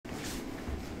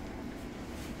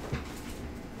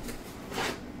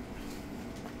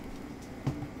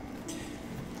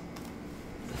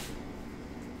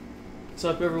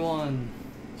What's up, everyone?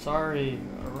 Sorry,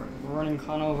 we're running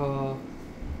kind of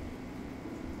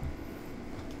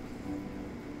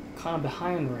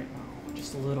behind right now,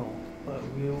 just a little, but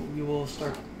we will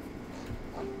start.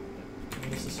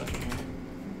 Just a second here.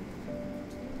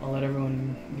 I'll let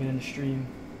everyone get in the stream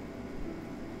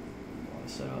while I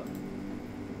set up.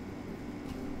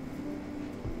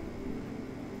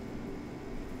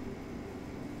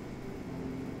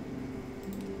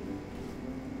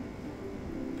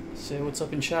 Say what's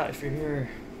up in chat if you're here.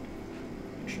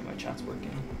 Make sure my chat's working.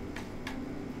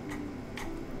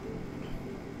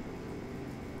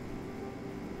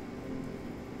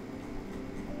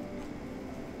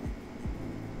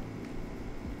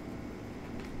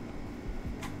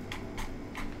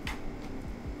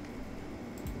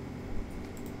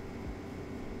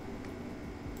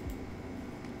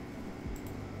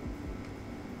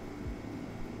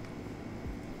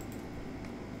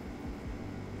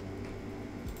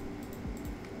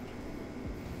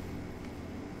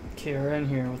 KRN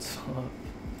here, what's up?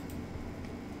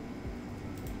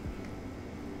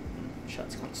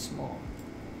 Chat's kind of small.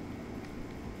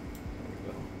 There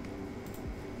we go.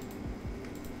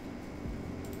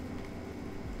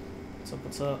 What's up,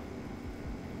 what's up?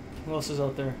 Who else is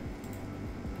out there?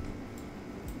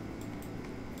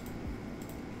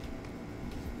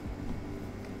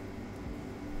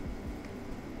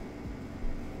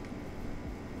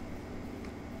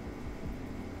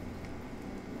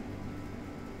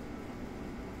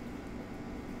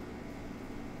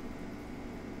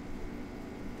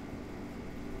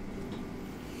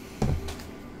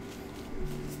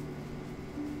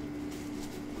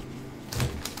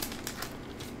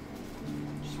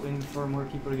 For more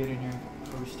people to get in here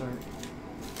before we start.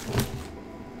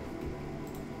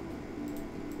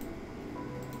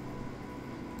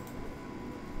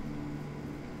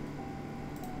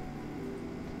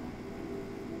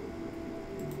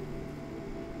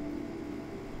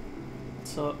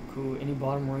 What's up? Cool. Any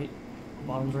bottoms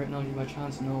right now by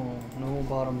chance? No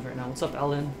bottoms right now. What's up,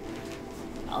 Ellen?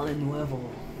 Ellen Nuevo.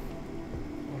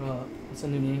 What up? That's a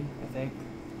new name, I think.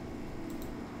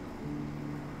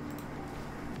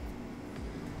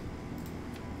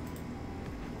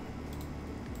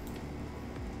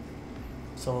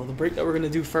 So the break that we're gonna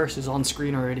do first is on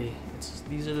screen already.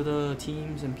 These are the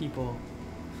teams and people.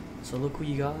 So look who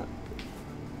you got.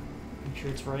 Make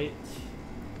sure it's right.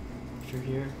 If you're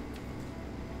here.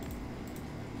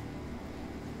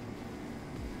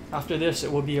 After this,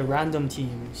 it will be a random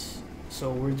teams.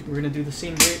 So we're gonna do the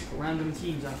same break, random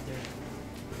teams after.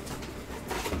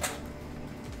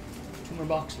 2 more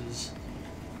boxes.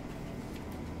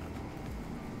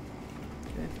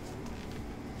 Okay.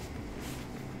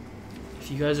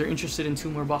 If you guys are interested in 2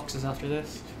 more boxes after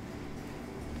this,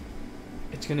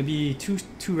 it's gonna be two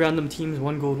random teams,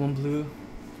 1 gold, 1 blue.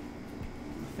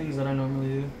 Things that I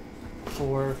normally do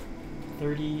for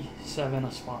 37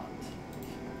 a spot.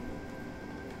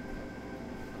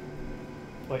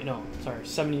 Wait, no, sorry,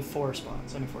 74 spot.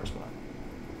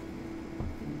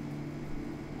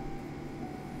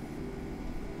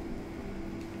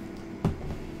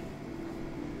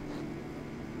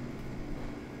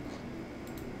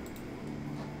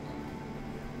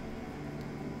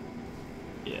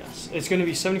 It's going to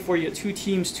be 74. You get 2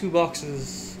 teams, 2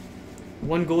 boxes,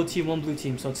 1 gold team, 1 blue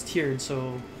team. So it's tiered.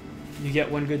 So you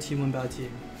get 1 good team, 1 bad team.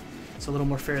 It's a little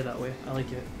more fair that way. I like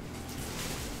it.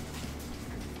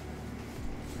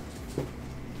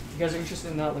 If you guys are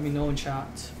interested in that, let me know in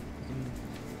chat.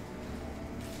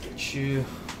 Get you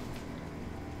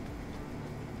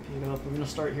pick it up. We're going to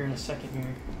start here in a second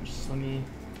here. Just let me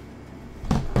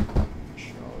make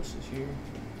sure all this is here.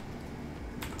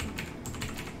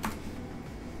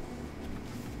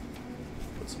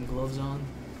 Some gloves on.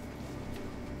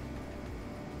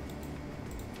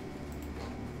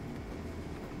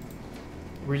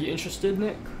 Were you interested,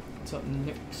 Nick? What's up,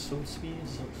 Nick Sosby?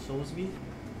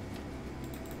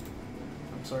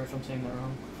 I'm sorry if I'm saying that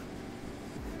wrong.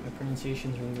 My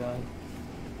pronunciation's really bad.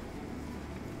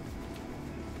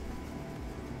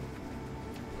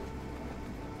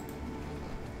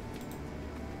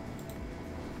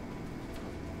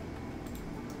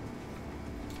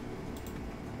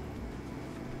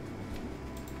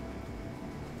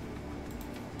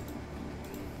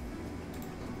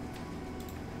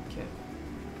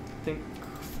 I think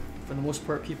for the most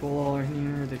part people all are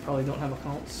here, they probably don't have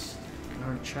accounts and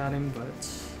aren't chatting, but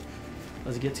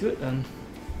let's get to it then.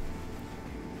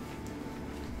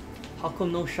 How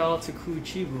come no shout out to Ku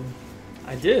Chibu?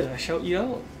 I did, I shout you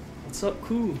out. What's up,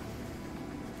 Ku?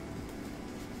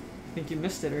 I think you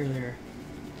missed it earlier.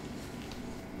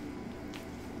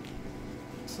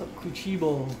 What's up,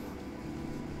 Kuchibo?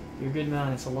 You're a good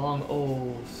man. It's a long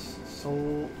O.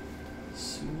 Soulsby?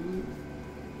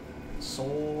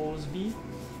 Soulsby?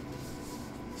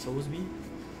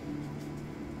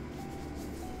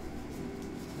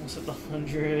 Almost at the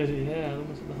 100. Yeah,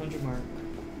 almost at the 100 mark.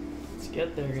 Let's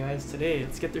get there, guys. Today.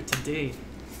 Let's get there today.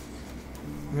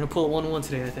 We're gonna pull a 1-1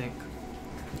 today, I think.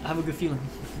 I have a good feeling.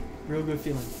 Real good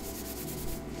feeling.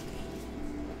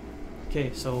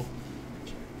 Okay, so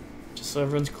just so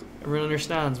everyone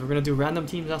understands, we're gonna do random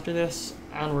teams after this,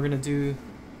 and we're gonna do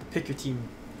pick your team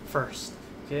first.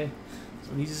 Okay,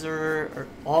 so these are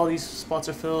all these spots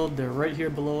are filled. They're right here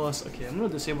below us. Okay, I'm gonna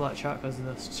disable that chat because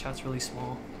this chat's really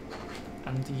small.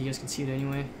 I don't think you guys can see it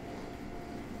anyway.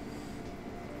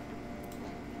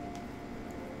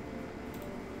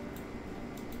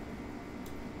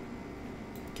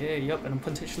 Okay, yep, and I'm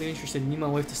potentially interested. I need my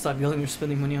wife to stop yelling or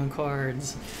spending money on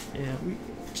cards. Yeah, we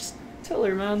just tell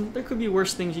her, man, there could be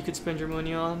worse things you could spend your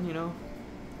money on, you know?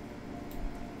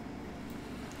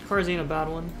 Cards ain't a bad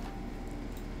one.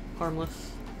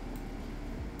 Harmless.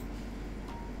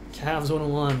 Cavs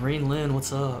 101, Rain Lin,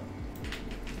 what's up?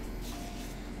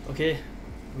 Okay,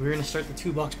 we're gonna start the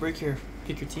 2-box break here.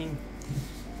 Pick your team.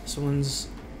 This one's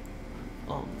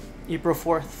April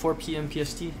 4th, 4 p.m.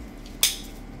 PST.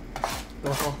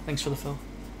 Go Paul, thanks for the fill.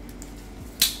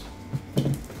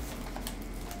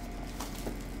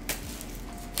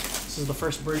 This is the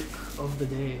first break of the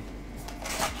day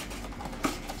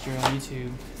here on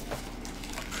YouTube.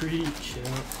 Preach, yeah.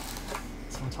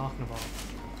 That's what I'm talking about.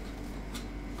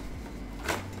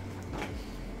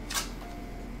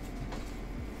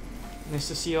 Nice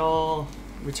to see all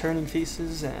returning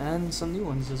faces and some new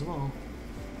ones as well.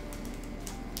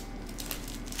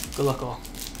 Good luck all.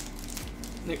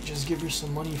 Nick, just give her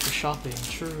some money for shopping.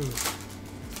 True.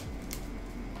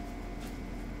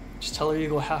 Just tell her you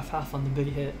go half-half on the big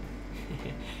hit.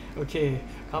 Okay,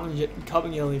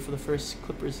 Cobbin Yelly for the first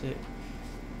Clippers hit.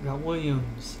 We got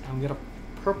Williams, and we got a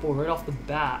purple right off the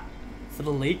bat for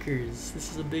the Lakers. This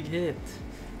is a big hit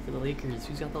for the Lakers.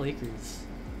 Who's got the Lakers?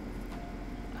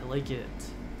 I like it.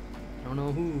 I don't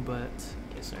know who, but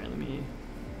okay, sorry, let me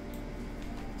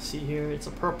see here. It's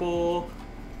a purple.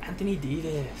 Anthony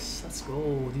Davis, let's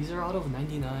go. These are out of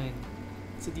 99.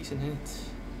 It's a decent hit.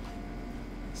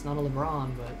 It's not a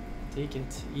LeBron, but take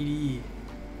it. ED.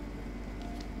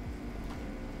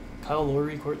 Kyle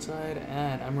Lowry courtside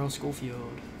and Emerald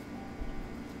Schofield.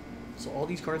 So all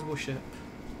these cards will ship.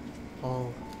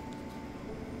 All.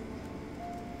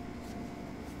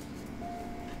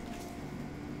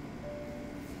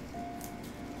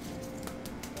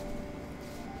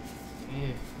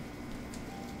 Hey.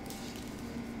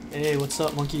 Hey, what's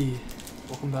up, monkey?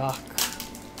 Welcome back.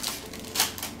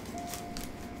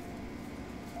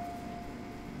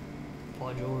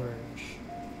 Paul George.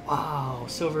 Wow,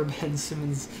 Silver Ben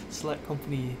Simmons Select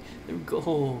Company. There we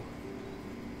go.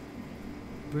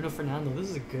 Bruno Fernando. This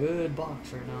is a good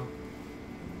box right now.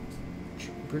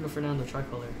 Bruno Fernando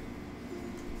tricolor.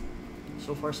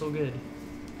 So far, so good.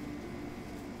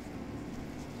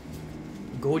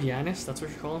 Gold Giannis, that's what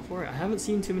you're calling for? I haven't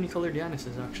seen too many colored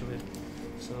Giannis's actually.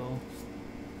 So,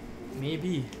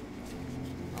 maybe.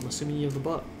 I'm assuming you have the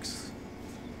Bucks.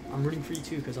 I'm rooting for you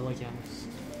too because I like Giannis.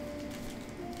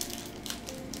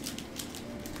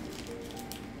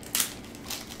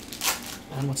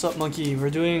 And what's up, monkey?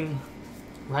 We're doing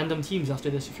random teams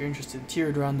after this if you're interested.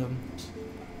 Tiered random.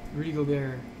 Rudy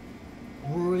Gobert.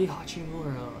 Roy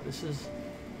Hachimura. This is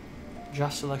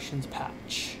draft selections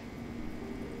patch.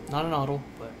 Not an auto,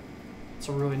 but it's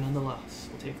a Roy nonetheless.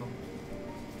 We'll take him.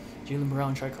 Jaylen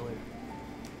Brown tricolor.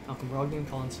 Malcolm Brogdon,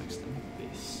 Colin Sexton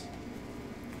base.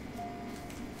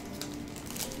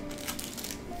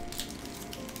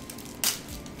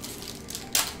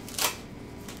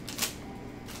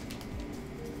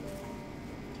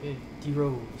 Okay, D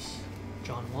Rose,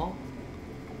 John Wall,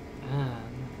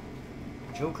 and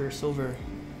Joker silver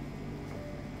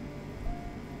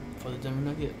for the Denver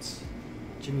Nuggets.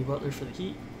 Jimmy Butler for the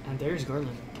Heat, and there's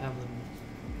Garland,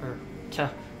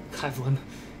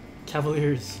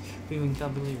 Cavaliers, Cleveland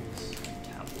Cavaliers.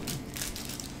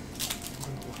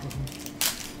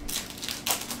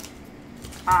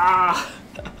 Ah!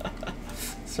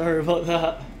 Sorry about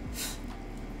that.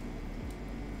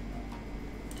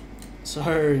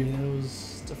 Sorry, that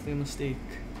was definitely a mistake.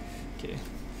 Okay.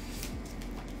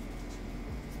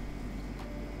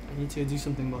 I need to do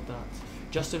something about that.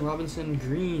 Justin Robinson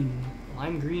green,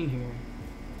 lime green here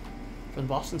for the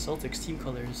Boston Celtics team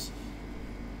colors.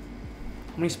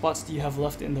 How many spots do you have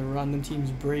left in the random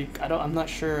teams break? I'm not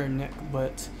sure, Nick,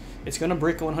 but it's gonna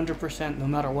break 100% no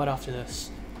matter what after this.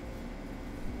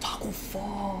 Taco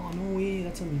Fall, no way,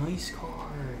 that's a nice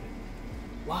card.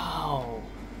 Wow.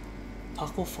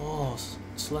 Taco Falls.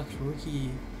 Select rookie.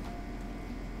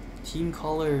 Team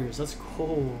colors. Let's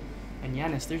go. And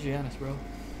Giannis. There's Giannis, bro.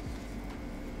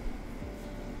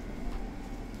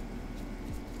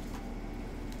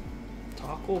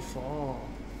 Taco Fall.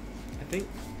 I think.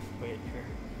 Wait here.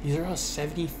 These are all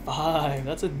 75.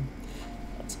 That's a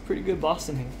pretty good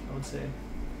Boston hit, I would say.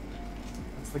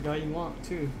 That's the guy you want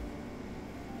too.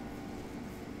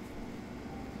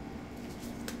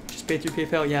 Just pay through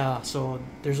PayPal. Yeah. So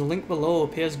there's a link below.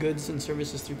 Pay as goods and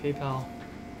services through PayPal.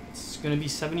 It's gonna be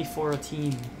 74 a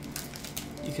team.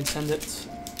 You can send it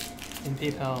in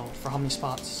PayPal for how many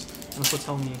spots, and also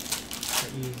tell me that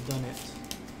you've done it.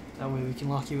 That way we can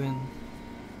lock you in.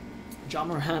 Ja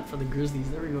Morant for the Grizzlies.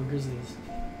 There we go, Grizzlies.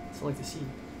 That's what I like to see.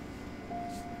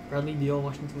 Bradley Beal,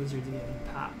 Washington Wizards again.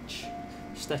 Patch.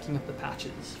 Stacking up the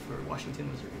patches for Washington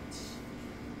Wizards.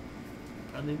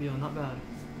 Bradley Beal, not bad.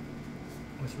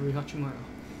 With Rui Hachimura.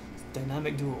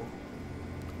 Dynamic duo.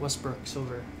 Westbrook,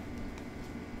 silver.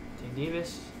 Dane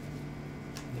Davis.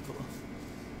 Nikola.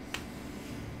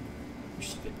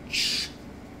 Switch.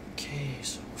 Okay,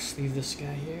 so we'll sleeve this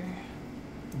guy here.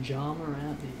 Ja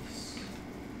Morant base.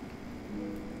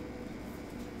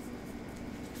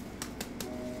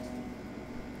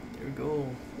 There we go.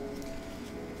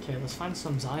 Okay, let's find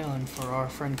some Zion for our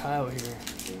friend Kyle here.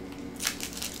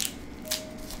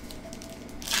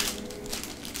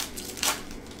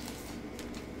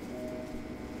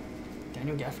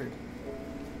 Daniel Gafford.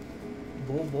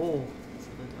 Bull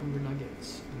for the Denver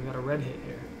Nuggets. We got a red hit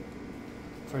here.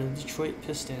 For the Detroit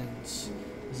Pistons.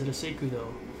 Is it a Sekou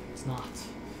though? It's not.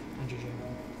 Andrew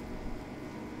Jaron.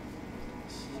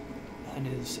 And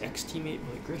his ex-teammate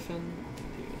Blake Griffin. Anthony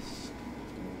Davis.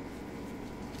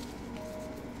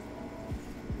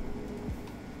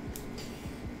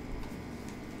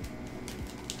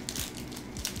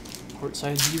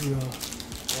 Courtside Zebra.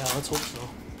 Yeah, let's hope so.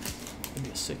 It'd be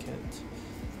a sick hit.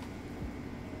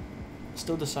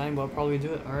 Still deciding, but I'll probably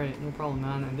do it. Alright, no problem,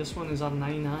 man. And this one is out of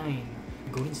 99.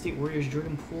 Golden State Warriors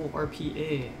Jordan Poole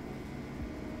RPA.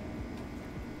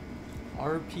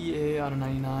 RPA out of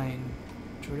 99.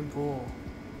 Jordan Poole.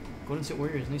 Golden State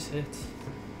Warriors, nice hit.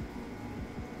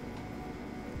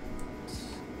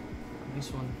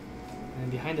 Nice one.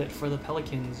 And behind it for the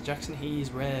Pelicans, Jackson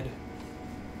Hayes red.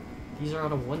 These are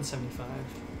out of 175.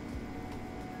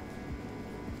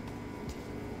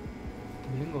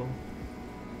 Bingo.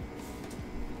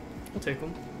 I'll take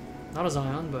them. Not a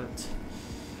Zion, but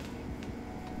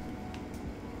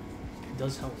it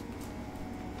does help.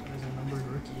 That is a numbered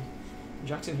rookie.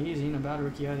 Jackson Hayes ain't a bad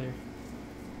rookie either.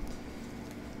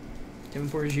 Kevin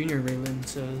Porter Jr. Raylan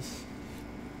says,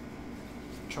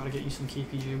 try to get you some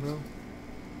KPJ, bro.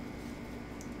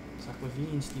 Zach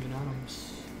LaVine, Steven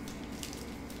Adams.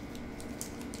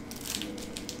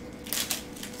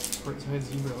 Courtside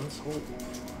Zebra, let's hope.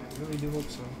 I really do hope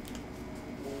so.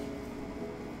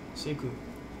 Sekou.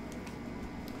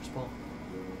 Chris Paul.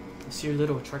 Nasir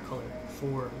Little tricolor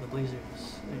for the Blazers.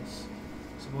 Nice.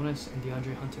 Sabonis and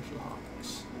DeAndre Hunter for the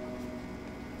Hawks.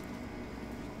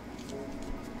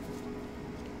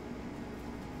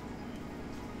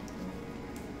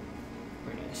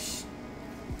 Very nice.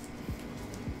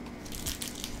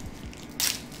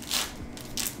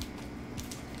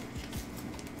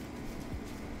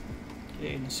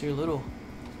 Okay, Nasir Little.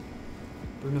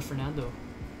 Bruno Fernando.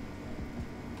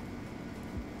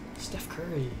 Steph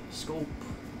Curry, scope,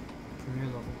 premier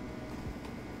level.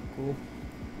 Cool.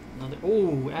 Another.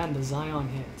 Oh, and the Zion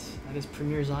hit. That is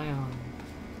premier Zion.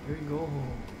 There we go.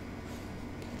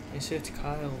 Nice hit,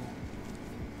 Kyle.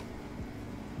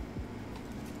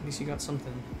 At least you got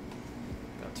something.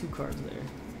 Got 2 cards there.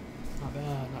 Not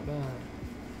bad, not bad.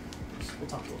 We'll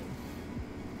top load.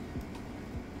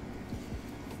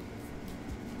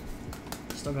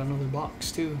 Still got another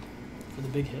box too for the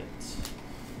big hits.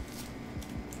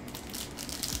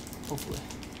 Hopefully.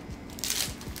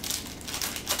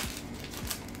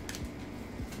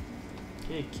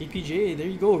 Okay, KPJ, there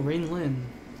you go, Rain Lin.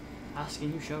 Ask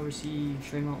and you shall receive.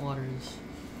 Tremont Waters.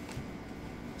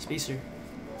 Spacer.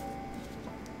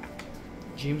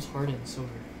 James Harden, silver.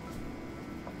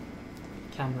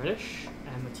 Cam Reddish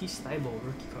and Matisse Thybulle,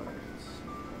 rookie cards.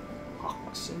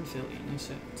 Hawks in Philly, nice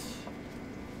hit.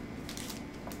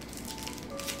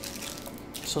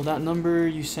 So that number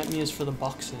you sent me is for the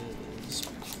boxes.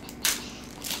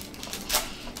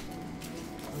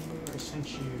 Number I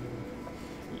sent you.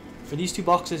 For these 2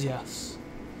 boxes, yes.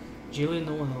 Jalen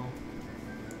Noel.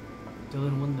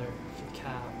 Dylan Wonder for the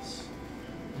Cavs.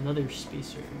 Another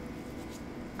spacer.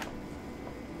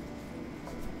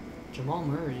 Jamal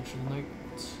Murray for the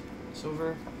Knights.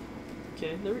 Silver.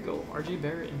 Okay, there we go. RJ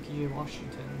Barrett and PJ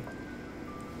Washington.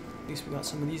 At least we got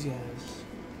some of these guys.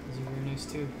 These are very nice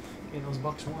too. Okay, that was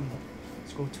box 1.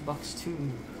 Let's go to box 2.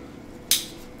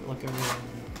 Good luck everyone.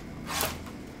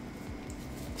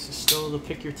 This is still the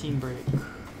pick your team break.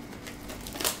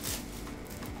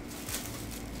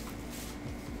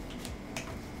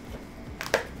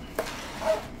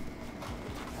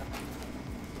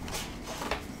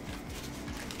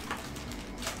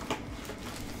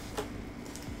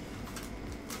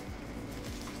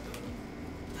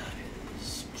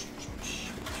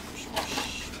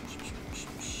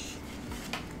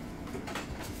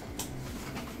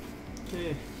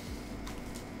 Okay.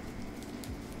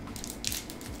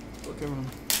 Look everyone.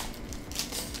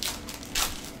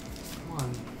 Come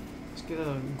on. Let's get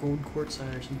a gold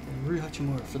courtside or something. Rui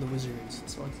Hachimura for the Wizards.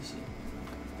 That's all I like to see.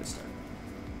 Good start.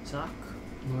 Zach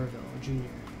Norville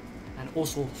Jr. And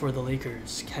also for the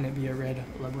Lakers. Can it be a red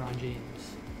LeBron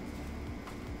James?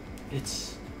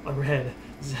 It's a red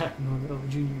Zach Norville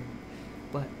Jr.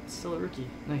 But it's still a rookie.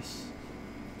 Nice.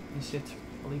 Nice hit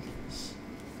for the Lakers.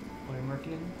 Larry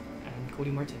Markkinen and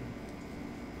Cody Martin.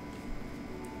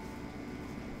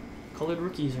 Colored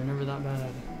rookies are never that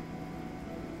bad.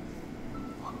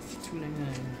 Oh,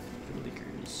 $2.99 for the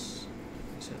Lakers.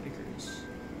 I said Lakers.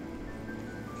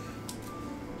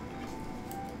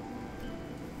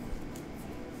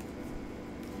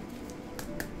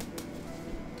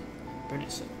 Burn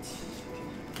it set.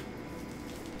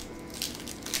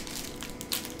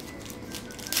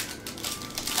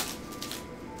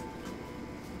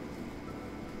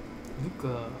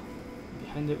 Luka.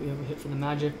 Behind it we have a hit for the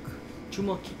Magic.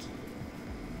 Chuma Kiki.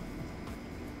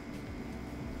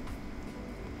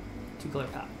 2-color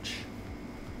patch.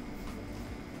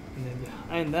 And then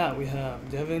behind that we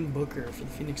have Devin Booker for the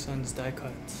Phoenix Suns die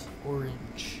cut.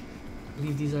 Orange. I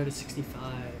believe these are the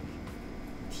 65.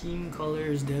 Team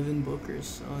colors Devin Booker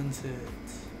Suns hit.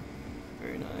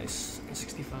 Very nice.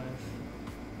 65.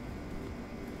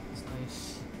 That's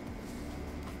nice.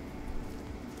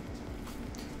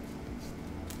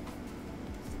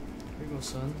 Here we go,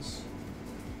 Suns.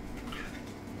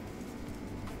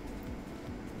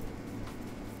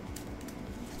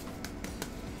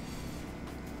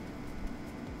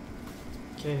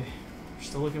 Okay, we're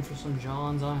still looking for some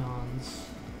John Zions.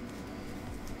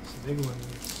 Some big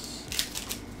ones.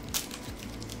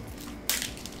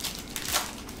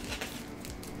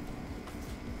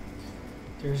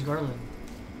 There's Garland.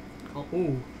 Oh,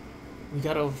 ooh, we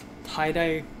got a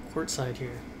tie-dye courtside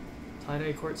here.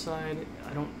 Tie-dye courtside.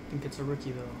 I don't think it's a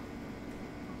rookie though.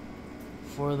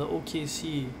 For the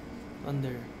OKC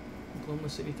Thunder, Oklahoma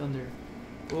City Thunder.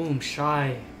 Boom,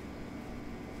 Shy.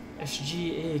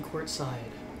 SGA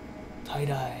courtside.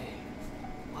 Tie-dye.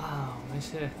 Wow, nice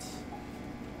hit.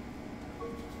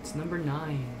 It's number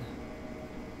 9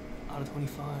 out of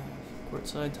 25.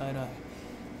 Courtside tie-dye.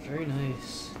 Very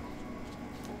nice.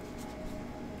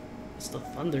 It's the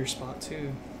Thunder spot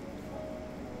too.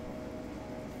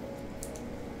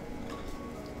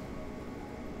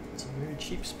 It's a very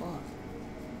cheap spot.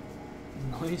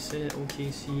 Nice hit,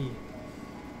 OKC.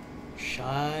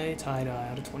 Shy tie-dye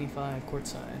out of 25,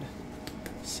 courtside.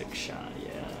 6 shot,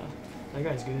 yeah. That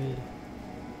guy's good.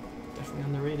 Definitely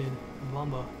underrated.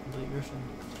 Mbamba, Blake Griffin.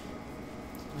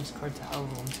 Nice card to have on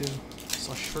him too.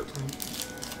 Saw short print.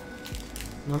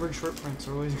 Numbered short prints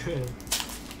are always good.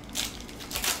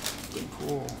 Good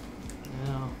pull.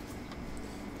 Yeah.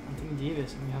 Anthony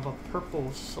Davis, and we have a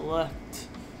purple select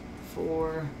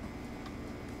for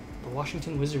the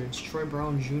Washington Wizards, Troy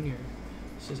Brown Jr.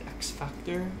 This is X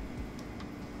Factor.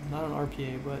 Not an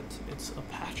RPA, but it's a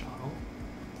patch auto.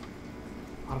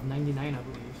 Out of 99, I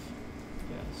believe.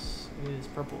 Yes, it is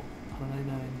purple. Out of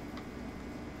 99.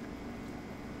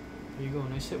 There you go,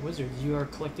 nice hit, Wizards. You are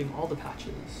collecting all the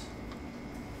patches.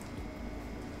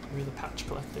 You're the patch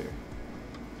collector.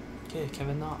 Okay,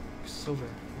 Kevin Knox, silver.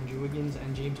 Andrew Wiggins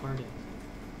and James Harden.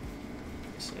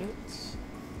 That's it.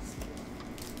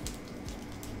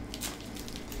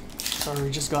 Sorry,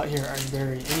 we just got here. Are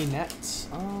there any nets?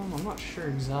 I'm not sure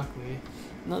exactly.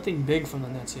 Nothing big from the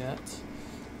nets yet,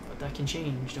 but that can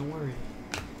change. Don't worry.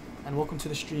 And welcome to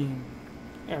the stream,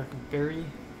 Eric Berry.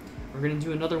 We're gonna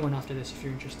do another one after this if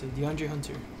you're interested. DeAndre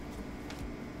Hunter,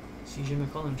 CJ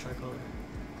McCollum tricolor,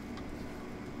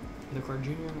 the card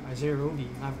Jr. Isaiah Roby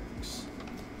Mavericks.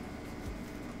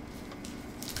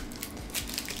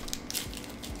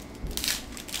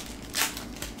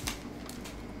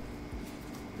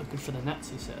 Looking for the Nets,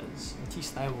 he says.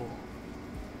 Matisse Thybulle.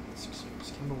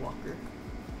 Sixers. Kemba Walker.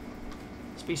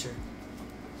 Spacer.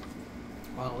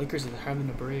 Wow, Lakers are having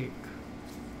a break.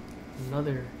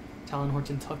 Another Talon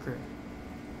Horton Tucker.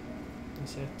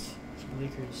 That's it for the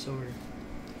Lakers. Silver.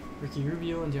 Ricky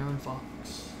Rubio and De'Aaron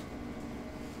Fox.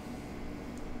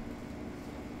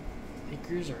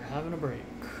 Lakers are having a break.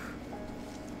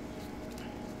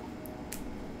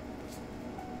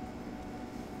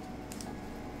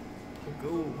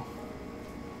 Go.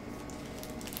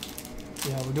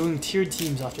 Yeah, we're doing tiered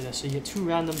teams after this. So you get 2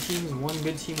 random teams, 1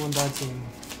 good team, 1 bad team.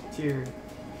 Tiered.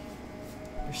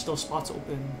 There's still spots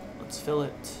open. Let's fill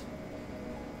it.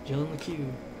 Jill in the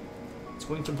queue. It's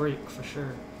going to break for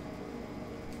sure.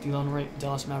 Delon Wright,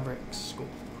 Dallas Mavericks. Scope.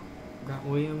 Grant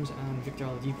Williams and Victor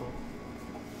Oladipo.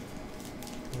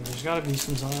 And there's gotta be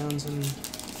some Zions and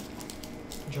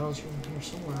Giles here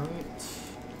somewhere, right?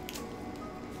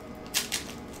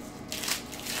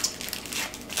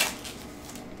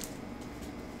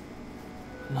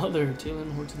 Another Taylor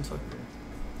Horton Tucker,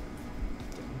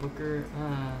 Devin Booker,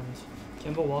 and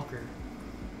Kemba Walker.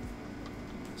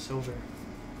 Silver.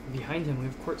 Behind him, we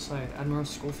have courtside Admiral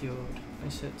Schofield.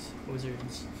 Nice hit,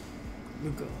 Wizards.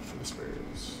 Luka for the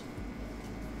Spurs.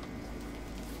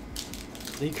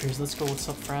 Lakers, let's go. What's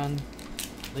up, Fran?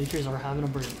 Lakers are having a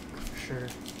break for sure.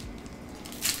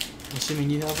 I'm assuming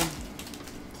you have them.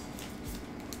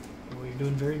 Well, you're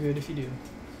doing very good if you do.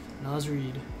 Naz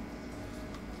Reid.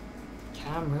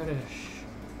 Cam Reddish.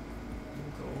 There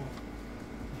we go.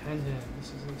 Behind him, this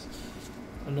is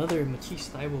another Matisse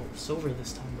Thybulle. Silver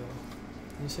this time though.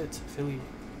 Nice hit, Philly.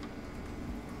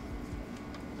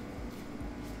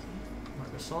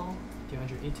 Marc Gasol,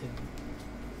 DeAndre Ayton.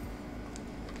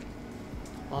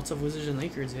 Lots of Wizards and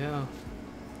Lakers, yeah.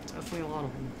 Definitely a lot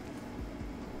of them.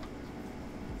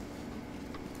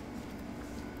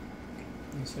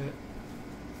 Nice hit.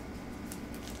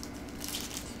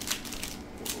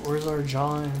 Where's our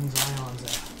John and Zion's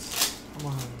at?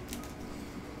 Come on.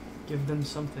 Give them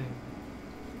something.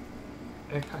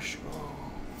 Ekash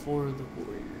for the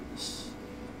Warriors.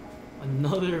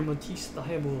 Another Matisse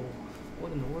Thybulle.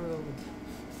 What in the world?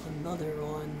 Another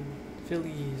one.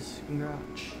 Phillies.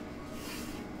 Congrats.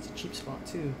 It's a cheap spot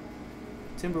too.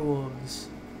 Timberwolves.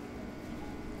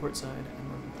 Courtside. And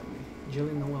Marvin Bagley.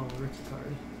 Jillian Noel. Rookie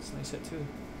card. It's a nice hit too.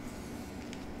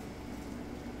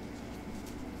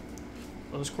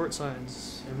 Those court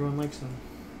sides, everyone likes them.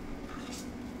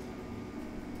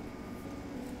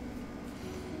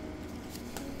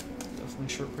 Definitely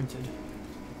short printed.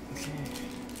 Okay.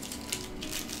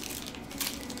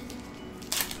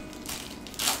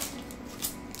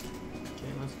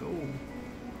 Okay, let's go.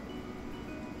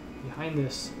 Behind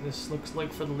this looks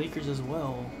like for the Lakers as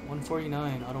well.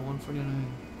 149 out of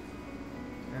 149.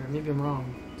 Or maybe I'm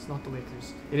wrong. It's not the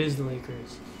Lakers. It is the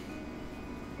Lakers.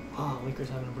 Ah, Lakers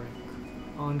having a break.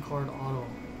 On-card auto,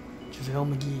 JaVale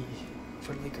McGee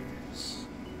for Lakers.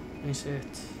 Nice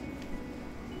hit.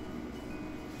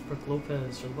 Brook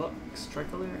Lopez for the Bucks,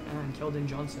 tricolor, and Keldon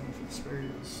Johnson for the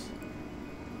Spurs.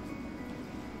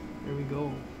 There we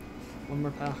go. One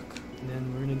more pack, and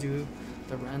then we're gonna do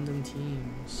the random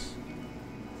teams.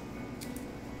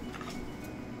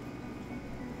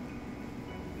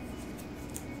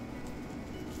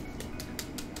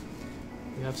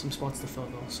 We have some spots to fill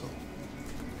though, so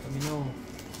let me know.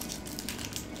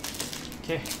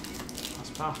 Okay,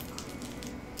 last pack.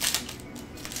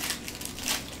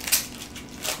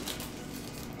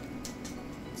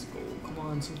 Let's go. Come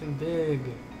on, something big.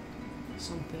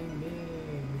 Something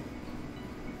big.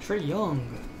 Trae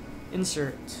Young.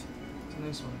 Insert. It's a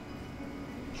nice one.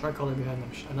 Tricolor behind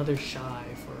them. Another shy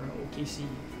for OKC.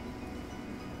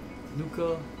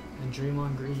 Luka and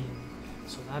Draymond Green.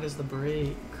 So that is the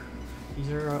break.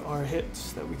 These are our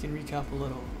hits that we can recap a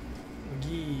little.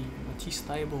 McGee, Matisse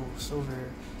Thybulle,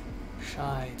 silver,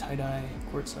 shy, tie-dye,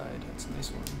 courtside, that's a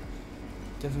nice one.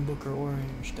 Devin Booker,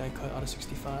 orange, die cut out of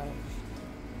 65.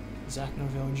 Zach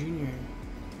Norvell Jr.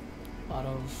 out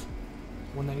of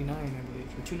 199, I believe,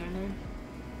 or 299?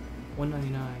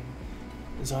 199.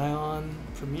 Zion,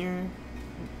 Premier,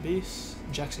 base,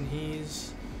 Jackson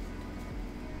Hayes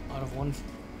out of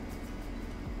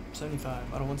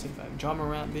 175, out of 175. John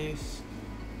Morant base.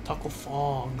 Taco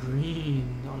Fall,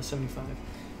 green, out of 75.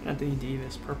 Anthony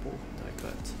Davis, purple, die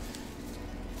cut.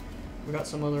 We got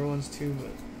some other ones too, but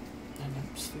I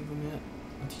didn't sleeve them yet.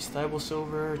 Matisse Thybulle,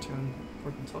 silver,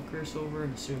 Horton Tucker, silver,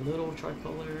 Nasir Little,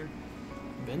 tricolor.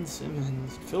 Ben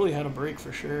Simmons. Philly had a break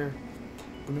for sure.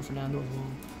 Bruno Fernando as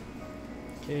well.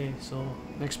 Okay, so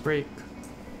next break.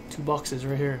 2 boxes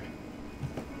right here.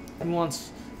 Who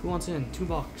wants in? 2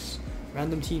 box.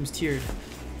 Random teams tiered.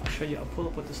 I'll show you. I'll pull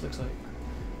up what this looks like.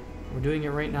 We're doing it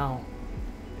right now.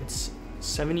 It's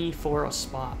 70 for a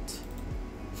spot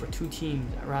for 2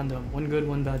 teams at random. 1 good,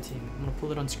 1 bad team. I'm gonna pull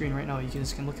it on screen right now. You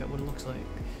guys can look at what it looks like.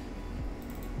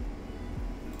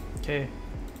 Okay,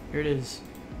 here it is.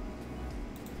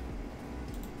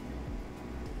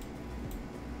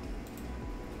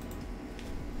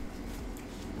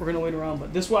 we're gonna wait around,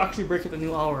 but this will actually break at the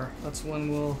new hour. That's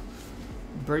when we'll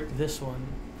break this one.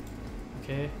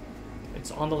 Okay,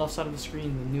 it's on the left side of the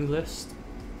screen, the new list.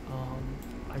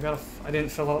 I didn't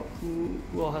fill out who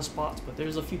all has spots, but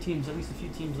there's a few teams, at least a few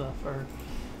teams left, or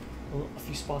a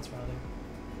few spots rather.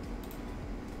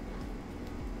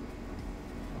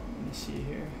 Let me see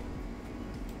here.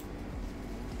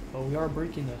 But we are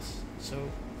breaking this, so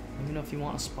let me know if you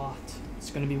want a spot.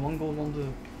 It's gonna be 1 gold, 1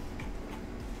 blue.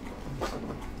 How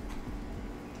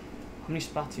many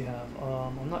spots do you have?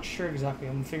 I'm not sure exactly.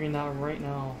 I'm figuring that out right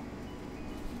now.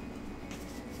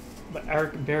 But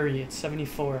Eric Berry, it's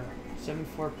 74.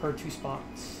 74 per 2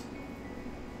 spots.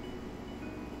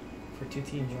 For 2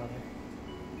 teams, rather.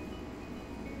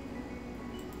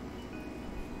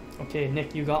 Okay,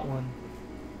 Nick, you got one.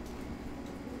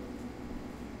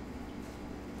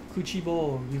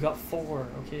 Kuchibo, you got 4.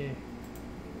 Okay.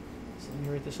 So let me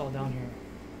write this all down here.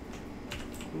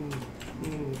 Ooh.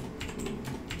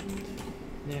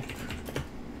 Nick.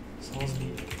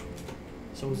 Salisbury.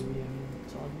 Salisbury,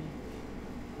 Salisbury.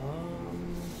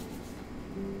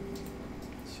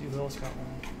 Let's see who else got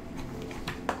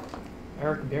one.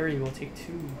 Eric Berry will take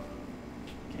 2.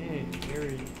 Okay,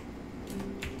 Berry.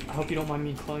 I hope you don't mind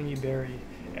me calling you Barry.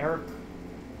 Eric.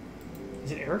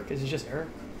 Is it Eric? Is it just Eric?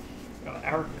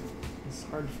 Eric. It's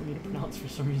hard for me to pronounce for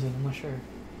some reason. I'm not sure.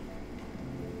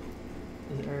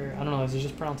 Is it Eric? I don't know. Is it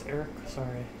just pronounced Eric?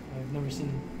 Sorry. I've never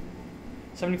seen.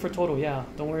 74 total. Yeah.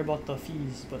 Don't worry about the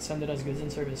fees, but send it as goods in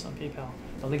service on PayPal.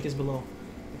 The link is below.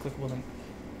 The clickable link.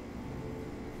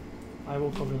 I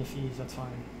will cover the fees. That's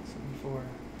fine. 74.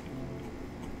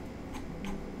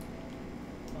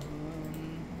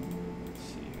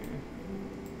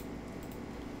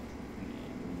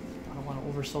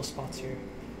 Oversell spots here.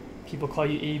 People call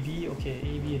you AB. Okay,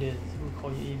 AB it is. We'll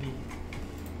call you AB.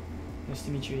 Nice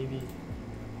to meet you, AB.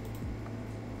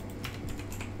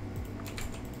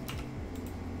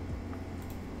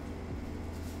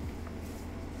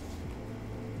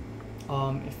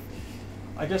 If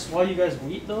I guess while you guys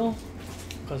wait though,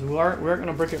 because we're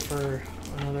gonna break it for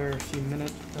another few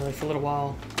minutes or like for a little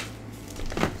while.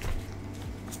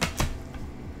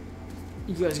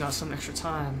 You guys got some extra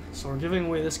time, so we're giving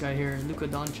away this guy here, Luka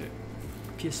Doncic,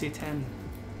 PSA 10.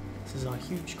 This is a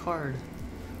huge card.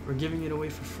 We're giving it away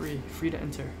for free to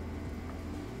enter.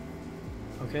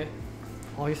 Okay,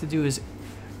 all you have to do is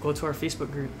go to our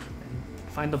Facebook group and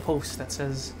find the post that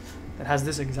has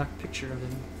this exact picture of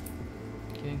him.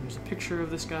 Okay, there's a picture of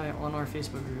this guy on our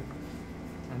Facebook group,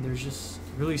 and there's just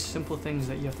really simple things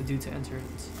that you have to do to enter it.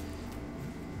 It's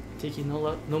taking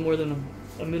no more than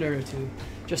a minute or 2.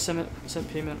 Just send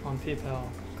payment on PayPal.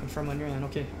 Confirm on your end.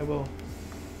 Okay, I will.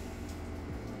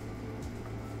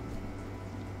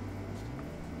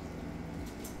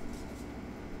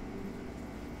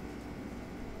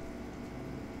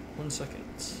 One second.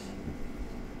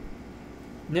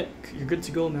 Nick, you're good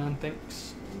to go, man.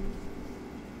 Thanks.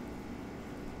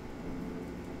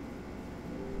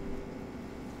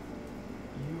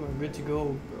 You are good to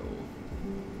go, bro.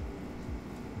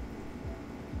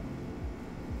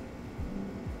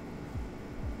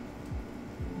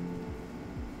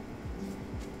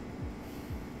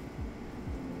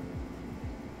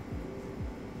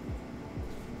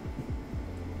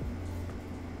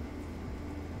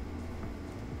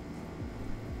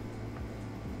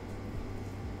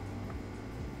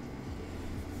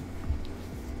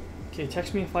 Okay,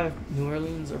 text me if I have New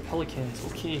Orleans or Pelicans.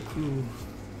 Okay, cool.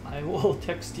 I will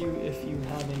text you if you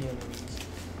have any of those.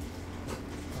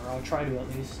 Or I'll try to at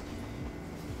least.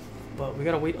 But we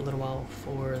gotta wait a little while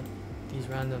for these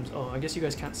randoms. Oh, I guess you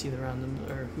guys can't see the randoms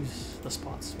or who's the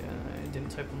spots. Yeah, I didn't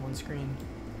type on one screen.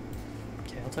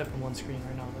 Okay, I'll type on one screen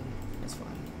right now then. That's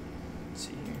fine. Let's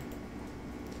see here.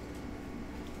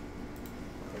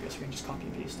 I guess we can just copy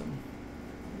and paste them.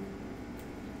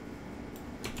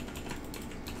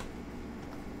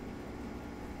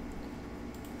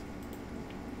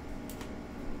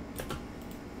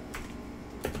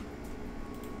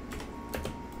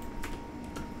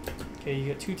 Okay, you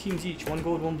get 2 teams each, 1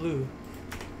 gold, 1 blue.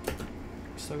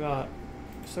 Still got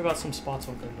some spots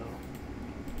open though.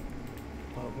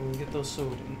 But we'll get those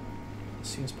sold as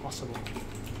soon as possible.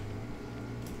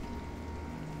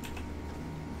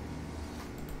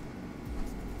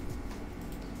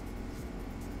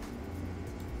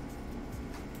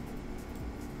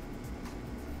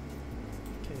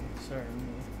 Okay, sorry.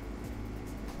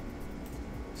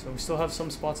 So we still have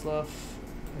some spots left,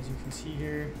 as you can see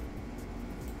here.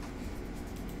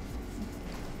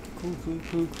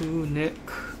 Cool. Nick,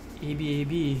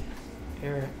 AB,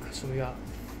 Eric. So we got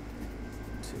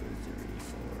 2, 3,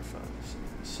 4, 5,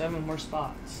 6, 7 more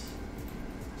spots.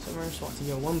 7 random spots. You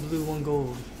get 1 blue, 1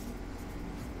 gold.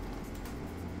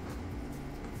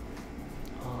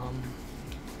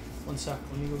 One sec.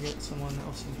 Let me go get someone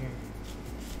else in here.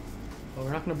 But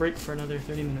we're not gonna break for another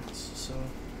 30 minutes, so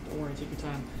don't worry. Take your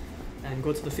time and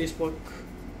go to the Facebook.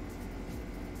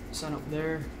 Sign up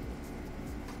there.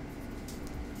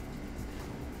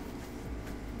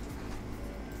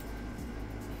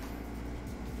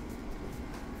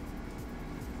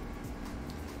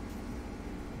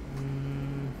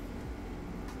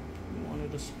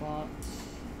 Wanted a spot.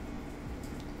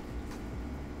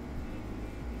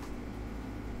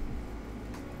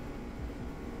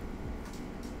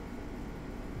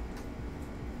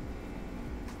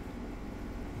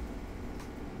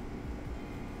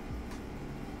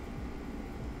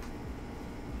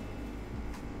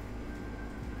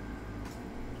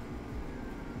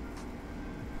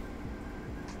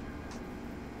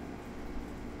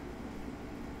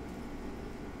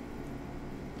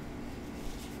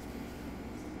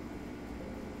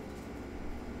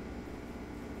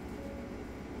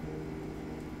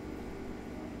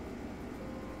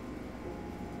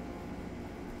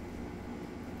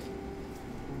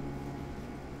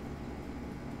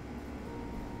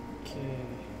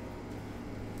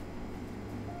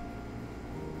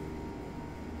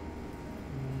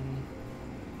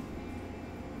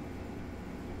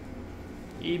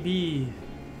 AB.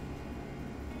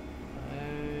 I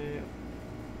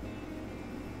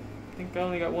think I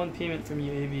only got 1 payment from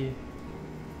you, AB. You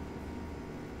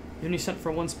only sent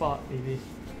for 1 spot, AB.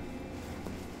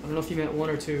 I don't know if you meant 1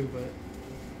 or 2, but...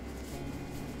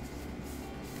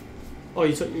 Oh,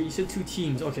 you said 2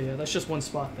 teams. Okay, yeah, that's just 1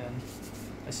 spot then.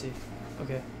 I see.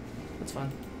 Okay, that's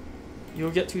fine.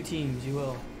 You'll get 2 teams, you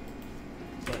will.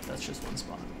 But that's just 1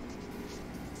 spot.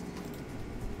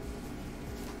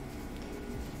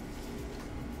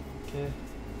 Okay.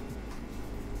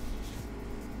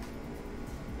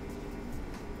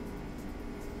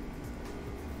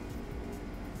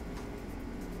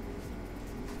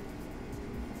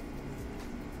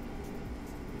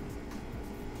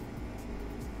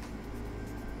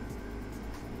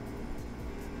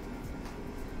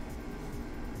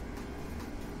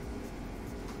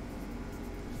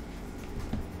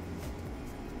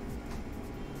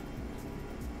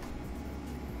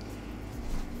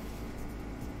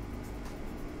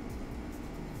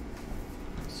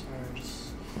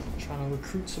 Trying to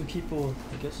recruit some people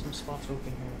to get some spots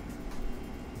open here.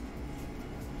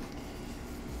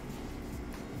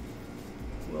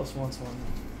 Who else wants one?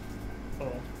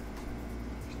 Oh.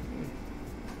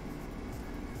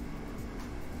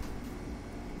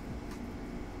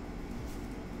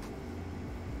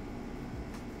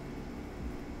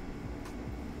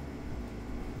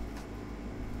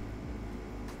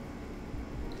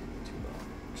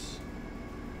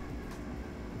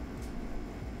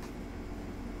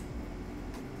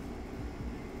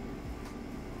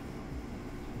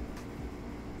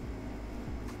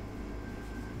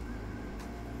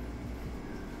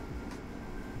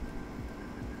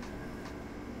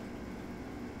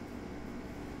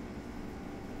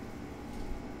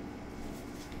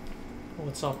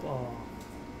 What's up?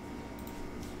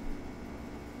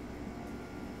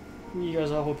 Who you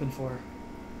guys are hoping for?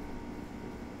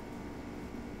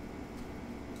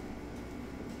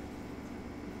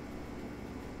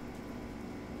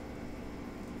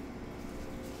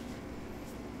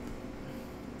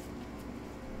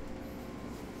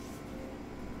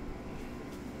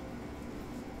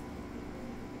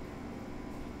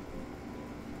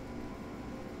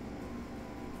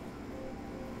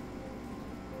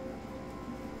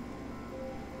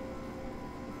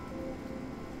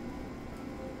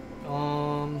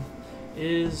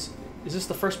 Is this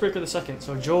the first break or the second?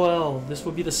 So Joel, this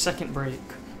will be the second break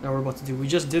that we're about to do. We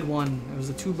just did one. It was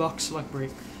the $2 select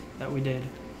break that we did.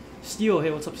 Steel,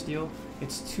 hey, what's up, Steel?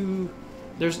 It's 2.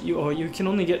 You can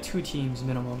only get 2 teams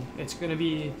minimum. It's gonna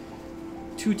be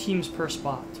 2 teams per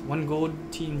spot. 1 gold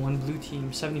team, 1 blue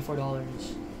team. $74.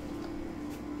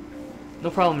 No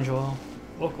problem, Joel.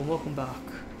 Welcome back.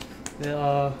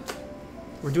 We're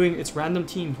doing it's random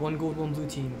teams. 1 gold, 1 blue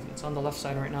team. It's on the left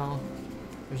side right now.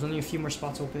 There's only a few more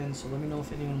spots open, so let me know if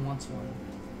anyone wants one.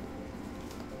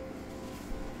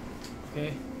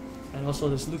 Okay, and also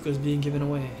this Luca is being given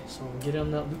away, so get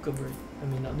on that Luca break.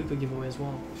 That Luca giveaway as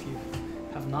well if you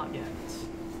have not yet.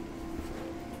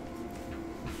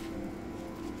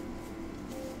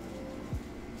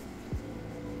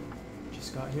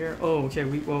 Just got here. Oh, okay.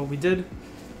 We did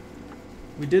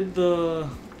the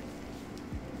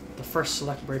first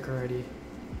select break already,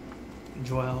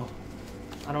 Joel.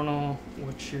 I don't know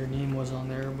what your name was on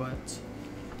there, but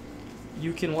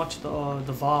you can watch the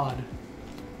VOD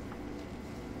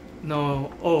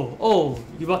No. Oh,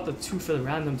 you bought the 2 for the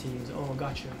random teams. Oh,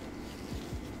 gotcha.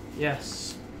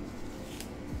 Yes.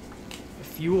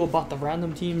 If you bought the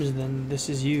random teams, then this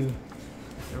is you.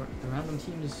 The random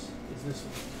teams is this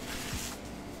one.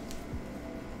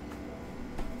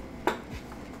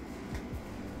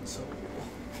 So,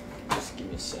 just give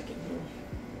me a second here.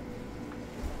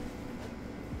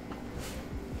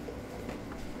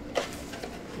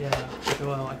 Yeah,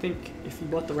 well, I think if you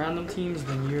bought the random teams,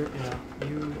 then you are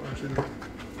here.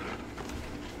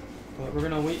 But we're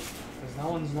gonna wait, because that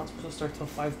one's not supposed to start till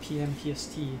 5 p.m.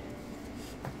 PST.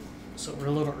 So we're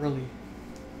a little early.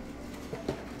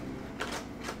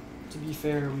 To be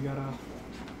fair, we gotta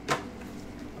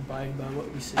abide by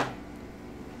what we say.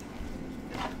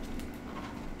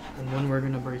 And when we're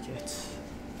gonna break it.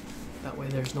 That way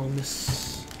there's no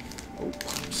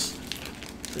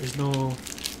there's no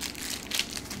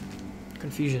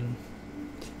confusion.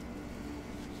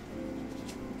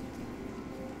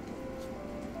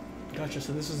 Gotcha,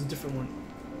 so this is a different one.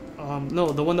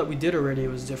 No, the one that we did already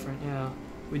was different, yeah.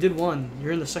 We did one.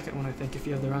 You're in the second one, I think, if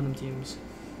you have the random teams.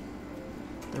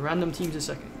 The random teams is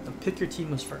second. The pick your team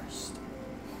was first.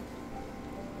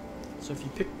 So if you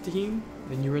pick the team,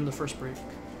 then you're in the first break.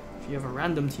 If you have a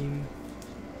random team,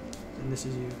 then this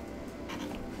is you.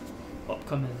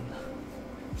 Upcoming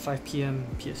 5 p.m.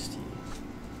 PST.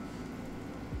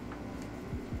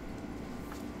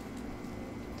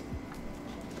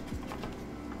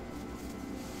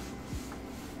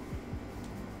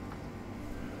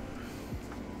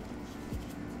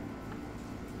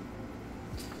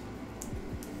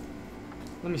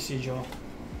 Let me see, Joe.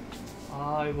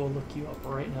 I will look you up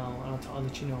right now, and I'll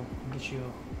let you know. I'll get you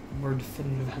a more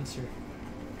definitive answer.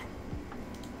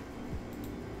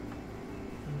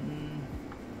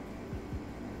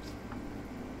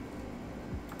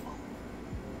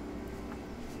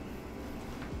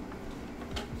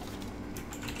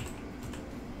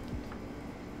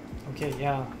 Okay,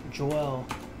 yeah, Joel.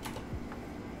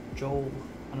 I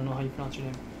don't know how you pronounce your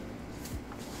name.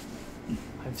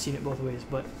 I've seen it both ways,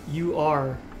 but you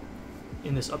are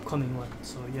in this upcoming one,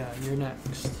 so yeah, you're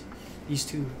next. These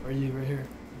two are you right here.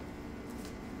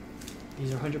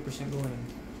 These are 100% going.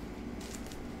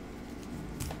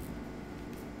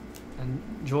 And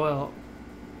Joel,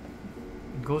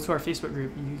 go to our Facebook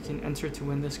group. You can enter to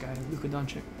win this guy, Luka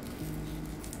Doncic,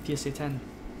 PSA 10.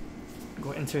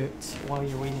 Go enter it while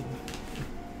you're waiting.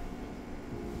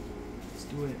 Let's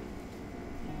do it.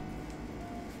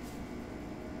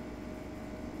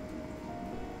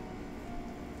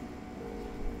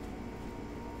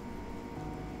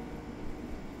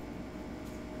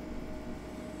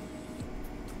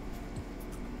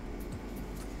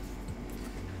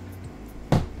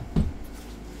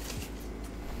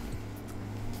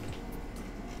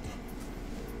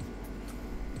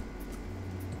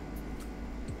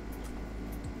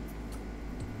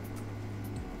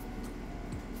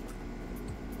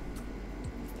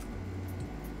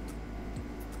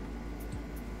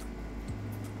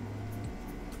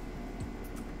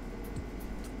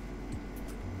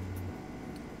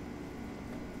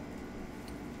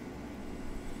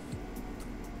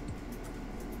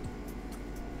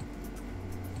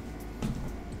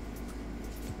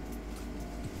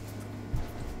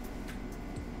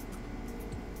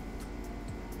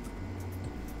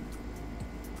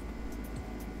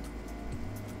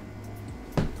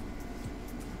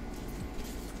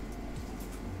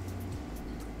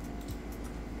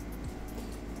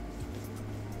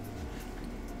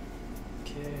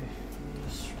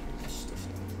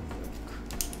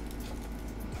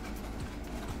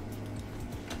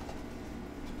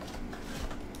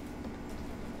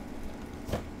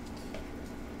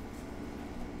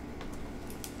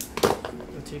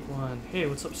 Take one. Hey,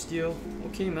 what's up, Steel?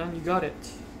 Okay, man, you got it.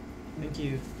 Thank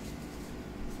you.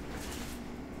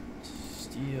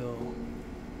 Steel.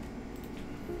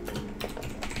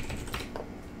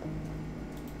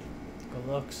 Good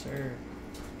luck, sir.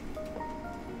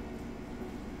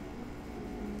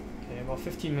 Okay, about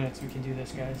 15 minutes we can do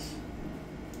this, guys.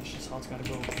 That's just how it's gotta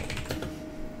go.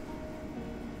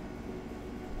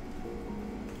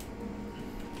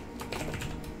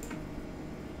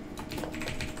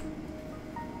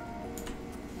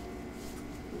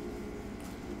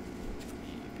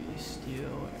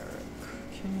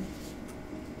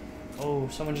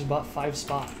 Someone just bought 5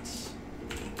 spots.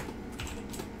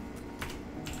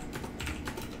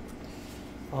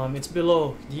 It's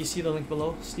below. Do you see the link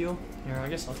below, Steel? Here, I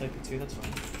guess I'll type it too, that's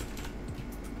fine.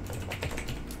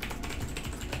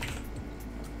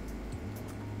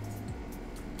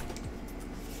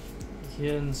 You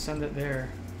can send it there.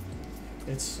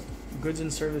 It's goods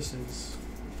and services.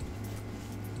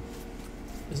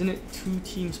 Isn't it 2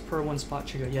 teams per 1 spot,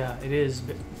 Chica? Yeah, it is.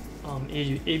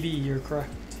 AB, you're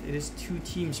correct. It is 2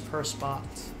 teams per spot.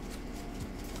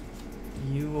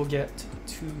 You will get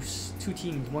two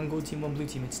teams, 1 gold team, 1 blue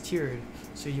team. It's tiered,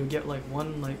 so you'll get like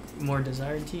 1 like more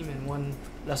desired team and 1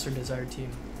 lesser desired team.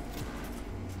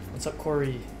 What's up,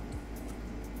 Corey?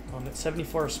 It's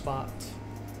 74 a spot,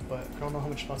 but I don't know how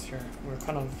much spots here. We're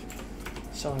kind of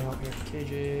selling out here.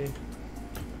 KJ.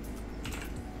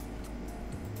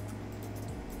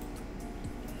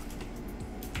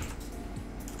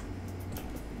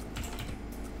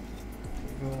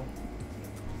 Go.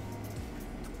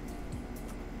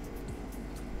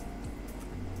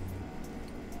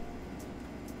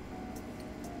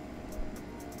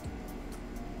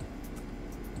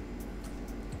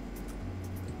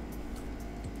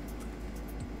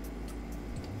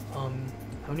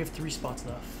 I only have 3 spots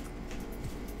left.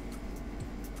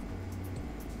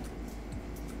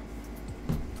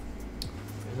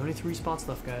 There's only 3 spots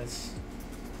left, guys.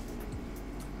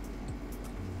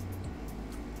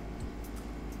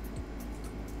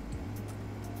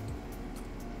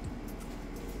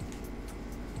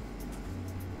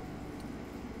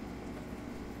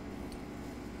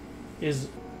 Is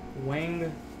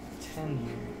Wang 10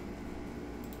 here?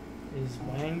 Is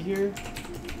Wang here?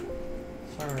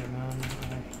 Sorry, man.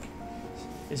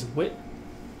 Is Wit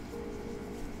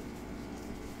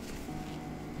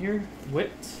here?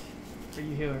 Wit? Are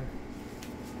you here?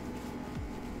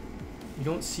 You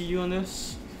don't see you on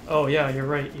this? Oh yeah, you're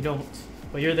right. You don't.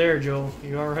 But you're there, Joe.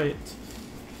 You're alright.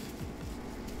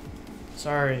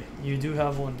 Sorry, you do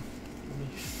have one.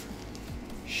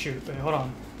 Shoot, wait, hold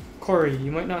on. Corey,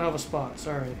 you might not have a spot.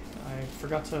 Sorry. I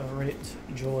forgot to write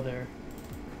Joe there.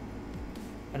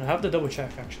 And I have to double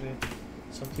check, actually.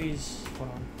 So please, hold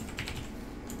on.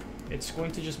 It's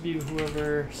going to just be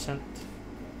whoever sent.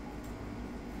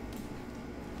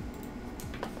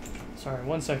 Sorry,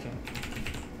 1 second.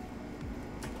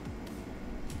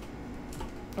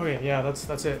 Okay, yeah,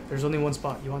 that's it. There's only 1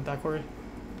 spot. You want that, Corey?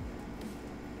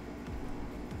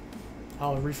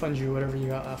 I'll refund you whatever you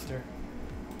got after.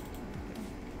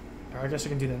 Or I guess I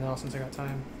can do that now since I got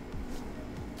time.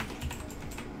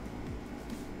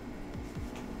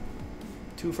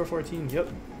 2 for 14. Yep,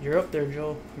 you're up there,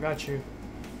 Joel. I got you.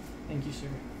 Thank you, sir.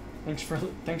 Thanks for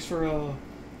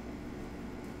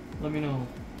let me know.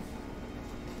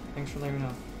 Thanks for letting me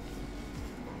know.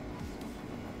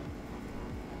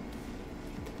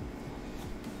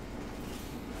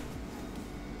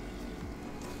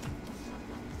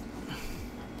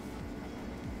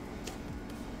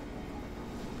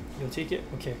 You'll take it?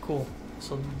 Okay, cool.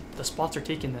 So the spots are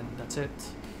taken then. That's it.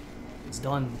 It's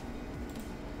done.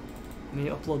 Let me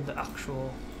upload the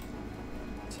actual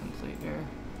template here.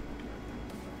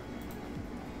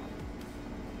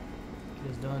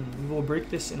 It is done. We will break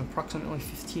this in approximately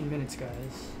 15 minutes,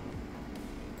 guys.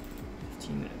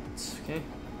 15 minutes, okay?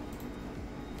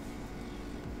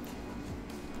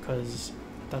 Because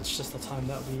that's just the time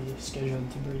that we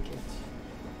scheduled to break it.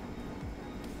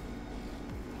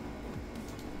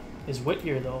 Is Wit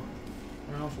here though?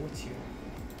 I don't know if Wit's here.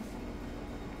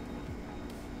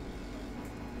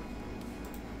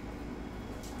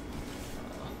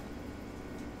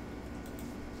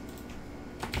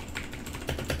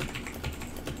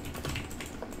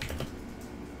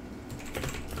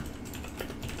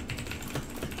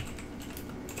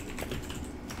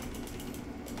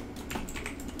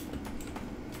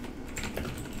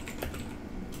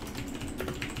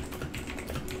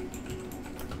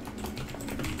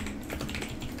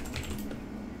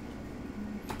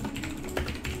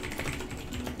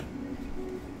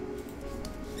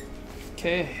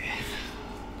 Okay,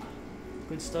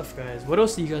 good stuff, guys. What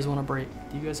else do you guys want to break?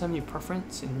 Do you guys have any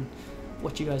preference in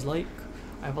what you guys like?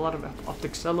 I have a lot of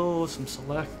Optic Cello, some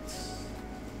Selects.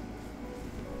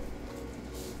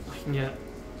 I can get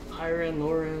higher end,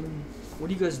 lower end. What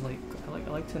do you guys like? I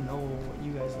like to know what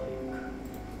you guys like,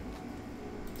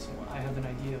 so I have an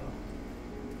idea.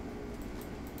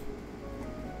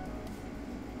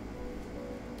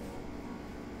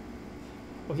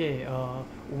 Okay,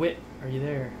 Wit, are you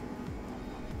there?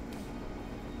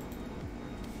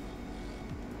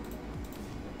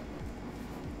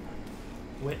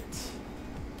 Wit.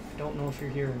 I don't know if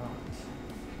you're here or not.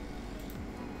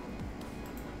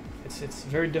 It's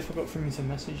very difficult for me to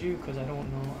message you because I don't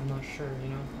know. I'm not sure, you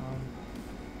know.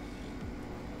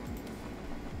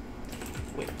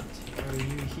 Wit, are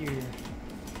you here?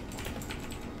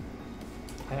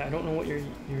 I don't know what your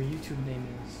YouTube name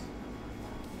is.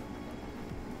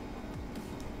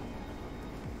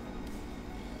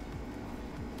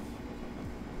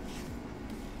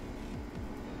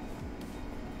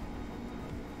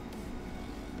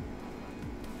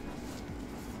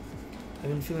 I've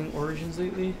been feeling Origins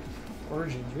lately.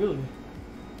 Origins, really?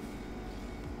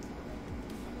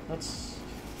 That's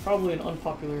probably an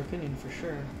unpopular opinion for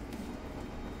sure.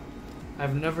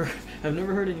 I've never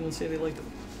heard anyone say they liked it.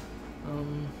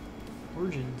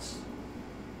 Origins.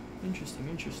 Interesting,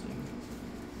 interesting.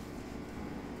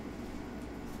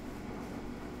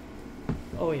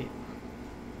 Oh wait.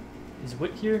 Is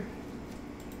Wit here?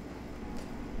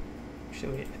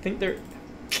 Actually wait, I think there...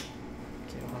 Okay,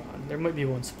 hold on. There might be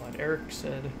one spot. Eric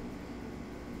said...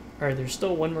 Alright, there's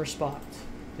still one more spot.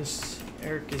 This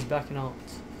Eric is backing out.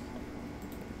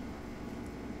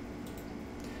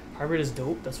 Hybrid is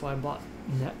dope, that's why I bought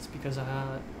Nets, because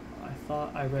I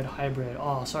thought I read Hybrid.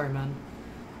 Oh, sorry man.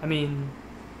 I mean,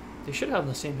 they should have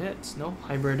the same hits, no?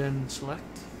 Hybrid and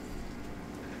Select.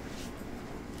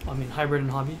 I mean, Hybrid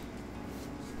and Hobby.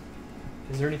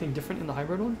 Is there anything different in the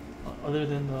Hybrid one? Other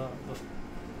than the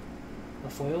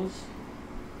foils?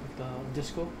 Like the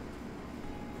disco?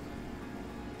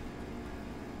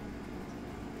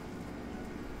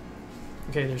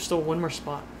 Okay, there's still one more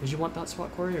spot. Did you want that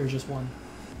spot, Corey, or just one?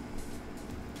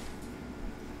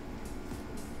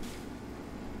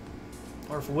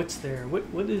 Or if Wit's there.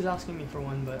 Wit is asking me for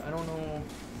one, but I don't know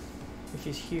if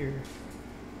he's here.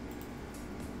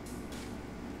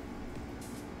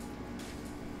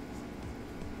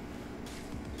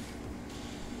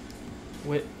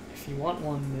 Wit, if you want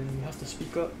one, then you have to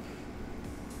speak up.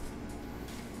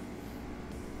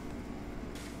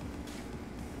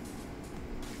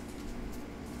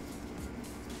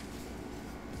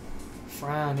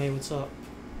 Fran, hey, what's up?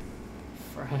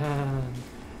 Fran.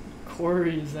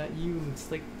 Corey, is that you? It's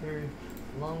like they're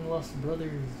long lost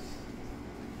brothers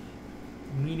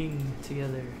meeting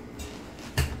together.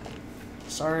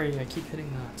 Sorry, I keep hitting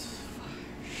that.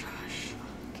 Shush.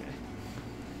 Okay.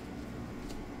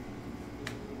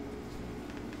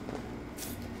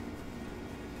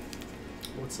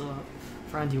 What's up?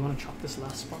 Fran, do you want to chop this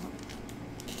last spot?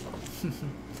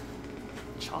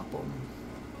 Chop them.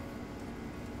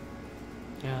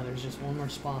 Yeah, there's just one more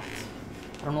spot.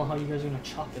 I don't know how you guys are gonna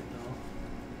chop it though.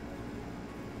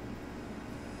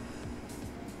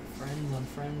 Friends on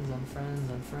friends on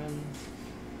friends on friends.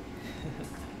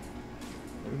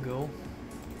 There we go.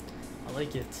 I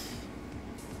like it.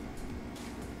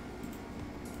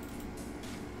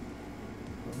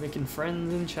 We're making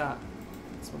friends in chat.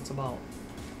 That's what it's about.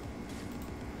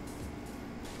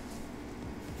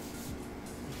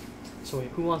 So wait,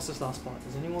 who wants this last spot?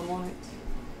 Does anyone want it?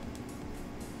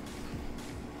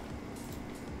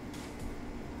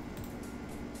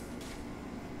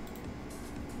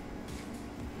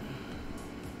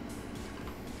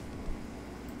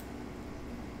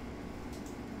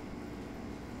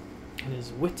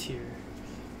 Is Wit here?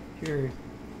 Here,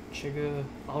 Chiga,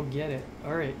 I'll get it.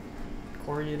 Alright,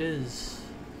 Corey it is.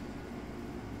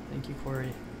 Thank you,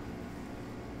 Corey.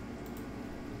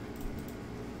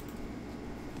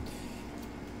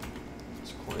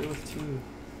 It's Corey with 2.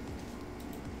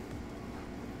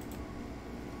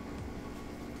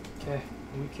 Okay,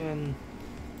 we can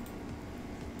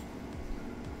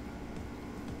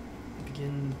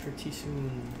begin pretty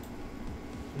soon.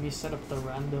 Let me set up the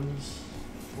randoms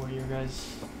for your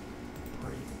guys'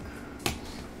 break.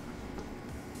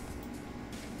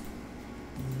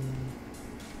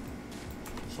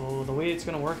 So the way it's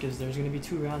gonna work is there's gonna be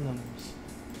 2 randoms.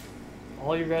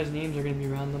 All your guys' names are gonna be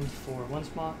randomed for 1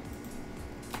 spot.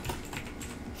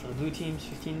 For the blue teams,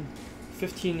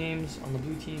 15 names on the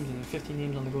blue teams and then 15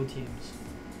 names on the gold teams.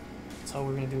 That's how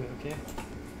we're gonna do it, okay?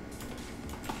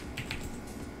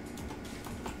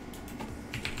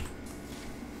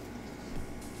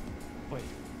 Wait.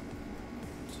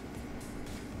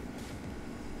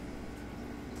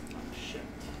 Oh, shit.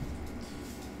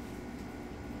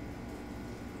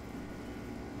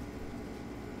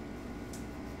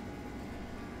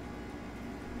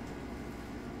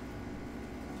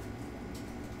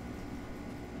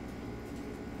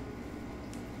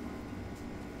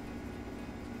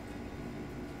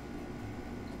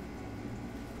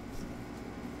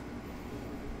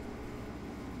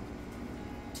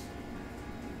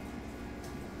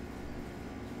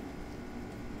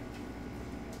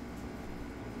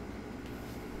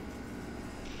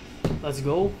 Let's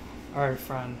go. Alright,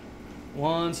 Fran.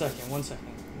 One second.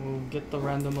 We'll get the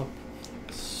random up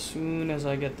as soon as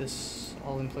I get this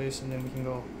all in place and then we can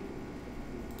go.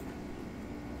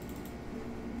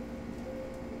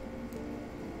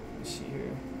 Let's see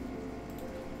here.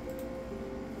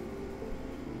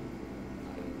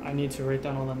 I need to write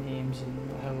down all the names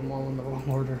and I have them all in the wrong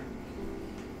order.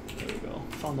 There we go.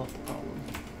 Found out the problem.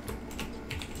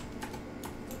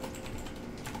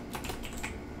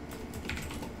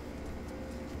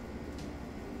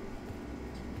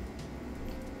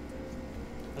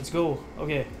 Let's go.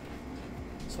 Okay.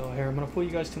 So here, I'm gonna pull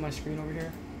you guys to my screen over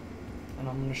here, and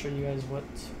I'm gonna show you guys what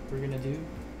we're gonna do.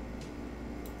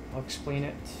 I'll explain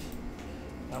it.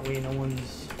 That way no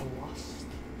one's lost.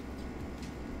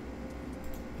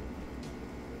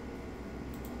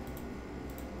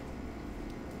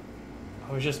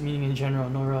 I was just meaning in general,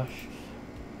 no rush.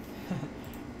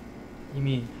 You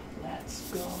mean,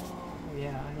 let's go.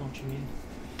 Yeah, I know what you mean.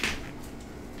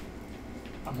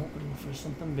 I'm hoping for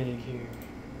something big here.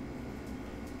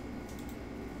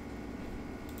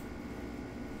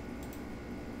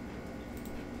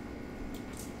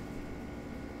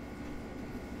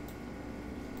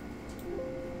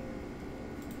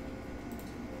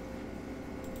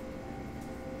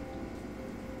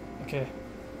 Okay.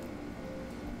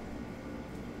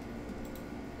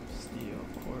 Steel,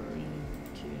 Corey,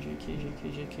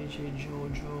 KJ,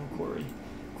 Joe, Corey.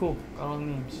 Cool, got all the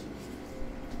names.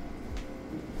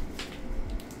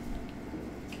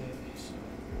 Okay,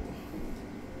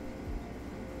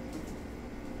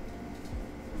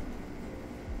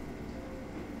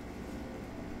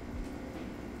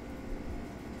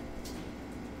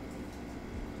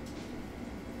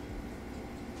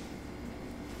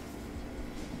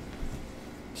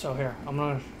 so here, I'm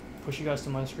gonna push you guys to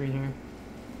my screen here,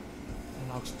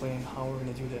 and I'll explain how we're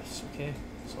gonna do this, okay?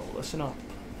 So listen up.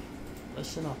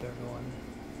 Listen up, everyone.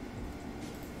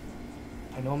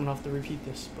 I know I'm gonna have to repeat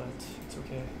this, but it's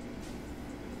okay.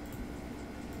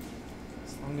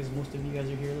 As long as most of you guys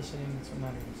are here listening, that's what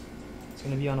matters. It's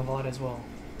gonna be on a VOD as well.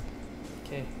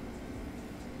 Okay.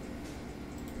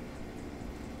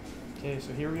 Okay,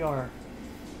 so here we are.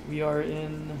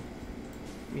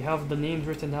 We have the names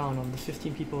written down on the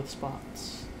 15 people with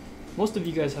spots. Most of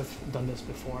you guys have done this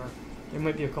before. There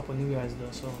might be a couple new guys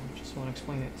though, so I just want to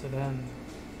explain it to them.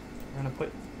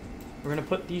 We're gonna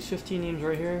put these 15 names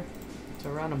right here. It's a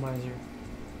randomizer.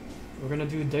 We're gonna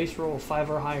do dice roll 5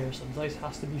 or higher, so the dice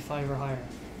has to be 5 or higher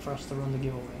for us to run the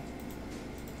giveaway.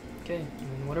 Okay, and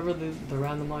then whatever the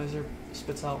randomizer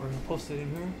spits out, we're gonna post it in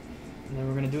here, and then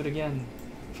we're gonna do it again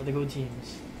for the go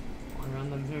teams. One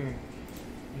random here,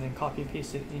 and then copy and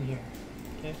paste it in here.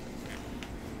 Okay.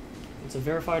 It's a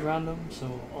verified random,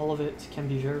 so all of it can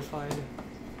be verified.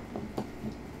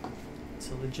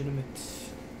 It's a legitimate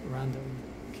random.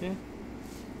 Okay.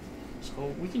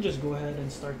 So we can just go ahead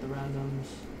and start the randoms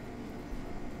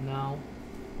now.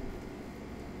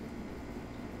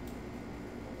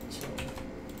 So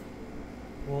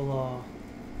we'll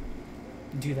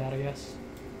do that, I guess.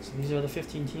 So these are the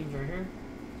 15 teams right here.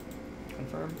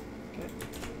 Confirm. Okay.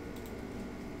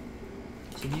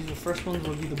 So these the first ones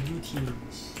will be the blue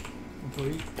teams.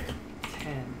 Break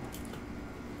 10.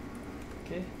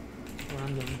 Okay.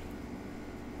 Random.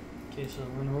 Okay, so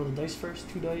we're gonna roll the dice first.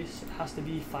 2 dice. It has to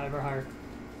be 5 or higher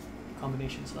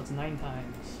combination. So that's 9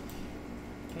 times.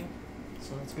 Okay.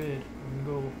 So that's good. We're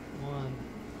gonna go 1,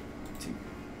 2,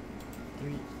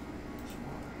 3, 4,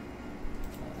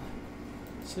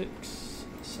 5, 6,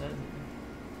 7,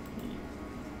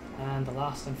 8. And the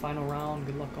last and final round.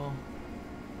 Good luck all.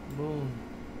 Boom.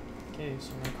 Okay,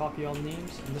 so we're gonna copy all the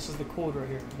names, and this is the code right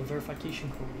here, the verification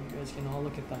code. You guys can all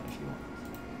look at that if you want.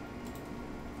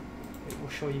 It will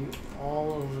show you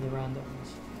all of the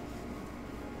randoms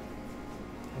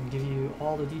and give you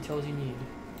all the details you need.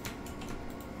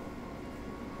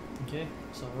 Okay,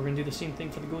 so we're gonna do the same thing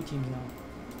for the go teams now.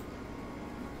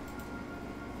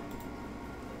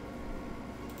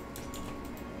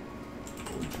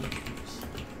 Go teams.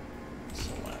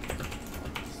 Select.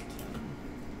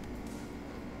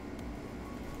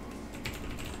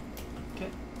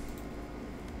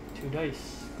 2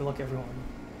 dice. Good luck, everyone.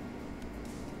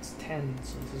 It's 10,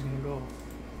 so this is gonna go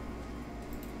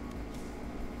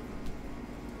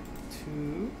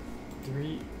 2,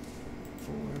 3,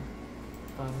 4,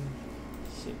 5,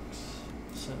 6,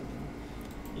 7,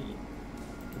 8,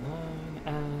 9,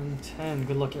 and 10.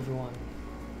 Good luck, everyone.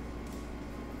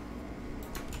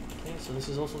 Okay, so this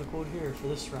is also the code here for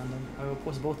this random. I will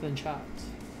post both in chat.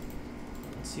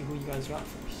 Let's see who you guys got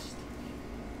first.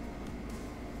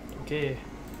 Okay.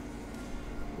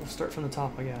 We'll start from the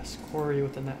top, I guess. Corey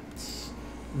with the Nets,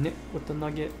 Nick with the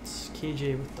Nuggets,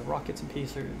 KJ with the Rockets and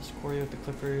Pacers, Corey with the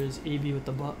Clippers, AB with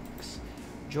the Bucks,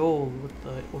 Joel with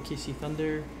the OKC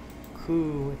Thunder,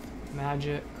 Koo with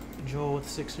Magic, Joel with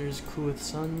Sixers, Koo with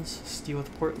Suns, Steve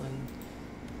with Portland,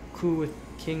 Koo with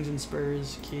Kings and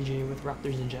Spurs, KJ with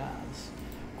Raptors and Jazz.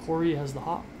 Corey has the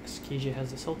Hawks, KJ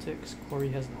has the Celtics, Corey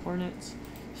has the Hornets,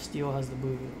 Steel has the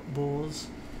Bulls,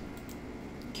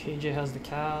 KJ has the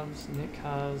Cavs, Nick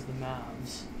has the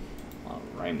Mavs.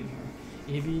 Rhyming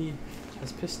here. AB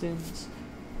has Pistons,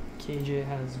 KJ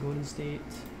has Golden State,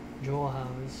 Joel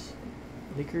has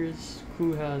Lakers.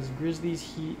 Who has Grizzlies,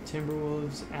 Heat,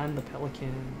 Timberwolves, and the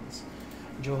Pelicans.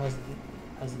 Joe has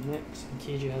the Knicks, and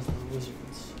KJ has the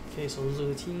Wizards. Okay, so those are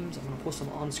the teams. I'm gonna post them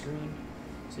on screen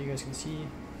so you guys can see.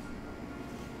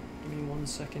 Give me 1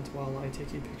 second while I take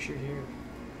a picture here.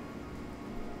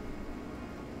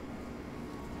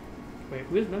 Wait,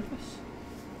 who is Memphis?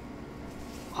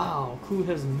 Wow, who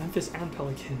has Memphis and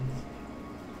Pelicans?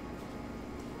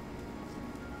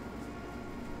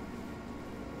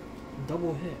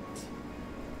 Double hit.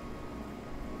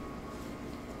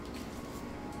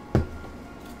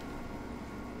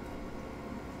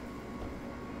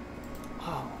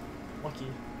 Wow, lucky.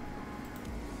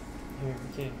 Here,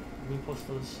 okay, let me post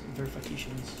those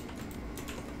verifications.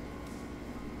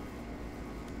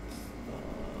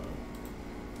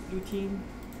 Blue team.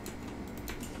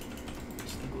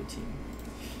 Just the blue team.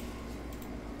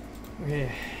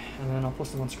 Okay, and then I'll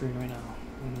post them on screen right now,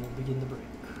 and we'll begin the break.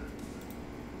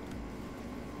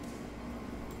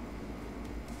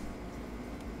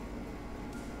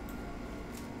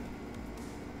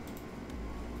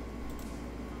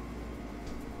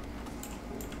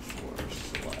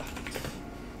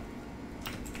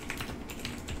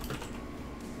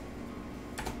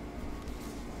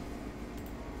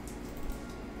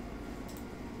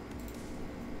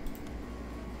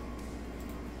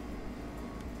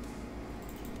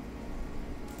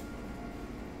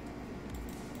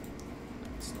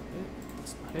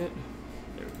 It.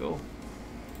 There we go.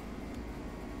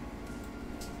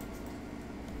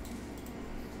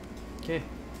 Okay,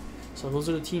 so those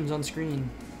are the teams on screen.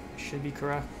 Should be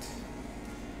correct.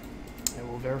 I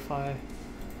will verify.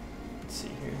 Let's see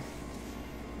here.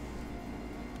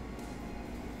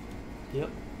 Yep,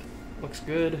 looks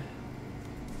good.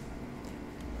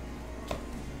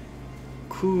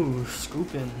 Cool,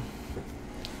 scooping.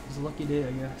 It was a lucky day,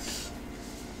 I guess.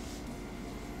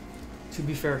 To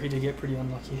be fair, he did get pretty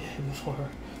unlucky before.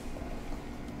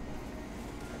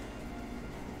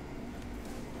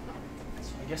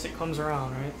 So I guess it comes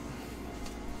around, right?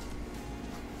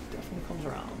 Definitely comes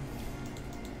around.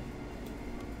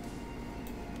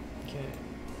 Okay.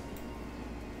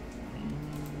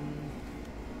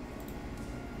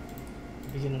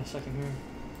 Begin in a second here.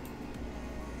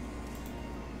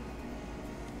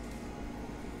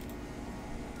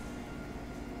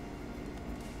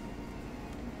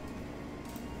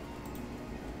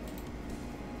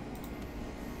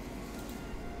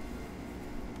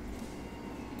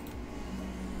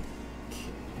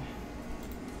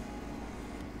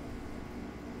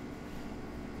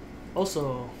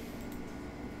 Also,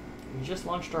 we just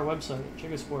launched our website,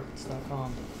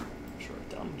 jigasports.com. Sure,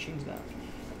 I'm gonna change that.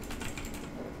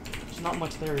 There's not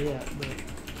much there yet, but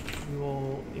we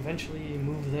will eventually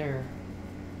move there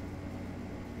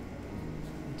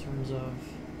in terms of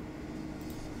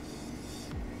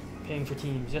paying for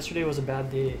teams. Yesterday was a bad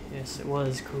day. Yes, it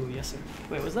was. Cool. Yes, sir.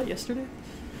 Wait, was that yesterday?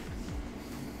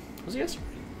 Was it yesterday?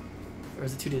 Or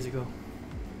was it 2 days ago?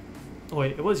 Oh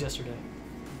wait, it was yesterday.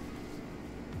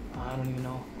 I don't even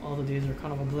know. All the days are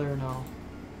kind of a blur now.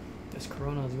 This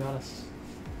corona has got us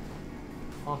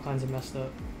all kinds of messed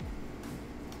up.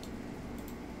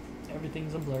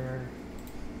 Everything's a blur.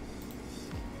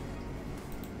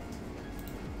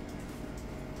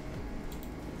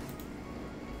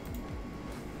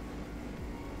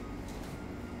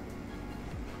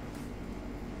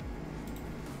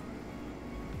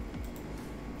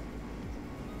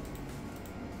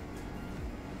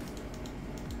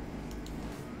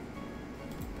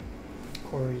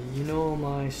 Corey, you know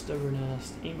my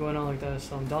stubbornness ain't going on like that,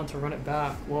 so I'm down to run it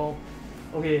back. Well,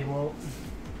 okay, well,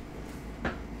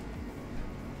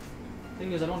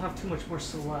 thing is I don't have too much more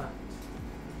select.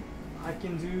 I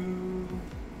can do,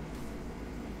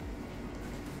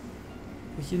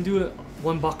 we can do it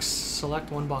 1 box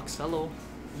select, 1 box cello.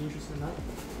 Are you interested in that?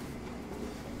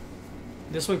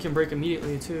 This one can break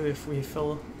immediately too if we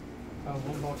fill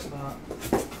 1 box of that.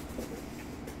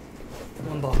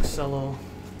 1 box cello.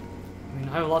 I mean,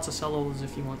 I have lots of cellos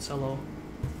if you want cello.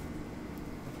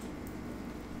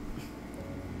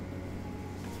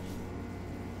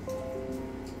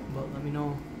 But let me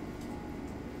know.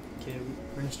 Okay,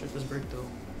 we're gonna start this break though.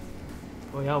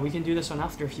 Oh yeah, we can do this one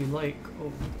after if you like.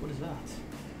 Oh, what is that?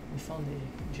 We found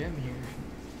a gem here.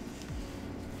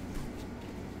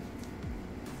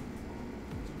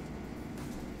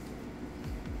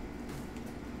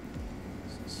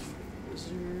 This is for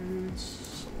Wizards.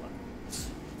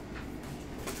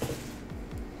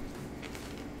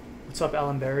 What's up,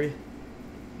 Alan Berry?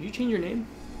 Did you change your name?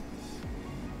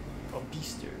 Oh,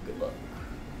 Beaster, good luck.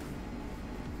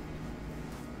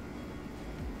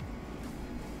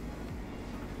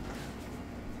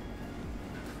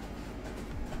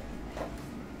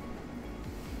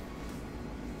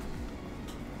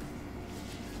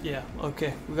 Yeah,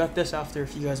 okay. We got this after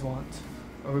if you guys want.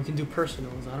 Or we can do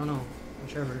personals, I don't know.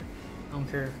 Whichever. I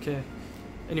don't care. Okay.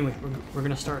 Anyway, we're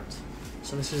gonna start.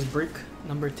 So this is break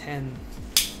number 10.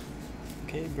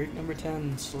 Okay, break number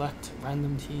 10. Select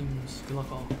random teams. Good luck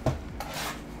all.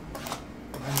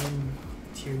 Random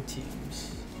tiered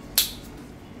teams.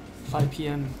 5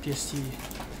 p.m. PST.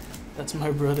 That's my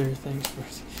brother. Thanks for.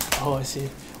 Oh, I see.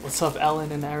 What's up,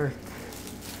 Alan and Eric?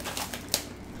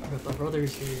 I got the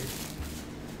brothers here.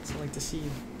 So I like to see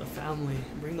the family.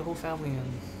 Bring the whole family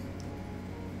in.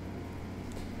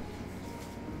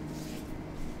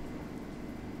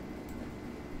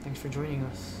 Thanks for joining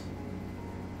us.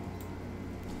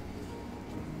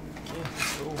 Okay,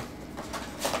 let's go.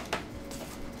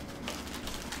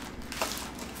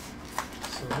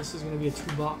 So this is going to be a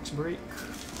 2-box break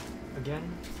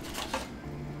again.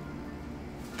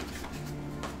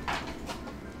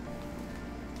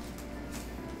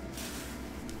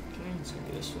 Okay, let's go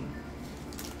get this one.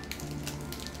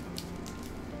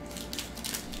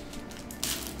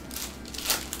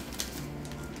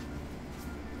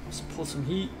 Let's pull some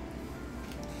heat.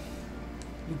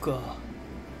 Luka.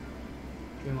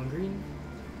 Draymond Green.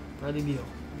 Bradley Beal.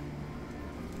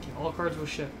 Okay, all cards will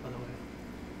ship, by the way.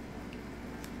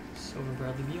 Silver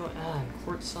Bradley Beal and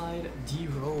courtside D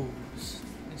Rose.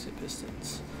 Nice hit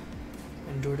Pistons.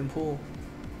 And Jordan Poole.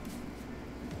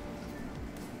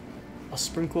 A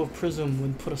sprinkle of Prism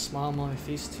would put a smile on my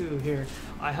face too. Here,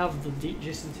 I have the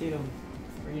Jason Tatum.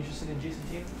 Are you interested in Jason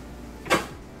Tatum?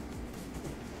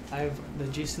 I have the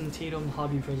Jason Tatum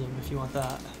Hobby Prism if you want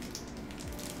that.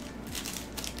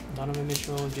 Donovan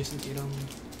Mitchell, Jason Tatum.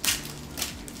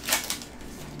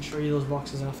 I'll show you those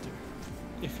boxes after,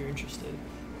 if you're interested.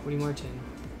 Cody Martin.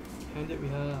 And it we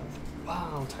have.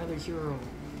 Wow, Tyler Hero.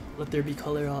 Let there be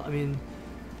color,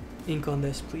 ink on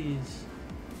this, please.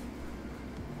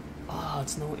 Ah,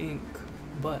 it's no ink,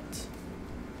 but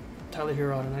Tyler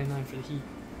Hero out of 99 for the Heat.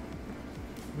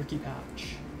 Ricky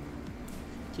Patch.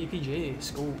 KPJ,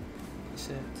 Skull.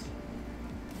 Set.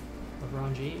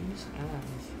 LeBron James and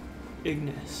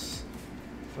Ignis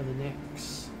for the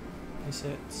Knicks. Nice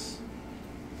hits.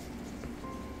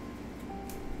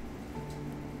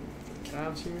 For the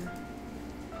Cavs here.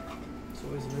 It's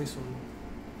always a nice one.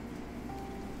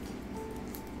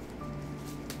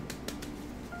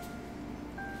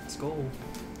 Let's go.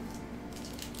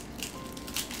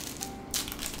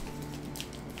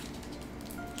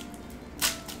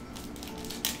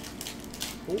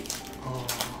 Oh,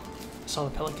 I saw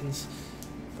the Pelicans,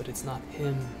 but it's not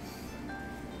him.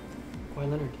 Kawhi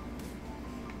Leonard.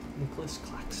 Nicholas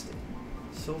Claxton.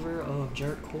 Silver of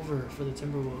Jarrett Culver for the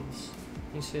Timberwolves.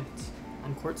 Nice hit.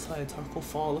 On courtside, Taco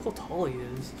Fall. Look how tall he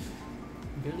is.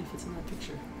 Barely fits in that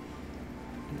picture.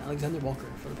 And Alexander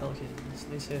Walker for the Pelicans.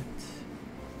 Nice hit.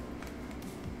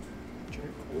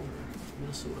 Jarrett Culver,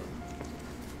 Minnesota.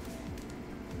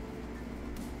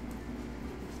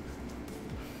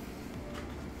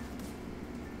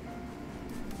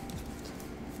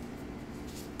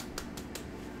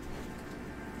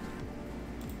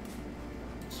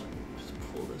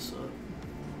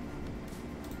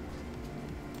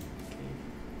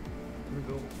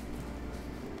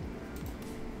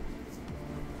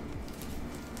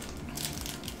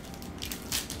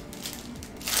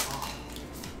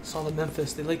 Saw the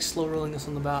Memphis. They like slow rolling us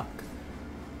on the back.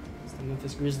 It's the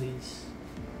Memphis Grizzlies.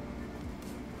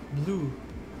 Blue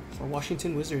for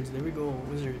Washington Wizards. There we go.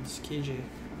 Wizards. KJ.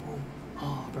 Boom.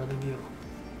 Oh, Bradley Beal.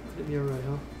 Could it be a right,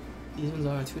 huh? These ones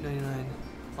are $2.99.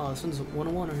 Oh, this one's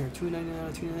 101 right here. $2.99 out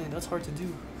of $2.99. That's hard to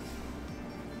do.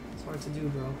 It's hard to do,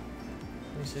 bro.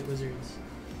 Nice hit, Wizards.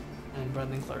 And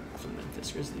Bradley Clark for the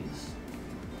Memphis Grizzlies.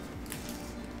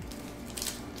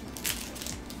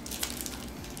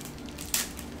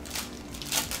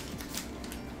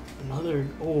 Another,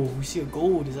 oh, we see a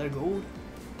gold. Is that a gold?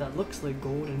 That looks like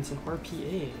gold, and it's an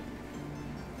RPA.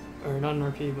 Or not an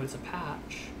RPA, but it's a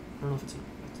patch. I don't know if it's an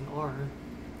R.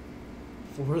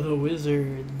 For the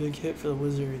Wizards. Big hit for the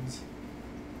Wizards.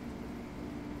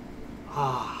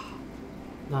 Ah.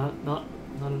 Not an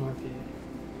RPA.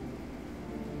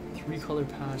 3-color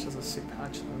patch. That's a sick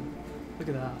patch though. Look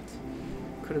at that.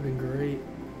 Could have been great.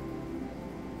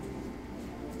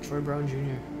 Troy Brown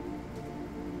Jr.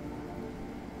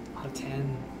 Out of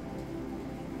 10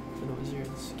 for the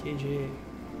Wizards. KJ.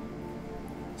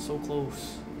 So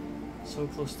close. So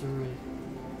close to Rui.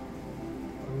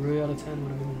 A Rui out of 10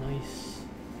 would have been nice.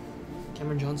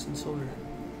 Cameron Johnson silver.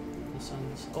 The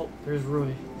Suns. Oh, there's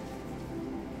Rui.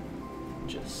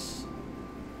 Just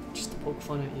to poke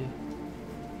fun at you.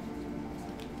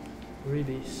 Rui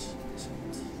base.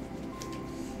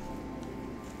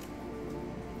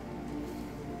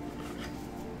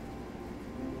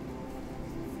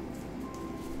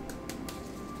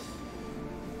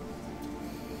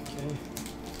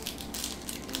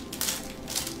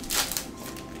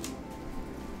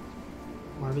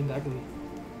 Bagley,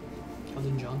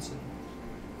 Keldon Johnson,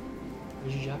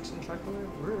 Reggie Jackson, tricolor.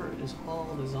 Where is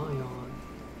all the Zion?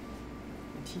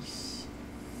 Matisse.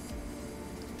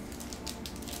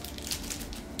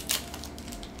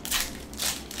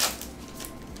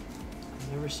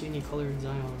 I've never seen any colored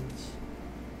Zions.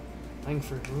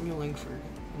 Langford, Romeo Langford,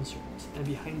 insert. And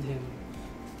behind him,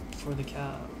 for the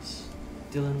Cavs,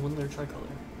 Dylan Windler,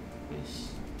 tricolor.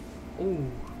 Nice. Oh,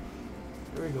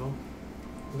 there we go.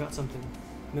 We got something.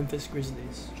 Memphis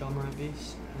Grizzlies, John Morant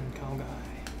base, and Kyle Guy.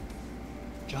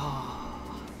 Ja.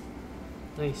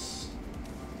 Nice.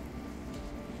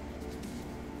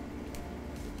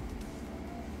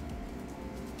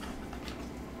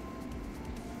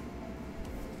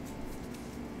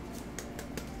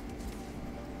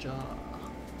 Ja.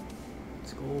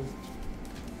 Let's go.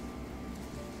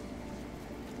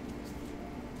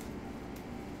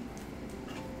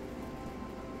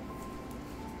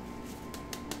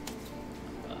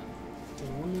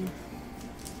 One there.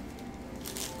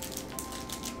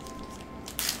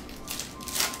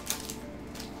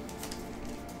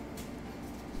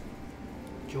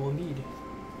 Joel Embiid.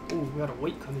 Oh, we got a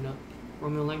white coming up.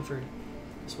 Romeo Langford.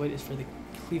 This white is for the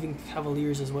Cleveland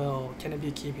Cavaliers as well. Can it be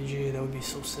a KPJ? That would be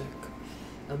so sick.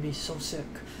 That would be so sick.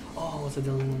 Oh, it's a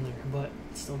Dylan Windler, but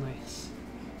it's still nice.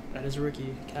 That is a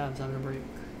rookie. Cavs having a break.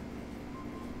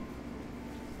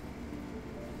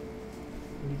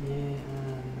 Yeah,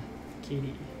 and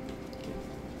KD. Okay.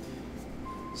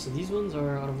 So these ones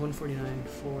are out of 149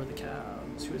 for the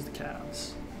Cavs. Who is the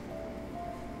Cavs?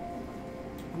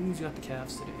 Who's got the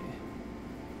Cavs today?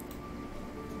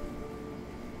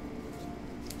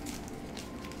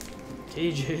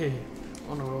 KJ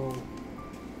on a roll.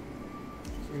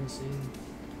 You're insane.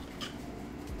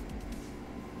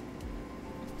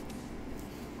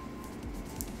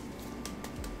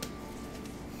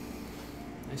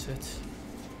 Nice hit.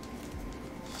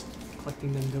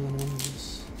 Collecting them Dylan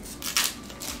Wonders.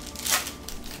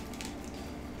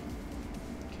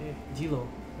 Okay, D'Lo,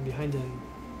 and behind him.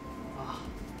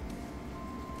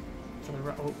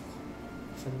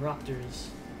 For the Raptors,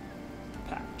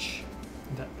 patch,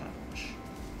 that patch.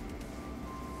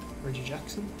 Reggie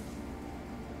Jackson,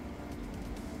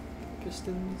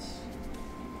 Pistons,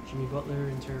 Jimmy Butler,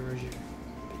 and Terry Rozier.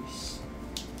 Peace.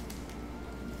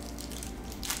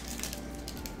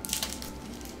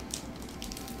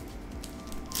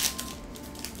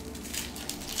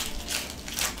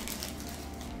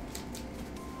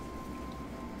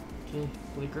 Okay,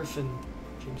 Blake Griffin,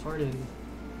 James Harden,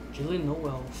 Jalen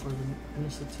Noel for the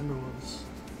Minnesota Timberwolves,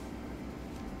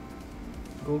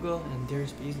 Goga and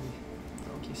Darius Beasley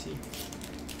for OKC.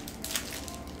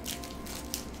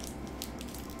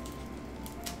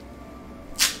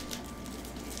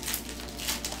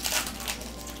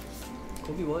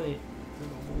 Kobe White for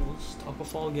the Bulls. Taco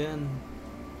Fall again.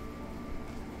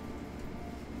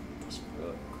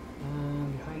 Westbrook.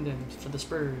 And behind him for the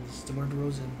Spurs, DeMar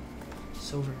DeRozan.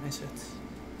 Silver, nice hit.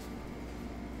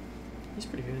 He's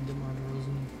pretty good, DeMar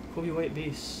DeRozan. Kobe White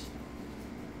base.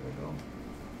 There we go.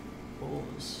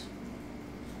 Bulls.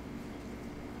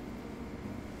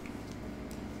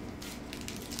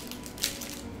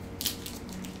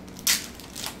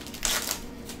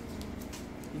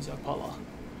 He's got Paula.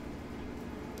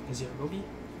 Is he a Roby?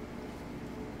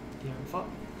 De'Aaron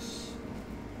Fox.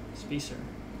 Spacer.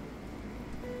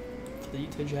 For the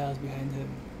Utah Jazz behind him.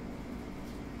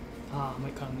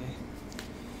 Mike Conley.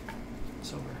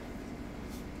 It's over.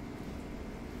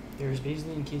 There's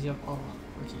Beasley and KZ Paula.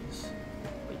 Rookies.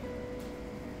 Wait.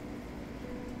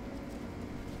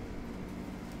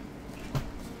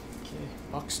 Okay,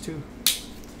 box 2.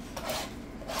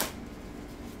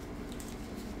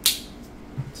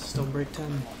 Still break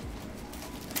 10.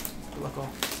 Good luck all.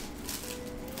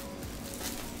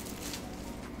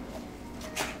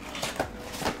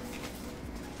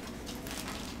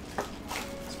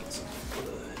 Let's get some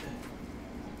good.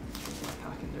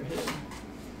 Packing their head.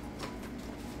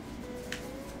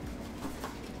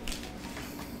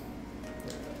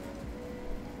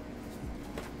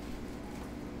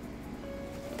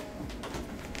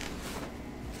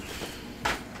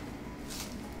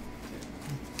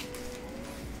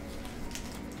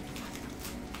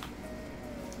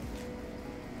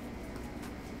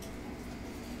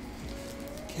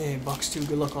 Okay, box 2,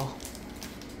 good luck all.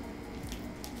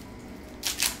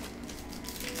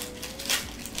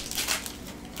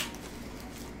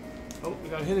 Oh, we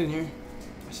got a hit in here.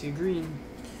 I see a green.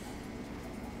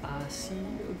 I see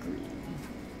a green.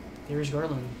 There's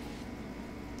Garland.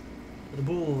 For the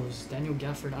Bulls, Daniel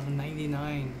Gafford out of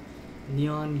 99.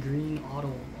 Neon green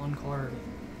auto on card.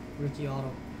 Rookie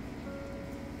auto.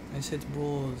 Nice hits,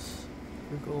 Bulls.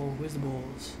 Here we go. Where's the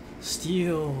Bulls?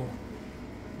 Steal.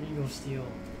 There you go, Steal.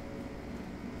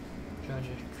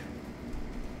 Tragic.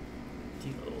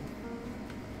 D'Lo.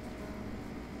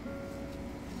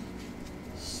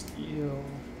 Steal.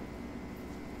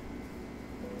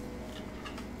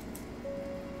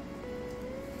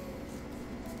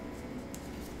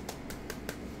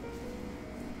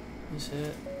 That's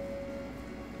it.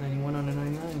 91 out of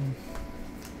 99.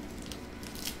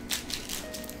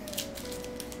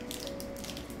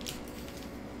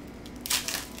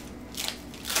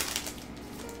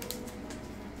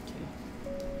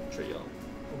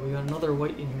 We got another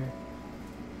white in here.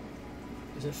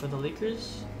 Is it for the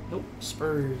Lakers? Nope,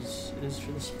 Spurs. It is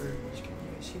for the Spurs. Can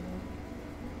you guys see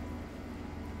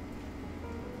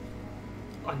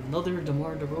that? Another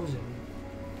DeMar DeRozan.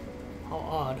 How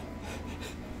odd.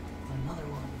 Another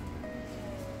one.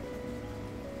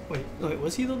 Wait,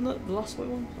 was he the last white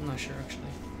one? I'm not sure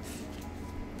actually.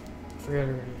 I forgot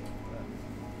already.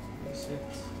 But 86.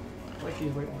 I like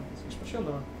these white ones, especially on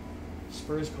the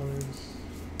Spurs colors.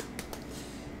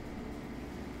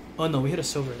 Oh no, we hit a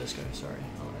silver this guy, sorry.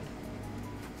 I lied.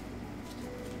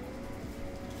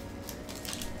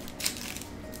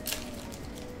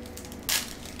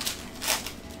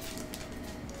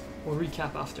 We'll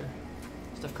recap after.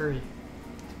 Steph Curry.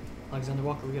 Alexander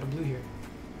Walker, we got a blue here.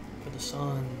 For the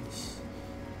Suns.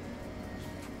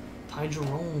 Ty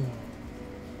Jerome.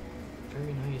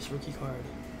 Very nice, rookie card.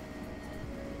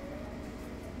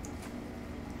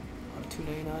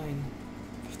 299.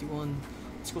 51.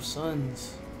 Let's go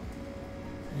Suns.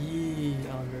 Yee,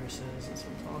 Alan Bear says, that's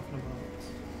what I'm talking about.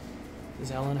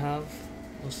 Does Alan have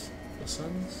the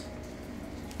Suns?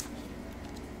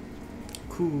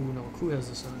 Koo, no, Koo has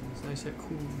the Suns. Nice hit,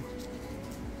 Koo.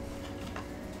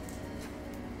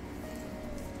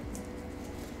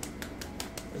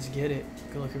 Let's get it.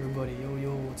 Good luck, everybody.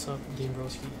 Yo, what's up, Game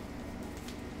Broski?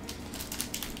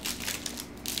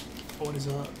 What is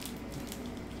up?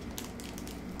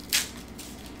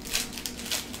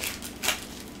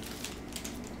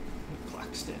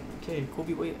 Okay,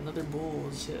 Kobe White, another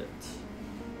Bulls hit.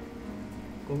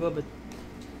 Goga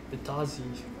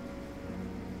Bitazi.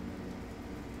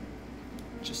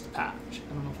 Just a patch.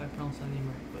 I don't know if I pronounced that name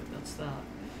right, but that's that.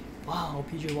 Wow,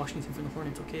 PJ Washington for the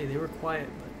Hornets. Okay, they were quiet,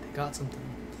 but they got something.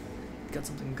 They got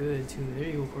something good too. There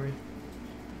you go, Corey.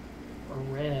 A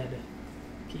red.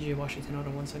 PJ Washington out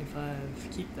of 175.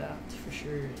 Keep that for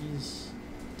sure. He's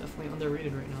definitely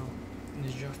underrated right now in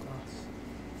his draft class.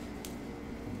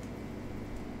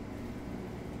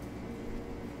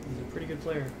 He's a pretty good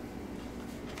player.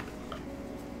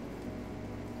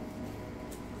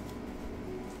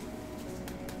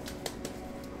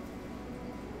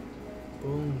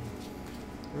 Boom.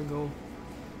 There we go.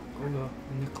 Goga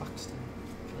and Nick Claxton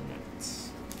for the Nets.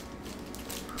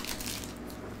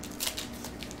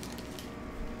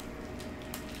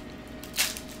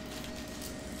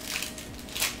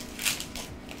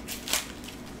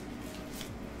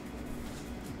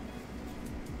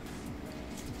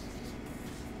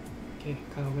 Okay,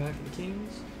 Kyle back for the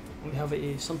Kings. We have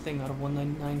a something out of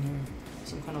 199 here.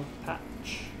 Some kind of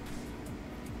patch.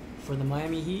 For the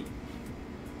Miami Heat,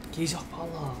 KZ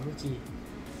Okpala, rookie,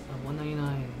 out of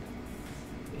 199.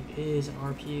 It is an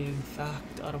RPA, in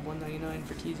fact, out of 199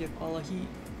 for KZ Okpala Heat.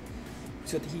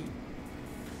 Who's got the Heat?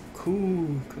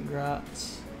 Cool,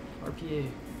 congrats. RPA,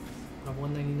 out of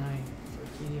 199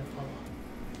 for KZ Okpala.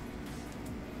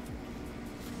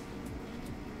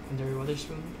 And Derry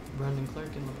Weatherspoon, Brandon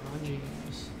Clark, and LeBron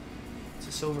James. It's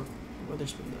a silver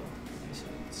Weatherspoon though. Nice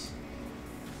hits.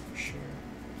 For sure.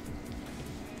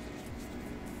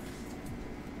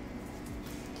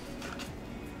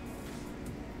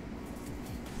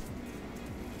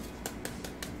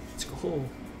 Let's go.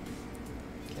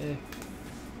 Okay.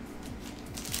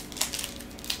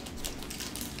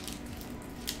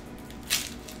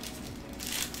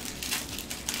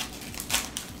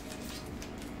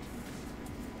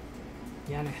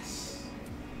 Giannis.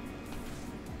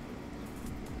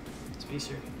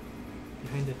 Spacer.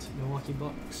 Behind it, Milwaukee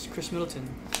Bucks. Chris Middleton.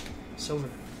 Silver.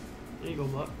 There you go,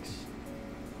 Bucks.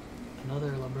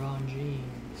 Another LeBron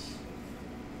James.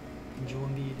 And Joe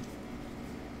Embiid.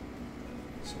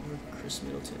 Silver, Chris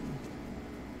Middleton.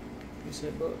 You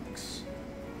said Bucks.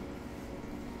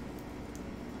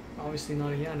 Obviously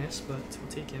not a Giannis, but we'll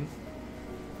take him.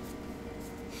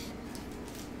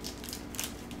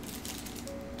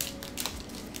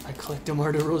 I collect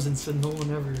DeMar DeRozan, said no one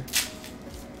ever.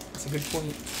 That's a good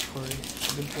point, Corey.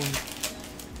 That's a good point.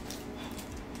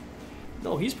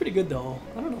 No, he's pretty good though.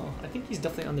 I don't know. I think he's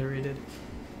definitely underrated.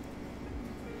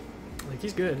 Like,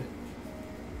 he's good.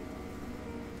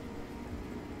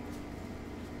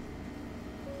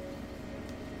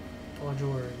 Paul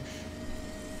George,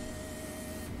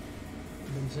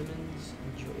 Ben Simmons,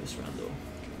 and Julius Randle.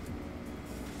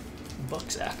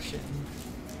 Bucks action.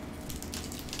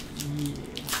 Yeah.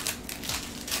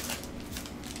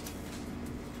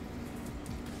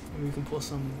 Maybe we can pull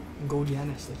some gold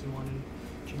Giannis like you wanted.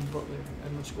 Jimmy Butler,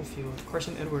 Edmund Schofield,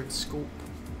 Carson Edwards, Scope.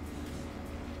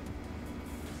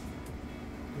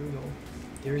 Here we go.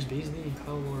 There's Beasley and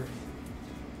Kyle Lowry.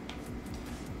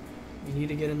 We need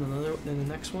to get in the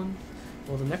next one.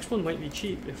 Well, the next one might be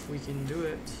cheap if we can do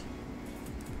it.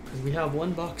 Because we have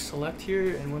one box Select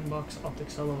here and one box Optic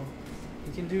Cello.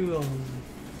 We can do 1-1.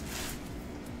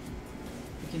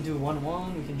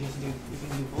 We can do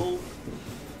both.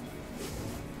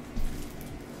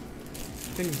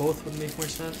 I think both would make more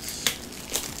sense.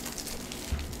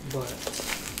 But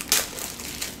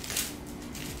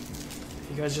if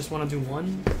you guys just want to do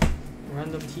one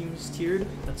random teams tiered,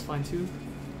 that's fine too.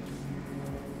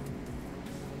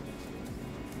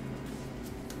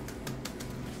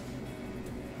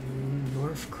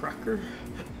 North Cracker?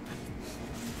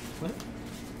 What?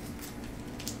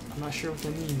 I'm not sure what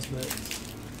that means, but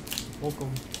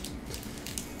welcome.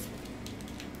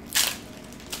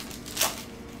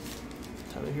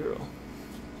 Tyler Hero.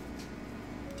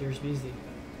 There's Beasley.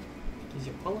 Easy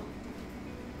Apollo.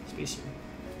 Spacer.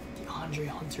 DeAndre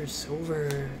Hunter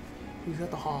Silver. Who's got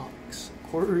the Hawks?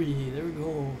 Corey. There we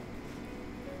go.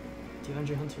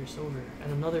 DeAndre Hunter Silver.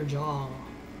 And another Jaw.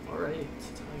 Alright.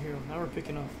 Tyler Hero. Now we're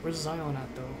picking up. Where's Zion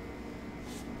at though?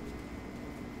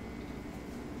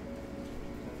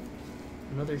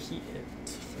 Another Heat hit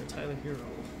for Tyler Hero.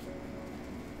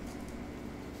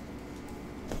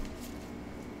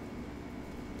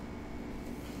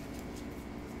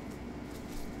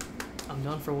 I'm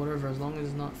down for whatever, as long as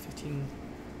it's not 15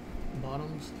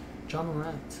 bottoms. John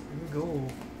Morant, here we go.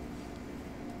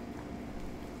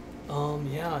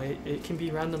 Yeah, it can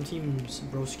be random teams,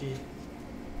 broski.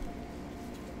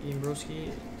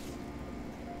 Broski.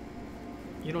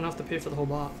 You don't have to pay for the whole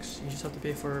box. You just have to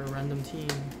pay for a random team.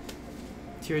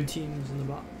 Tiered teams in the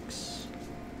box.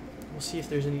 We'll see if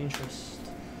there's any interest.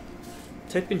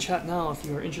 Type in chat now if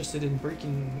you are interested in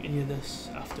breaking any of this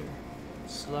after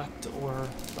Select or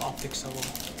the Optic Cello.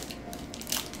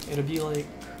 It'll be like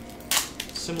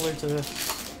similar to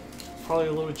this, probably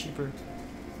a little cheaper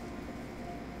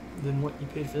than what you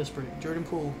paid for this break. Jordan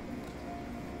Poole,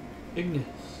 Ignis,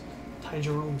 Ty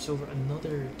Jerome Silver,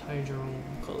 another Ty Jerome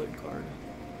colored card.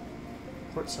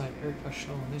 Courtside, Eric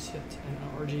Paschal, nice hit,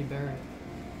 and RJ Barrett.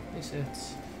 Nice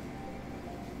hits.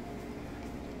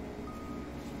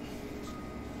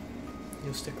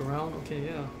 You'll stick around? Okay,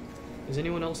 yeah. Is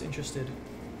anyone else interested?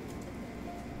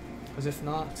 Because if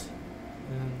not,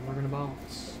 then we're gonna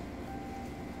bounce.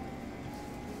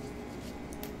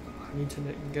 I need to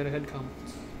get a head count.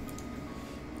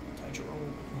 Ty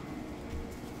Jerome.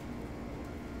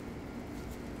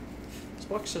 This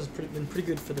box has been pretty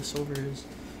good for the silvers.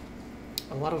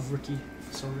 A lot of rookie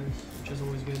silvers, which is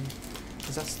always good.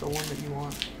 Because that's the one that you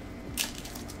want.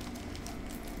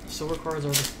 The silver cards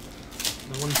are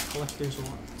the ones collectors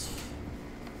want.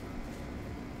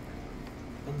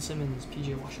 Ben Simmons,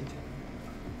 PJ Washington.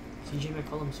 CJ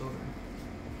McCollum silver.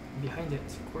 Behind it,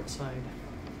 courtside,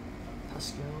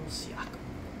 Pascal Siakam.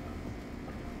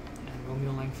 And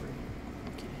Romeo Langford.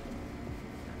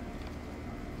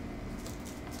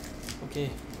 Okay,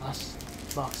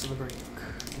 last box of the break.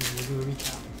 And then we'll do a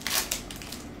recap.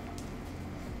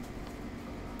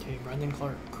 Okay, Brandon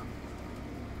Clark.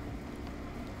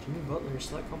 Jimmy Butler,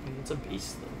 Select Company. It's a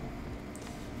base though.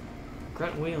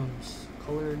 Grant Williams,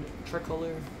 colored,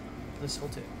 tricolor, the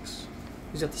Celtics.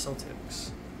 Who's got the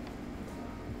Celtics?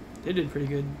 They did pretty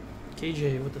good.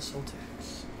 KJ with the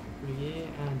Celtics. Rudier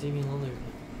and Damian Lillard.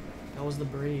 That was the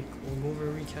break. We'll go over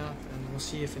a recap and we'll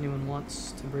see if anyone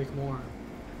wants to break more.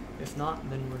 If not,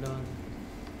 then we're done.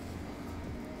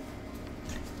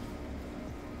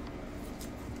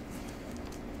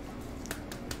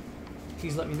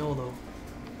 Please let me know though.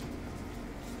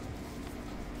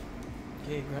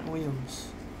 Okay, Grant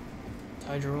Williams,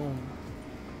 Ty Jerome,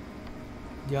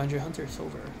 DeAndre Hunter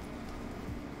Silver,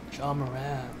 Ja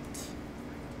Morant,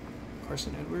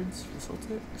 Carson Edwards for the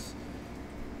Celtics,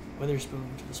 Witherspoon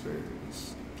to the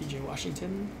Spurs, PJ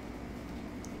Washington,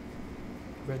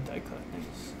 red die cut,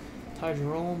 nice. Ty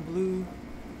Jerome blue,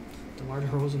 DeMar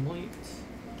DeRozan white,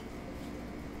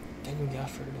 Daniel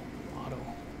Gafford auto,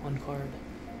 one card.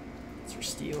 It's for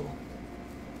Steele.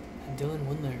 And Dylan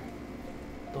Windler.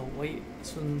 The white.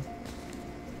 This one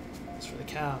is for the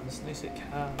Cavs. Nice hit,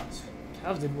 Cavs.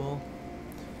 Cavs did well.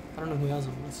 I don't know who has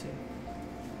them. Let's see.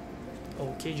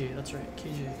 Oh, KJ. That's right.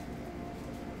 KJ.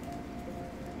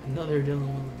 Another Dylan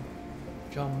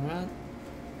Windler. Ja Morant.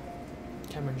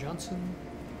 Cameron Johnson,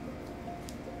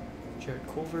 Jared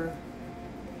Culver,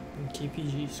 and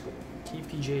KPJ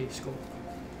Scope.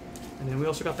 And then we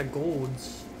also got the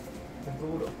golds. The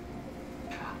gold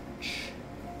patch.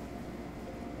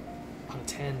 Out of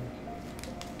 10.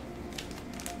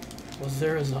 Was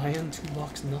there a Zion 2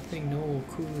 box? Nothing. No,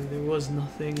 cool. There was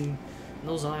nothing.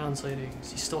 No Zion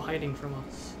sightings. He's still hiding from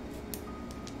us.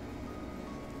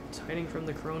 It's hiding from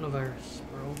the coronavirus,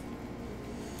 bro.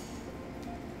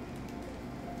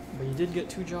 But you did get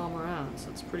 2 Ja Morants.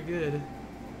 That's pretty good.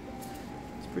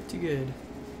 It's pretty good.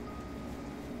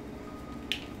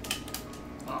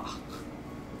 Ah.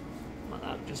 My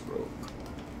app just broke.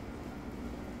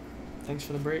 Thanks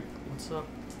for the break. What's up?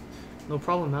 No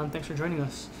problem, man. Thanks for joining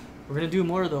us. We're gonna do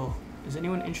more though. Is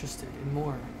anyone interested in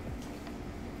more?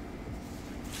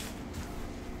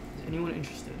 Is anyone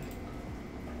interested?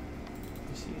 Let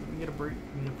me see. Let me get a break.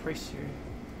 Let me get a price here.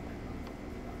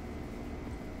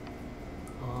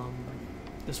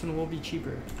 This one will be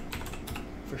cheaper,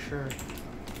 for sure.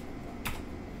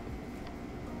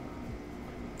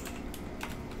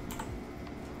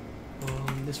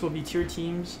 This will be tier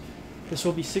teams. This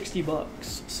will be 60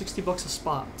 bucks. 60 bucks a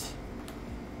spot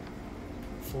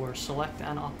for Select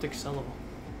and Optic Cello.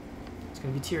 It's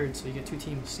gonna be tiered, so you get 2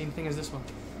 teams. Same thing as this one.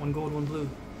 1 gold, 1 blue.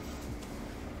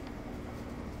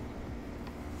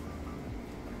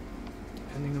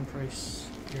 Depending on price,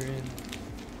 you're in.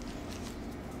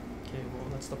 Okay, well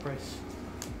that's the price.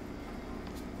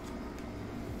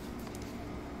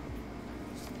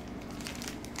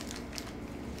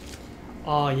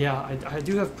 Yeah, I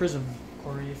do have Prism,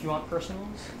 Corey, if you want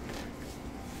personals.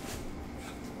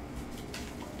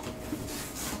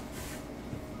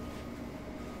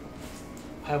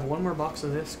 I have 1 more box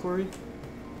of this, Corey.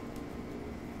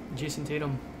 Jason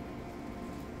Tatum,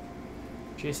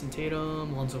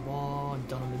 Lonzo Ball,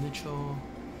 Donovan Mitchell.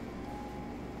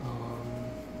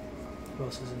 Who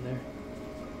else is in there?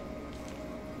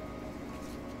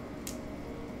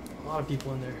 A lot of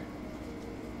people in there.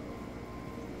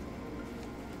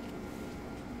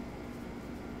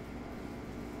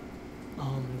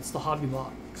 It's the hobby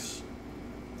box.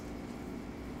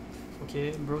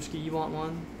 Okay, broski, you want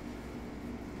one?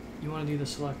 You want to do the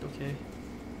select? Okay.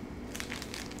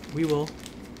 We will.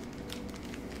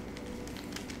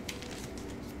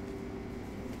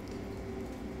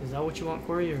 Is that what you want,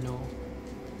 Corey, or no?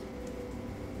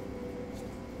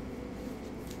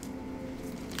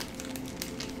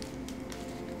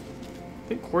 I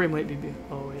think Corey might be.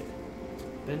 Oh wait,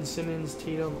 Ben Simmons,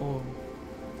 Tatum. Oh,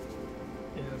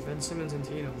 yeah, Ben Simmons and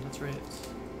Tatum. That's right.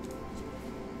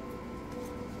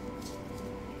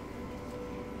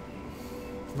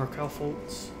 Markelle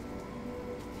Fultz.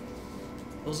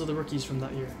 Those are the rookies from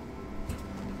that year.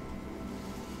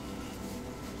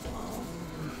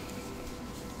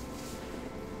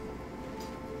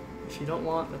 If you don't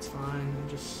want, that's fine.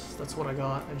 That's what I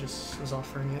got. I just was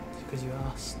offering it because you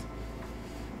asked.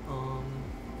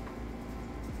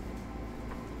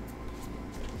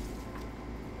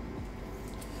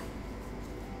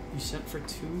 You sent for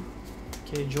 2.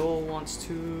 Okay, Joel wants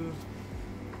 2.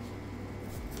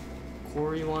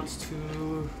 Corey wants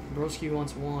 2. Broski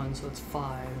wants 1, so that's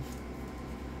 5.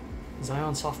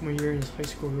 Zion sophomore year in his high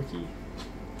school rookie.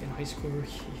 In high school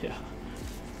rookie, yeah.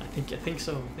 I think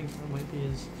so. I think that might be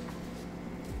his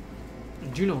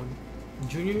junior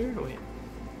year? Wait.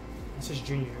 This is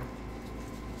junior year.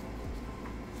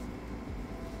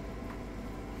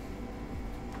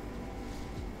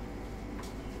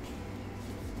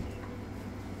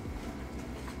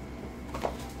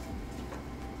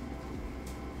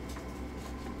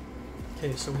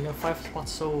 Okay, so we have 5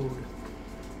 spots sold.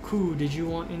 Cool, did you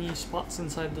want any spots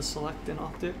inside the Select and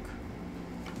Optic?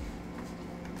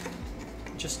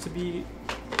 Just to be...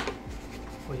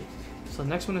 Wait, so the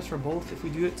next one is for both if we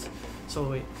do it.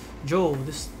 So wait, Joe,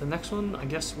 the next one I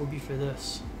guess will be for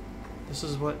this. This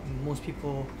is what most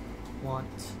people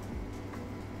want.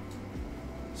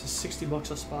 This is 60 bucks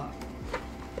a spot.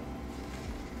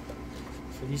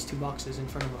 For these 2 boxes in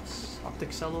front of us.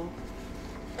 Optic Cello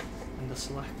and the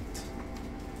Select.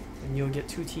 And you'll get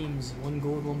 2 teams, 1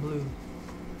 gold, 1 blue.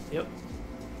 Yep.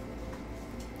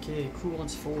 Okay, who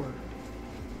wants 4?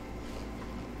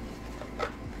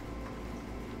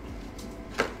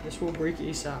 This will break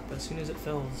ASAP as soon as it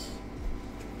fills.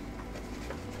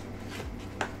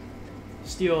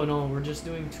 Steel, no, we're just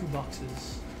doing 2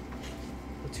 boxes.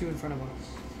 The 2 in front of us.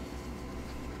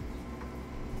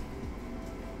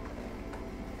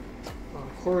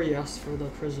 Corey asked for the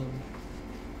Prism.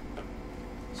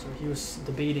 So he was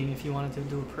debating if he wanted to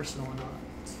do a personal or not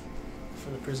for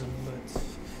the Prism, but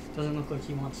it doesn't look like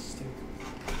he wants to,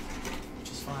 which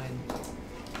is fine.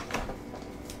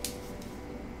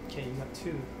 Okay, you got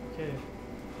 2. Okay.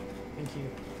 Thank you.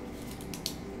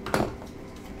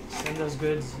 Send those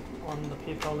goods on the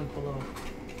PayPal link below.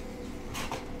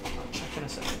 I'll check in a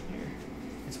second here.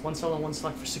 It's 1 sell and 1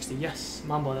 select for 60. Yes,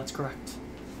 Mamba, that's correct.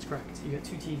 That's correct. You got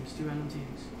 2 teams, 2 random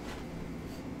teams.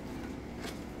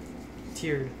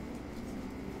 Tiered.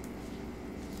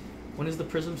 When is the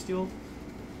prism steel?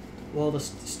 Well, the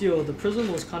steel, the prism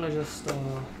was kind of just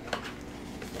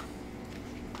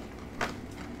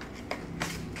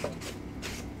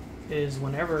is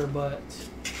whenever, but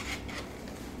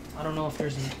I don't know if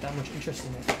there's that much interest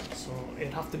in it. So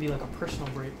it'd have to be like a personal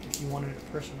break if you wanted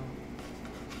it personal.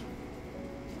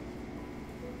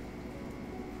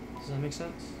 Does that make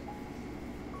sense?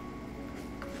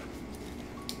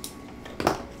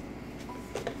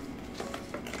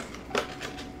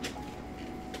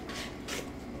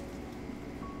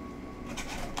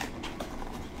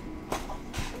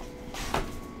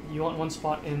 You want 1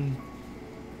 spot in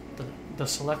the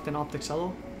Select and Optic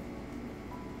Cello?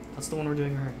 That's the one we're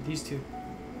doing here. These 2.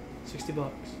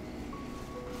 $60.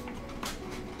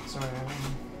 Sorry,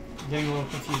 I'm getting a little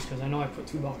confused because I know I put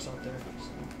 2 bucks out there. So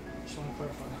just want to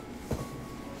clarify.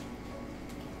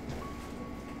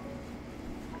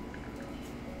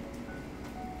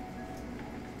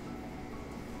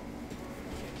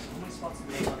 Okay, so how many spots do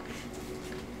we got?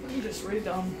 Let me just write it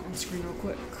down on the screen real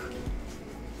quick.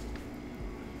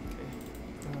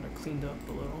 Cleaned up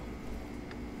a little.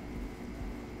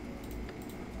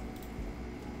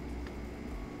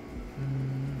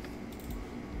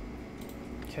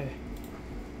 Okay.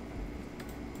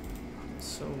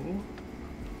 So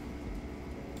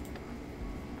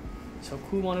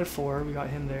Cool wanted 4. We got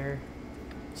him there.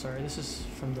 Sorry, this is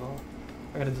from the.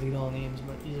 I gotta delete all names,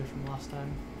 but these are from last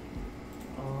time.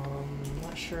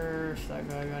 Not sure if that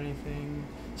guy got anything.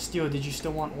 Steel, did you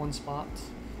still want 1 spot?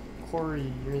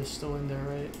 Corey, you're still in there,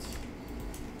 right?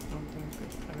 I don't think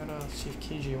I gotta see if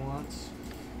KJ wants.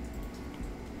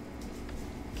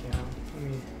 Okay, let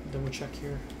me double check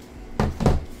here.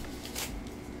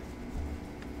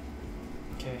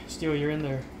 Okay, Steel, you're in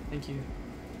there. Thank you.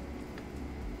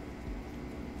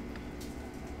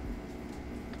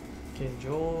 Okay,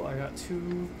 Joel, I got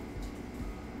 2.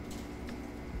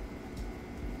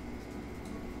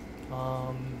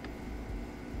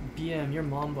 BM, you're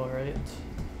Mamba, right?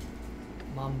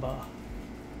 Mamba.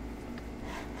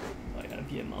 Oh, I gotta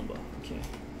be a Mamba. Okay.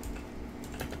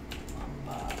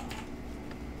 Mamba.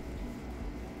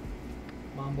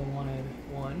 Mamba wanted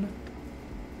 1.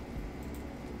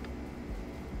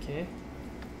 Okay.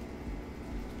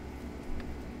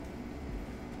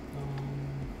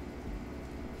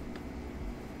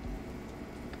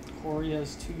 Corey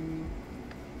has 2.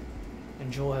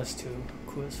 And Joel has 2.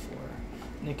 Cool has 4.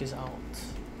 Nick is out.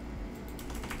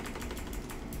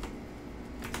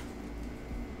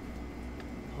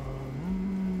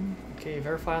 Okay,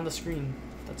 verify on the screen.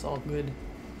 That's all good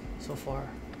so far.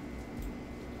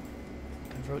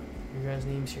 I wrote your guys'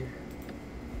 names here.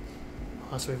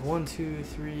 So we have 1, 2,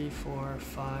 3, 4,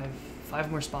 5. 5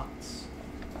 more spots.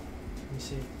 Let me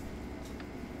see.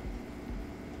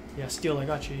 Yeah, Steel, I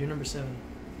got you. You're number 7.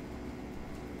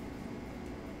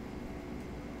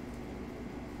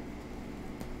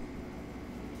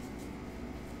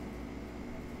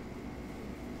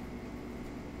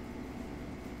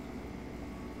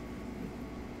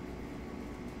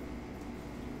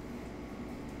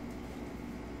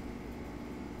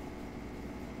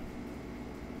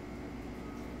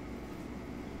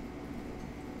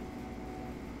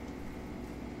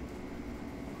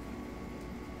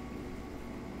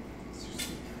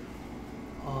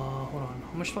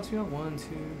 How much spots we got? 1, 2,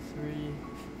 3,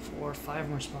 4, 5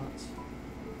 more spots.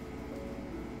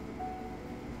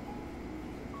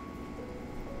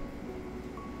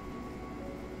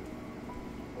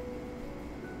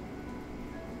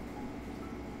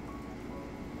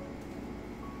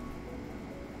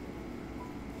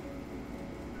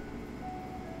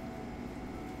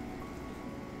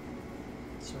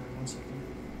 Sorry, 1 second.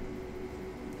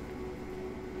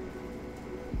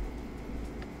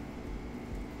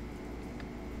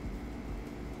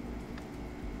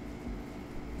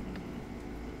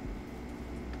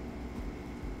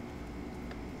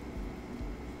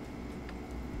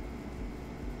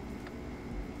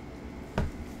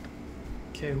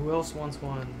 Okay, who else wants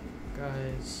 1?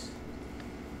 Guys.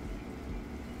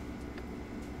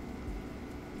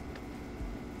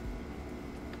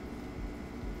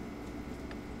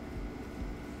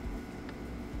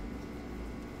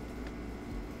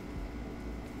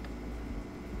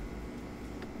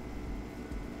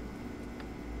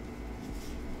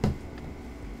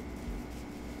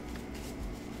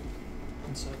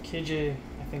 And so KJ,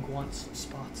 I think, wants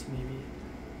spots maybe.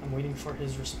 I'm waiting for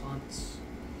his response.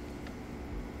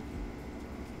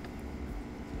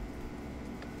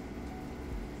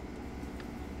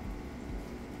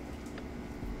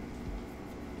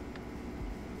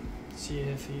 See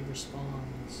if he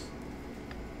responds.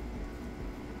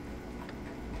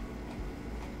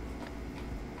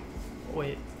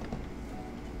 Wait,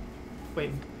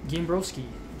 Game Broski,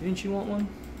 didn't you want one?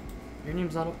 Your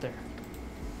name's not up there.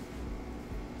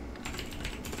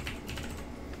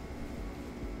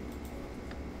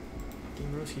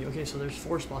 Game Broski, okay, so there's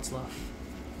 4 spots left.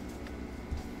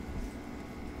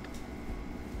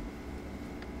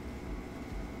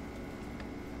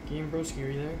 Game Broski,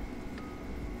 are you there?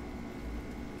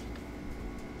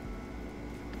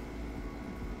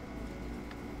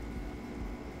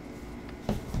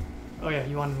 Oh yeah,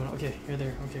 you wanted one. Okay, you're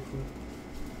there. Okay, cool.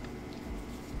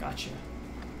 Gotcha.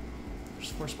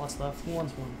 There's 4 spots left. Who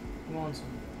wants one? Who wants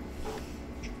one?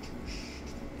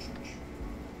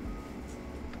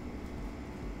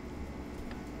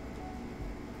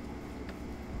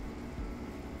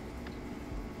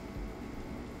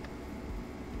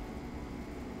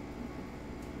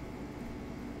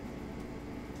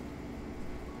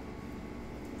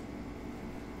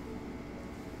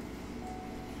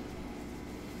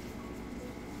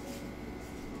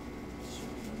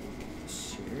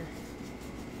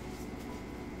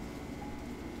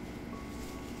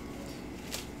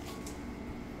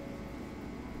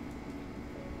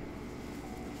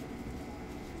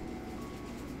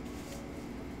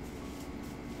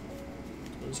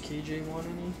 Does KJ want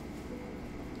any?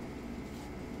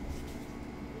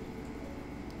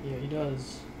 Yeah, he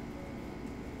does.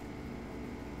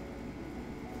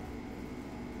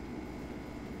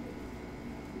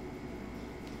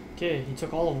 Okay, he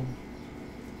took all of them.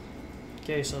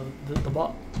 Okay, so the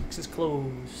box is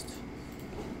closed.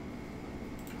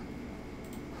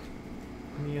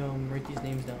 Let me write these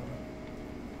names down.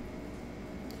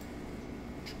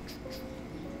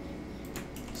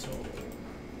 So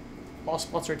all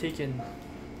spots are taken.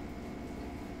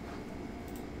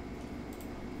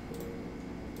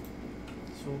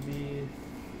 This will be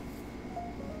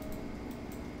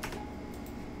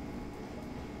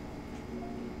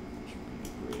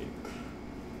break.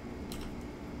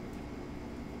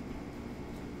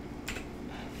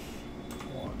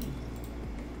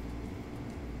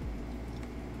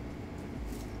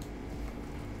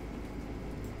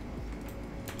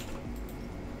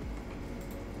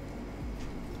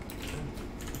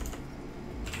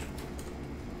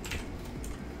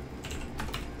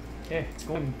 Okay, it's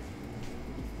going.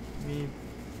 Let me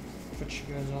put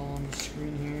you guys all on the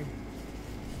screen here.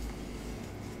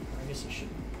 I guess I should.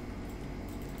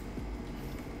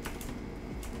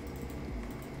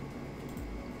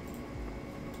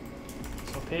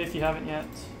 So pay if you haven't yet.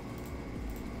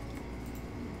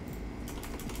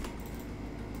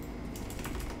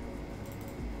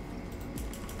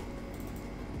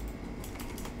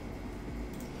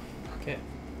 Okay.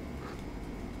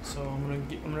 So I'm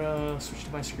gonna switch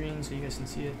to my screen so you guys can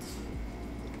see it.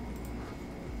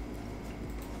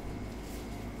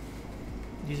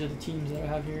 These are the teams that I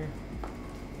have here.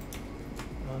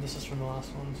 This is from the last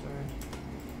one, sorry.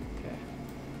 Okay.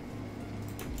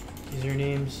 These are your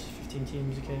names, 15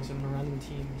 teams. Okay, so I'm gonna run the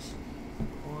teams.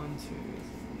 1, 2,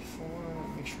 3,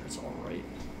 4. Make sure it's all right.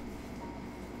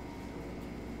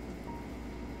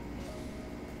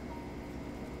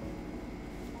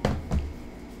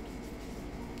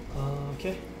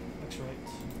 Okay, looks right.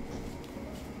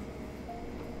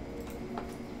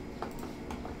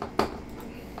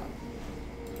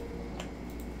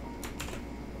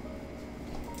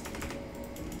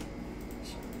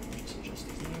 Just adjust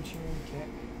the names here. Okay,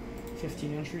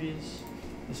 15 entries.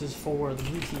 This is for the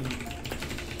blue team.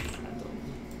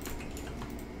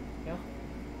 Yeah.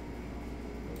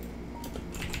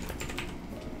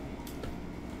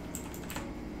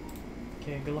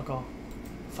 Okay, good luck all.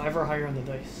 5 or higher on the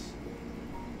dice.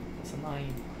 That's a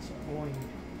 9. It's going.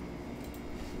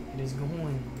 It is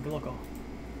going. Good luck all.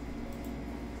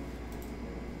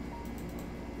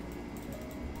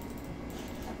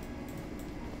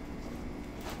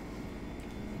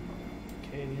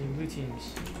 Okay, these are blue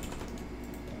teams.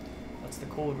 That's the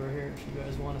code right here. If you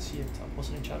guys want to see it, I'll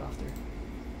post it in chat after.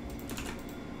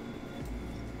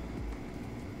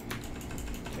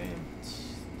 Okay,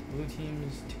 it's the blue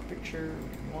teams. Take a picture,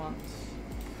 whatever you want.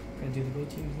 We're gonna do the blue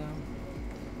teams now.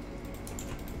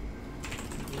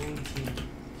 Blue teams. 4.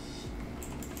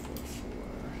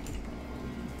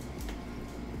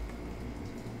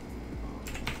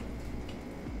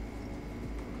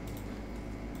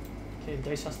 Okay, the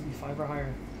dice has to be 5 or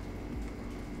higher.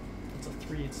 That's a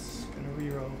 3, it's gonna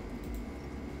reroll.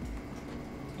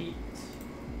 8.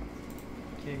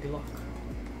 Okay, good luck.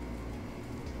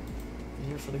 I'm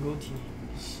here for the gold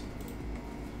teams.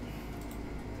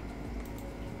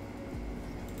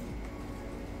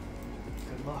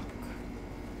 Good luck.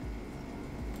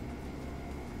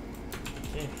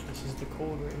 Okay, this is the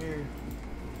code right here.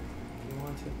 If you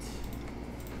want it.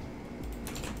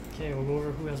 Okay, we'll go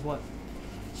over who has what.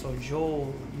 So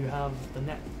Joel, you have the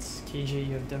Nets. KJ,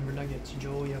 you have Denver Nuggets.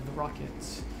 Joel, you have the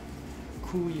Rockets.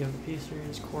 Koo, you have the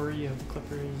Pacers. Corey, you have the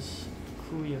Clippers.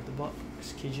 Koo, you have the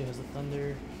Bucks. KJ has the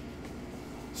Thunder.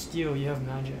 Steel, you have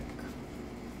Magic.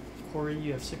 Corey,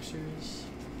 you have Sixers.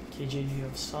 KJ, you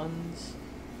have Suns.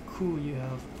 Koo, you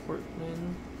have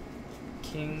Portland.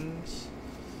 Kings.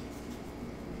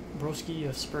 Broski, you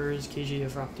have Spurs. KJ, you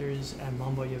have Raptors. And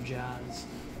Mamba, you have Jazz.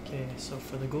 Okay, so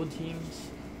for the gold teams,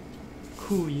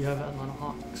 Koo, you have Atlanta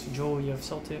Hawks. Joel, you have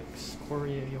Celtics.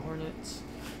 Corey, you have your Hornets.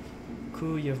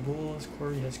 Koo, you have Bulls.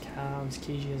 Corey has Cavs.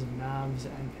 KJ has Mavs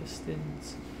and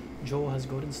Pistons. Joel has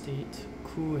Golden State.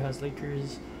 Koo has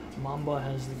Lakers. Mamba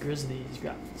has the Grizzlies.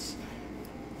 Grats.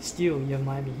 Steel, you have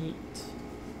Miami Heat.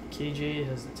 KJ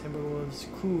has the Timberwolves.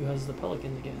 Koo has the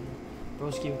Pelicans again.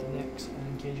 Broski with the Knicks.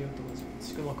 And KJ with the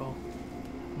Wizards. Good luck all.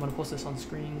 I'm going to post this on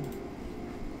screen.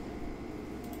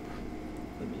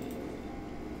 Let me...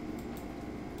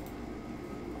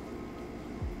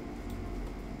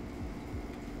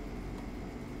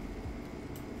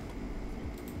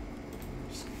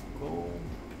 just go... hold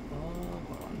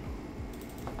on.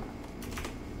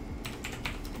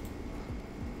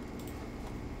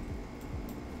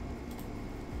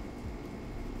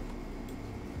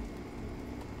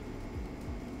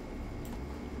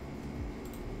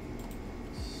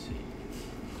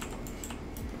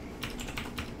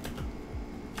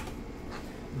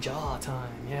 Jaw time,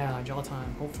 yeah, jaw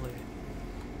time, hopefully.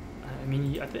 I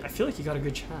mean, I feel like you got a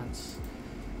good chance.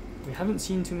 We haven't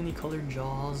seen too many colored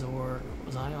jaws or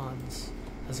Zions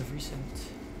as of recent.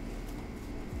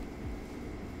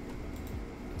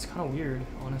 It's kind of weird,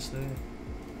 honestly.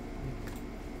 Like,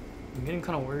 I'm getting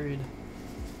kind of worried.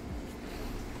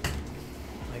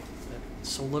 Like, that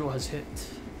so little has hit.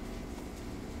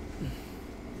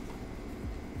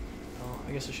 Oh,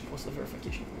 I guess I should post the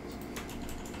verification codes.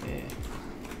 Yeah.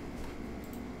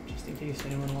 Just in case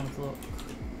anyone wanted to look.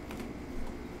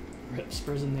 Rip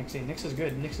Spurs and Knicks. Hey, Knicks is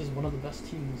good. Knicks is one of the best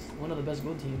teams. One of the best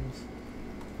gold teams.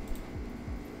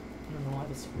 I don't know why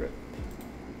that's rip.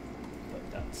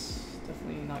 But that's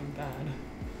definitely not bad.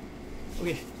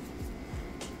 Okay.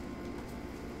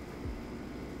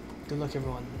 Good luck,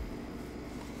 everyone.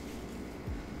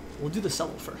 We'll do the sell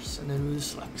first, and then we'll do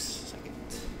selects second.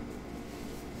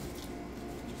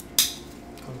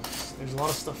 There's a lot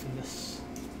of stuff in this.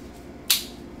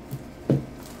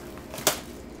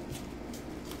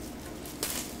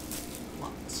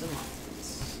 Lots and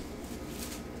lots.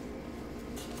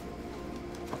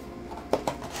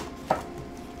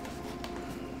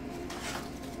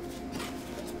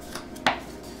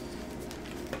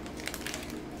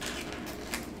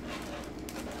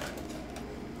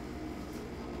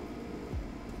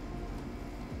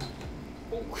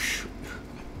 Oh, shoot.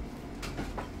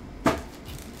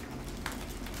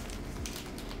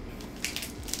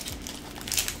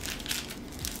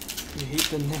 You hate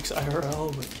the Knicks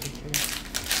IRL, but take care.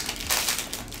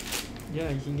 Yeah,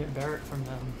 you can get Barrett from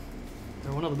them.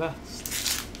 They're one of the best.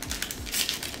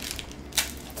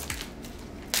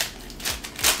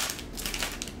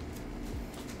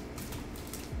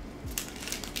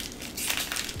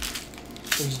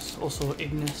 There's also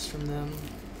Ignis from them.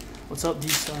 What's up,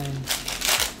 D-Sign?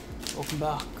 Welcome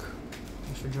back.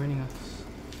 Thanks for joining us.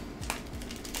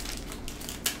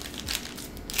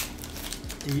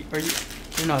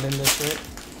 You're not in this, right?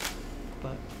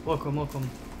 But welcome, welcome.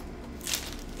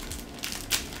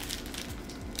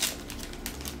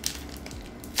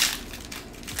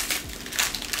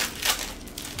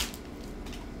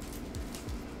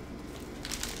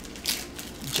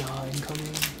 Ja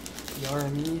incoming.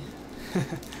 Yarami.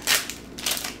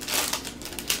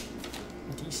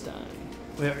 D-Stein.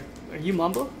 Wait, are you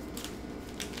Mamba?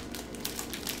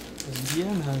 Because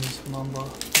DM has Mamba.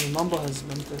 I mean, Mamba has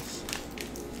Memphis.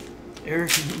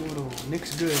 Eric Moto.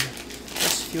 Nick's good.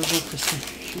 Best field goal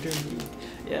percentage shooter in the league.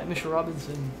 Yeah, Mitchell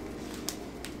Robinson.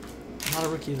 Not a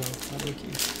rookie though. Not a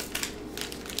rookie.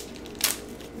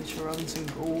 Mitchell Robinson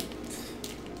gold.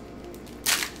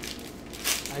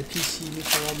 IPC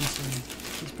Mitchell Robinson.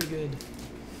 He's pretty good.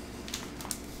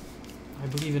 I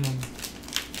believe in him.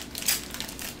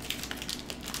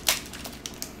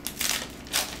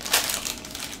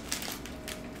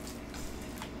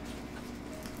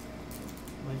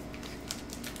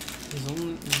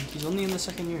 He's only in the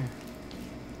second year.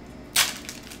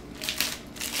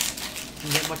 He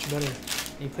can get much better.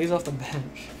 And he plays off the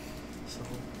bench. So,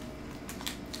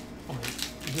 alright,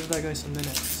 give that guy some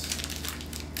minutes.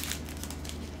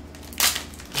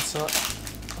 What's up?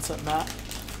 What's up, Matt?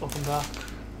 Welcome back.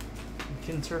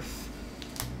 Kinturf.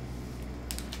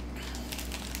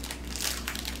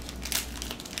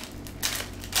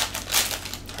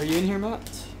 Are you in here, Matt?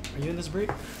 Are you in this break?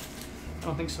 I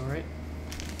don't think so, right?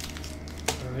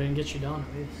 Or I didn't get you down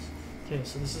at least. Okay,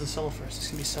 so this is a cello first. It's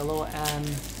gonna be cello and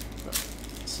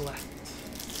select.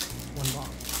 One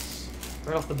box.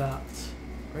 Right off the bat.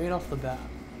 Right off the bat.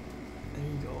 There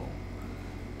you go.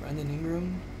 Brandon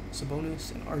Ingram,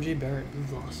 Sabonis, and RJ Barrett, blue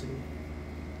velocity.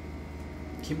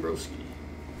 Kimbrowski.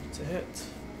 It's a hit.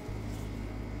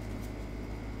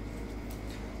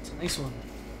 It's a nice one.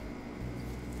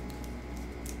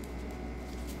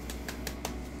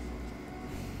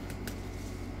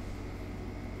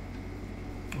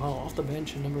 Wow, off the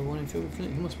bench and number 1 in field, he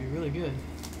must be really good.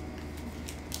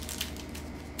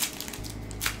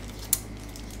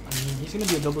 I mean, he's gonna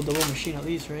be a double-double machine at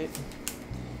least, right?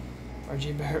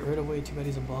 RJ Barrett right away, too bad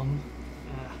he's a bum.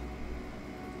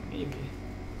 Maybe.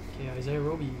 Okay, Isaiah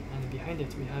Roby, and behind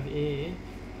it we have a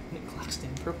Nick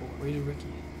Claxton, purple, rated rookie.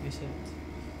 Nice hit.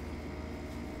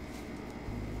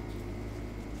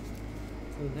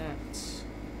 For the Nets,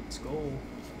 let's go.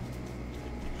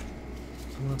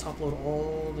 I'm gonna top load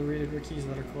all the rated rookies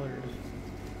that are colored.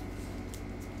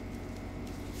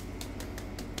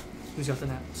 Who's got the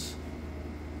Nets?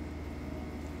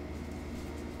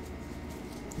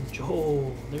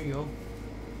 Joel, there you go.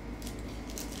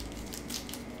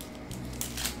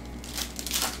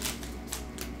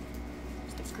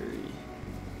 Steph Curry.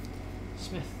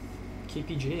 Smith.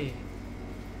 KPJ.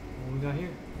 What we got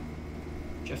here?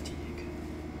 Jeff Teague.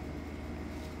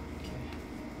 Okay.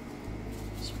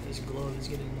 His glove is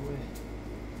getting in the way.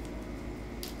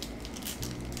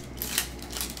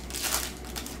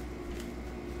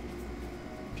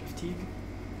 Jeff Teague.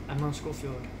 Admiral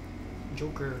Schofield.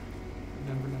 Joker.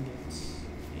 Denver Nuggets.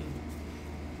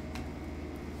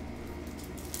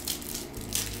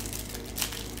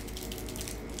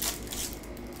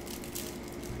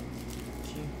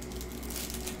 Okay.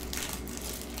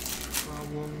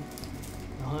 Problem.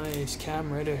 Nice.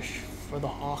 Cam Reddish for the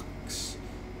Hawks.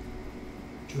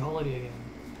 Drew Holiday again.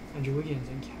 Andrew Wiggins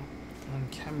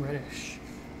and Cam Reddish.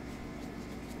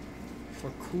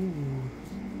 For cool.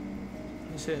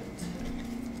 That's it.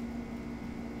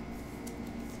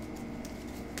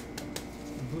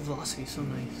 Blue velocity is so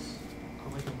nice.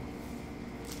 I like them.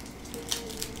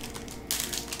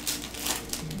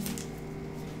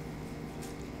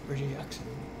 Reggie Jackson.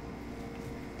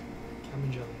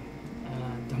 Cam Jelly.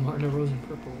 And DeMar DeRozan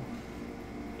purple.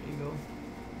 There you go.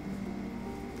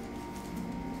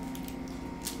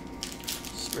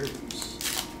 Spurs.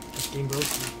 That's Game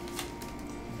Broken.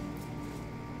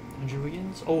 Andrew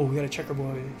Wiggins. Oh, we got a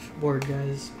checkerboard,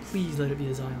 guys. Please let it be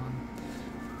a Zion.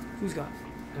 Who's got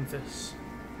Memphis?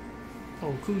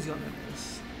 Oh, Koo's got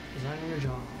Memphis. Is that on your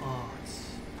jaw? Oh,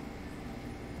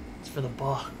 it's for the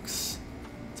Bucks.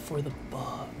 It's for the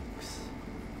Bucks.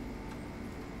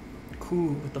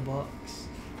 Koo with the Bucks.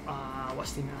 Ah,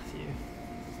 Wesley Matthew.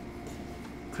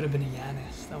 Could have been a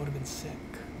Giannis. That would have been sick.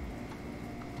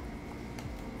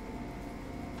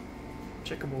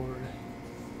 Checkerboard.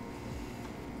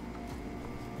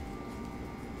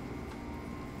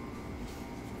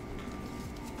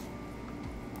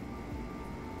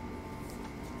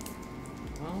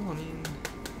 Well, I mean,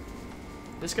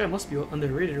 this guy must be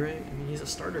underrated, right? I mean, he's a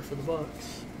starter for the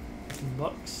Bucks. And the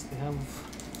Bucks, they have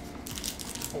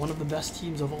one of the best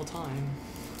teams of all time.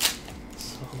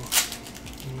 So,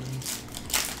 I mean,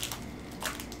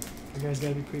 the guy's got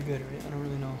to be pretty good, right? I don't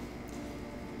really know.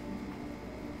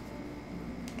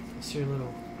 Let's see your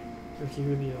little Ricky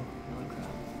Rubio. Alan Crab.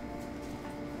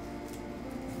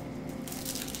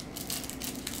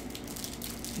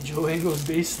 Joe Angle's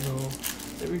base, though.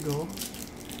 There we go.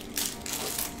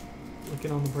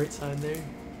 Looking on the bright side there.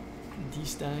 D.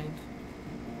 Stein,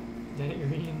 Danny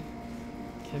Green,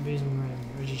 Ken Bazemore,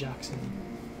 and Reggie Jackson.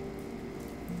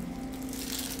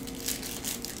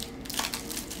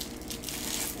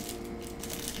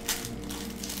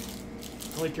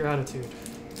 I like your attitude.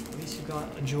 At least you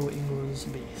got a Joe Ingles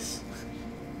base.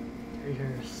 Terry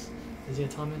Harris, Isaiah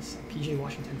Thomas, PJ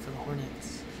Washington for the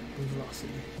Hornets. Blue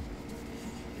velocity.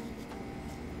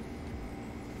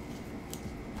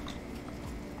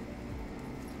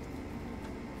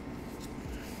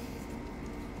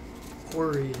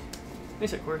 Corey.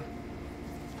 Nice hit, Corey.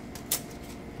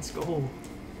 Let's go.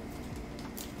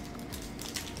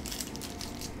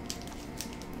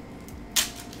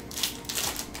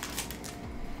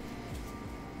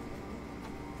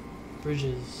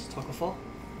 Bridges, Taco Fall.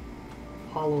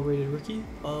 Hollow rated rookie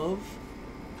of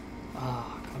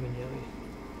Cabanelli.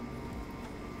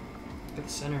 Look at the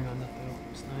centering on that though.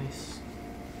 It's nice.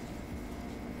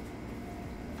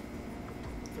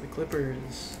 For the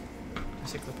Clippers. I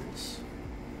say Clippers.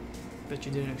 Bet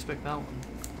you didn't expect that one.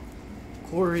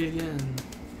 Corey again.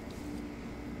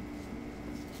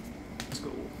 Let's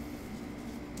go.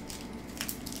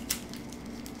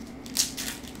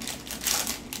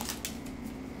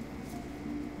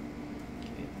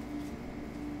 Okay.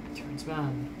 Terrence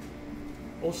Mann.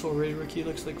 Also a rated rookie,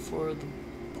 looks like, for the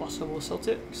possible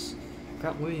Celtics.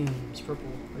 Grant Williams,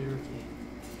 purple, rated rookie.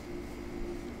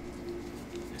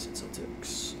 I said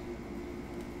Celtics.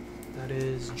 That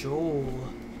is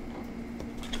Joel.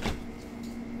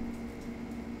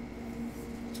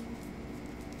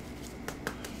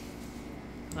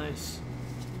 Nice.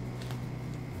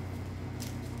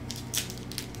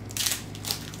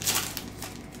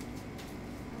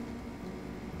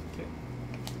 Okay.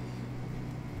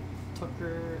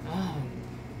 Tucker and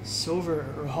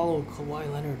silver or hollow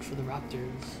Kawhi Leonard for the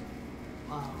Raptors.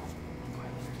 Wow. Kawhi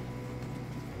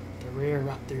Leonard. The rare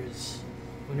Raptors.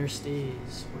 Winner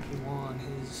stays where he won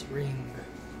his ring.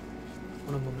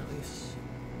 One of them at least.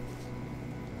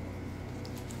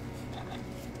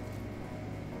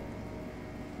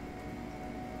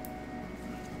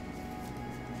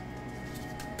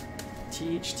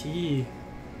 THT.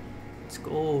 Let's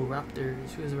go,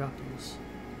 Raptors. Who is the Raptors?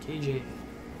 KJ.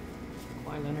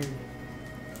 Kawhi Leonard.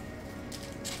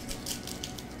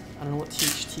 I don't know what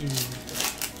THT means, but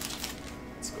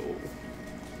let's go.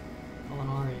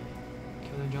 Molinari.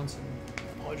 Kevin Johnson.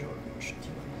 Paul George.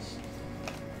 T-minus.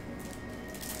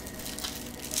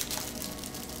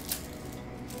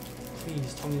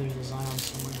 Please tell me there's a Zion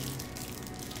somewhere here.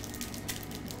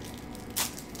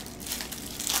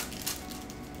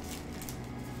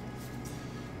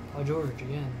 Paul George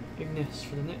again. Ignis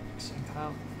for the Knicks. And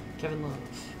Kevin Love.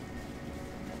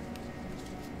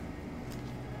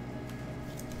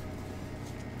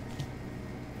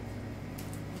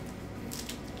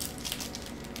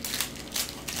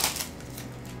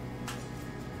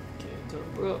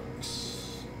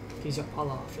 Brooks.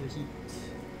 Kizapala for the Heat.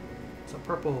 It's a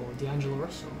purple D'Angelo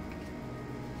Russell.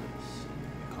 Nice.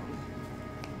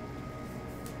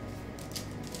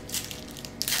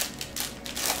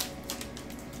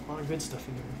 A lot of good stuff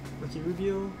in here. Ricky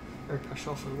Rubio, Eric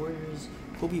Paschal for the Warriors,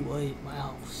 Kobe White, my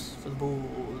house for the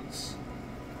Bulls.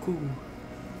 Cool.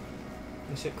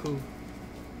 I said cool.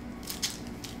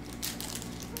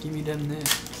 Give me them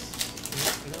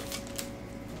Knicks. Get up.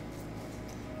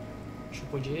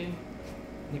 Triple J,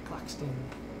 Nick Claxton,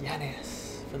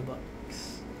 Giannis for the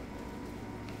Bucks.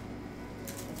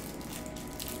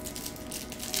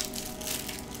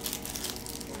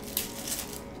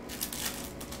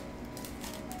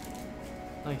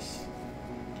 Nice.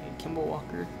 Okay, Kimball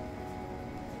Walker,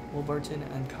 Will Barton,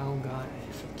 and Kyle Guy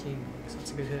for the Kings.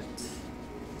 That's a good hit.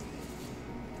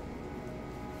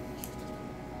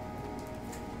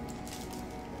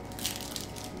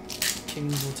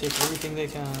 Kings will take everything they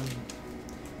can.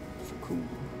 Cool.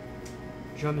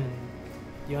 Drummond,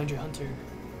 DeAndre Hunter,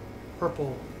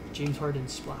 purple, James Harden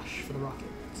splash for the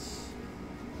Rockets.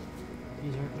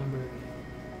 These aren't numbered.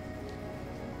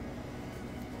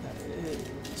 That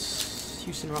is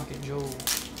Houston Rocket Joe.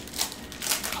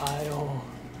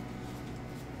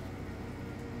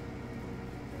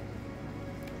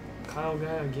 Kyle Guy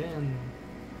again.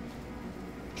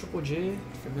 Triple J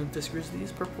for Memphis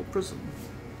Grizzlies, purple prism.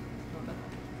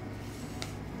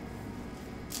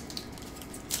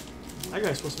 That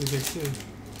guy's supposed to be good too.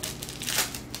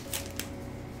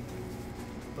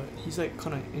 But he's like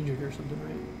kind of injured or something,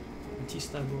 right? Matisse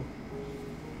Thybulle.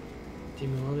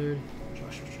 Damian Lillard.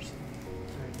 Josh Richardson.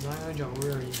 Alright, Zion, John,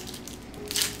 where are you?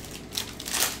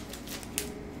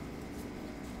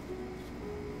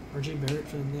 RJ Barrett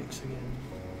for the Knicks again.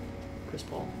 Chris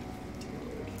Paul. Damian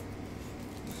Lillard.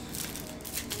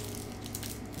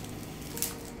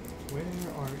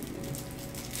 Where are you?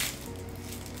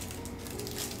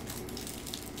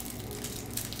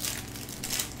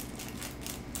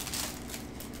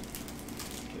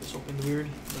 Opened weird,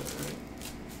 but alright.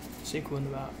 Sekou in the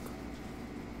back.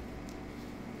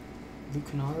 Luke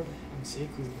Kennard and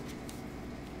Sekou.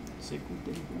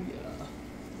 Yeah.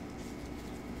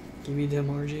 Give me them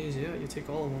RJs, yeah, you take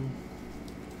all of them.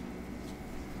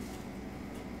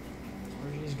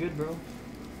 RJ's good, bro.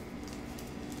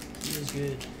 He is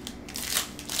good.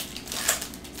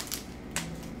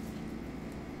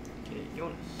 Okay,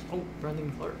 Jonas. Oh,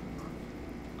 Brandon Clark.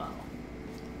 Wow.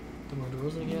 DeMar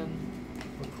DeRozan again.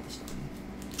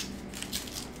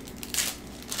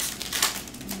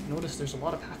 Notice there's a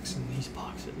lot of packs in these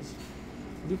boxes.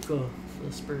 Luka for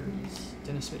the Spurs.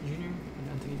 Dennis Smith Jr. and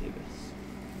Anthony Davis.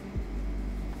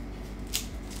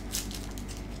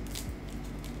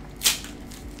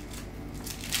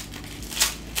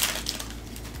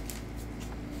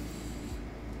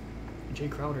 Jay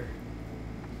Crowder.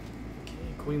 Okay,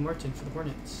 Cody Martin for the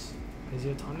Hornets.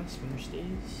 Isaiah Thomas, winner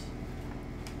stays.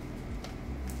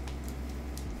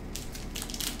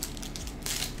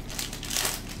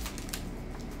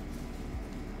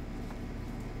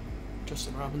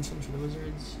 Justin Robinson for the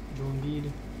Wizards. Joel Embiid.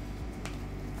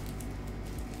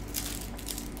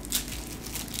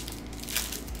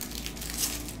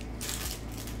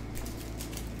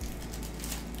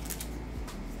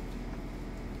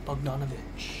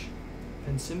 Bogdanovich.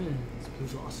 Ben Simmons, Blue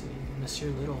Velocity, and Nasir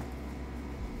Little.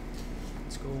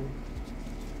 Let's go.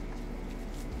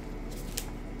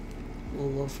 A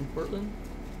little love from Portland.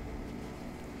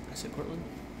 I said Portland.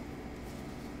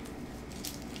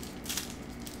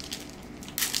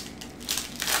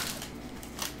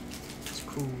 It's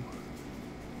cool.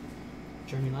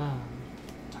 Jeremy Lamb,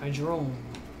 Ty Jerome,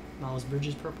 Miles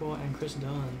Bridges purple, and Chris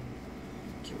Dunn.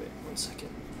 Okay, wait 1 second.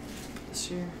 Put this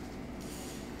here.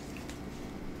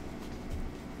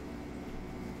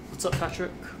 What's up,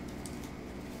 Patrick?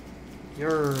 Who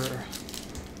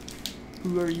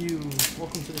are you?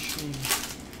 Welcome to the stream.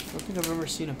 I don't think I've ever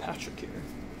seen a Patrick here.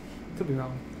 Could be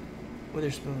wrong.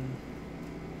 Witherspoon.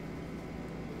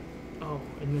 Oh,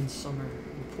 Edmund Summer.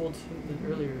 We pulled him in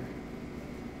earlier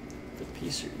for the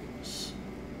Pacers.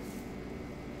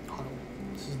 Auto.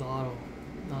 This is the auto.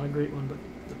 Not a great one, but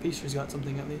the Pacers got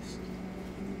something at least.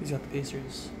 He's got the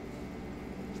Pacers.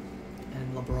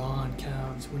 And LeBron,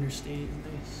 Cavs, winner state,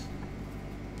 nice.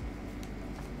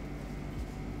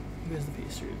 Who has the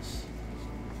Pacers?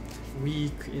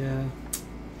 Weak, yeah.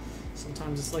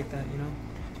 Sometimes it's like that, you know?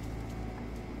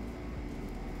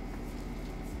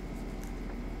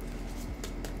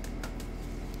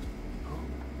 Oh,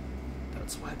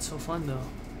 that's why it's so fun though.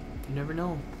 You never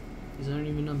know. These aren't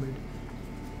even numbered.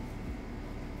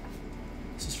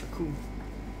 This is for cool.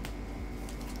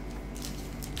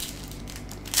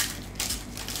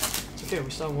 Okay, we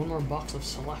still have one more box of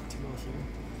Select to go through.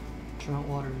 Tremont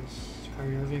Waters,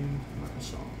 Kyrie Irving,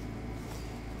 Marcus Gasol.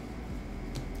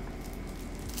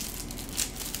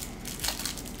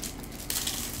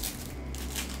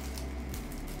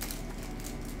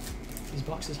 These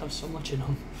boxes have so much in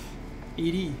them.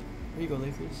 80. There you go,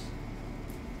 Lakers.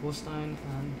 Wolfstein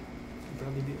and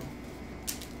Bradley Beal.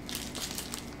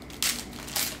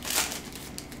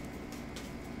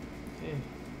 Okay.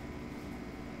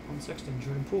 Sexton,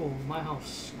 Jordan Poole, My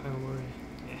House, Kyle Lowry.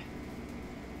 Yeah.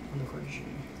 On the card sheet.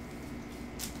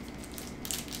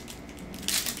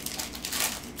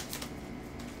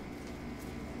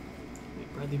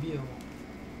 Bradley Beal,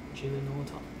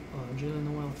 Jalen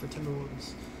Noel for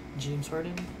Timberwolves, James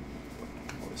Harden,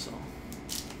 what we saw.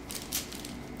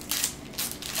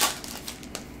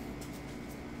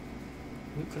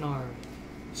 Luke Kennard,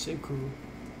 Sekou,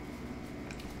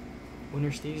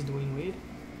 winner stays Dwayne Wade,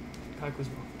 Kai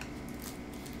Kuzma.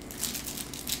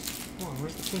 Come on,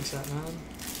 where's the pinks at, man?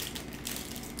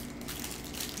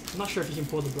 I'm not sure if you can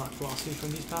pull the Black Philosophy from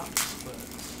these packs, but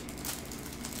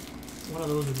one of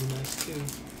those would be nice too.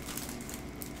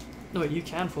 No, wait, you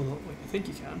can pull the. Wait, I think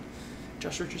you can.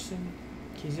 Josh Richardson,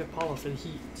 Kezia Paula for the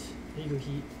Heat. There you go,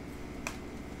 Heat.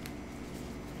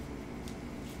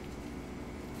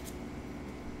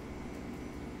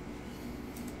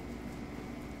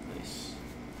 Nice.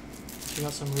 You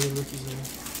got some really rookies there.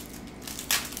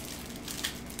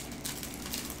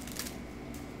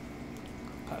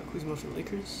 Kuzma for the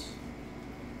Lakers.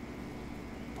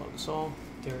 Paul Gasol,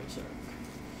 Darius Eric.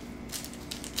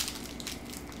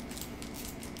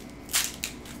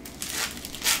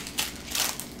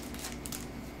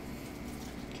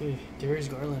 Okay, Darius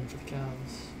Garland for the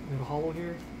Cavs. We have a hollow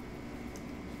here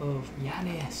of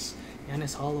Giannis.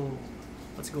 Giannis hollow.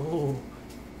 Let's go.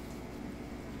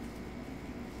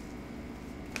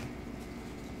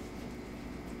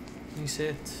 Nice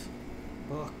hit.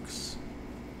 Bucks.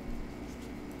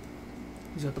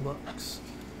 He's got the Bucks.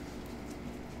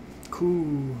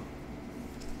 Cool.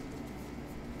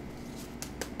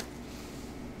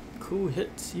 Cool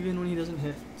hits even when he doesn't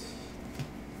hit.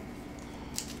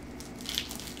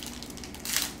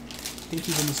 I think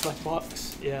he's in the Select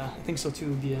box. Yeah, I think so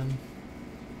too, BM.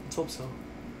 Let's hope so.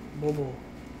 Bobo.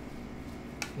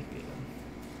 Maybe,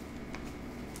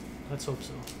 let's hope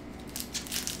so.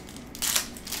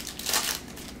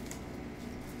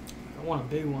 I want a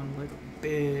big one, like a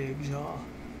big jaw.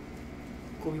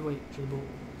 Kobe White for the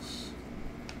Bulls.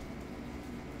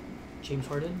 James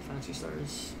Harden, Fantasy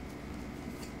Stars.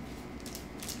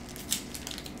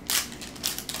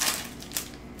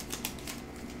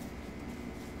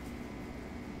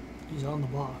 He's on the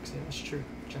box. Yeah, that's true.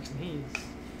 Jackson Hayes.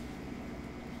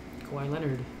 Kawhi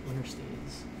Leonard. Winner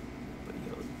stays. But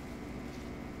yo.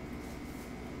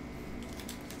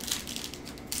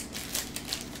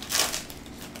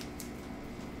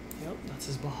 Yep, that's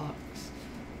his box.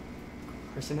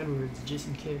 Carson Edwards,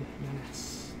 Jason Kidd,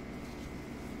 Giannis.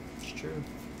 It's true.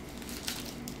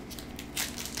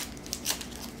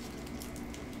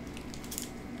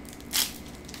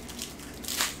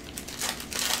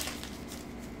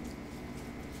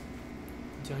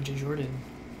 DeAndre Jordan,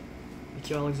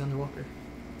 Nikhil Alexander Walker,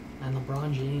 and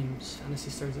LeBron James. Fantasy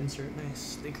Stars insert.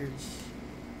 Nice. Lakers.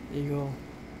 There you go.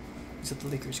 Except the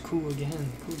Lakers. Cool again.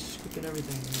 Cool, just scooping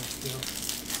everything. Yeah,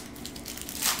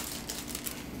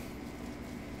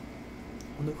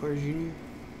 Wendell Carter Jr.,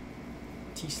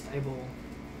 T. Stiebel,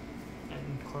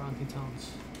 and Karl Anthony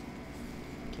Towns.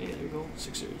 Okay, there you go.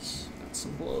 Sixers. Got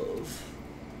some love.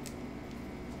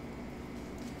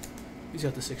 Who's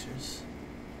got the Sixers?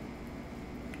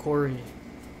 Corey.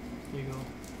 There you go.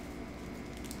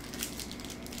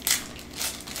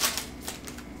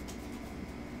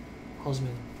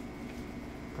 Hausman.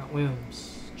 Grant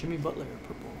Williams. Jimmy Butler,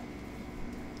 purple.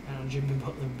 And Jimmy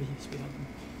Butler base behind him.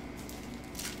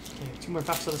 Okay, 2 more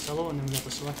packs of the cello, and then we got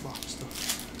the select box stuff.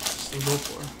 Still go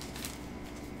for.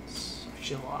 It's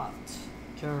actually a lot.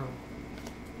 Carroll.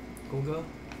 Goga.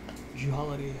 Drew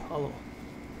Holiday. Hollow.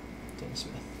 Dennis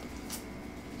Smith.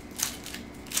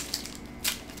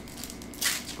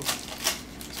 Let's go.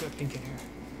 Let's get pink in here.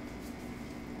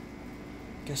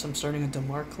 Guess I'm starting a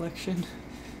DeMar collection.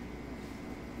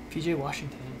 PJ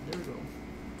Washington. There we go.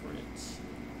 Hornets.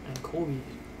 And Kobe.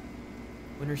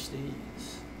 Winner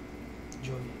stays.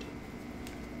 Enjoy it.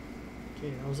 Okay,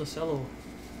 that was a cello.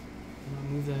 I'm gonna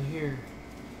move that here.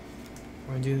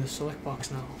 We're gonna do the select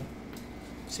box now.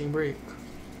 Same break.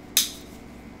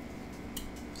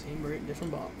 Same break,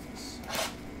 different box.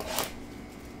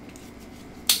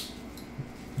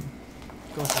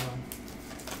 Go for run.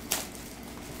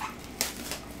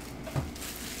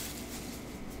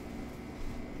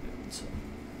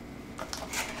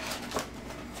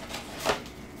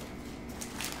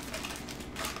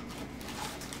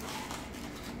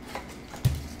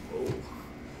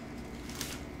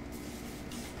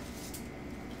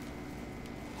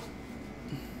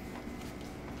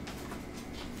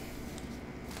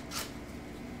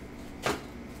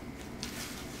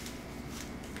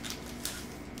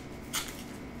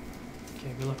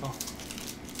 Okay, good luck all.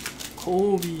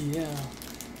 Kobe, yeah.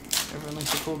 Everyone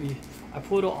likes a Kobe. I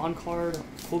pulled an on-card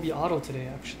Kobe auto today,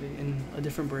 actually, in a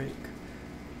different break.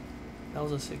 That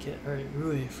was a sick hit. Alright,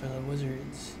 Rui for the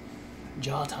Wizards.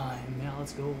 Jaw time. Yeah,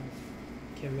 let's go.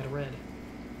 Okay, we got a red.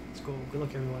 Let's go. Good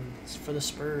luck, everyone. It's for the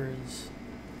Spurs.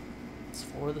 It's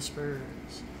for the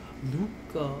Spurs.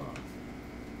 Luka.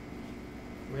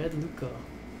 Red Luka.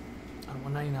 On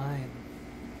 199.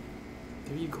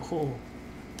 There you go.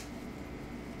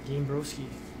 Game Broski.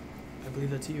 I believe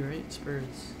that's you, right?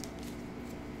 Spurs.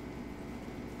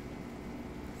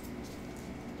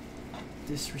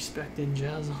 Disrespecting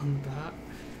Jazz on the back.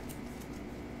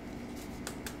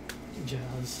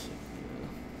 Jazz.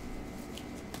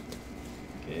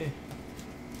 Yeah. Okay.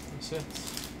 That's it.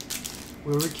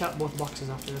 We'll recap both boxes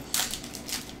after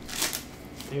this.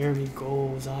 There we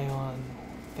go. Zion.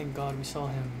 Thank God we saw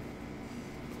him.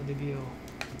 Odebio.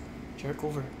 Jarrett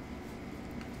Culver.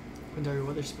 Quindary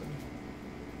Witherspoon.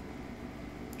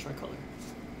 Tricolor.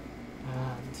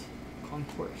 And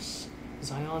Concourse.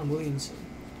 Zion Williamson.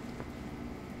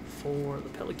 For the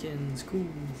Pelicans. Cool.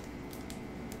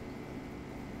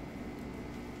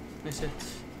 Nice hit.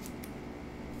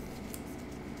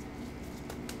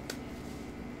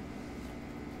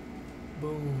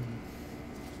 Boom.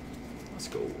 Let's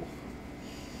go.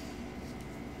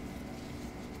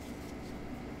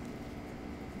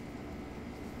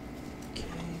 Okay,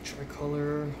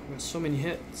 tricolor. We got so many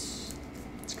hits.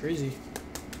 It's crazy.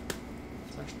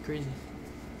 It's actually crazy.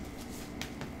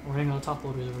 We're hanging on top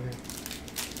loaders over here.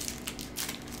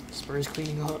 Spurs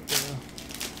cleaning up.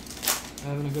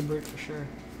 Having a good break for sure.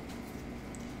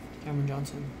 Cameron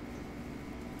Johnson.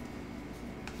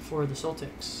 For the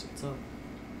Celtics, it's a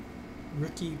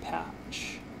rookie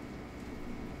patch.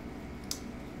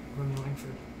 Romeo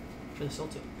Langford for the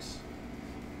Celtics.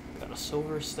 Got a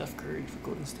silver Steph Curry for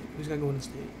Golden State. Who's got Golden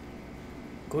State?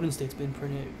 Golden State's been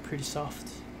pretty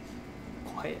soft.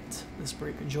 Quiet this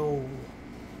break. Joel.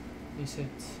 Nice hit.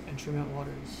 And Tremont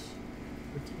Waters.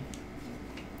 Rookie.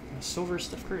 And a silver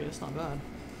Steph Curry. That's not bad.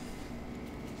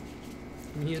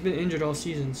 I mean, he's been injured all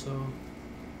season, so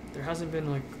there hasn't been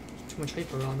like too much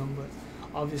hype around him, but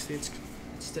obviously it's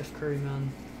Steph Curry, man.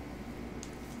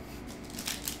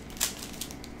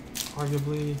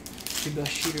 Arguably The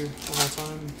best shooter of all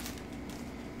time.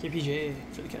 KPJ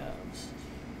for the Cavs.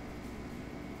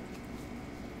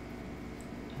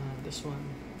 And this one,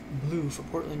 blue for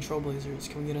Portland Trailblazers.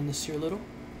 Can we get in this here a little?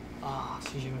 Ah,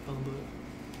 CJ McCollum blue.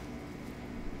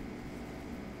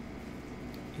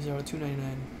 These are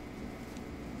 $2.99.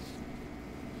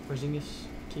 Porzingis,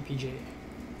 KPJ,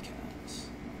 Cavs.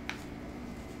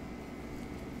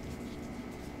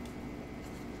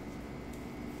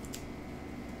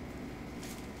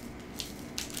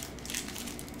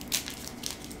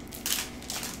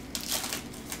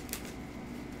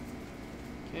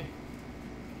 Okay,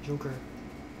 Joker,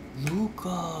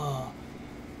 Luka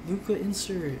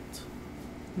insert.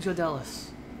 Who's got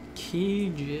Dallas?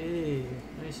 KJ,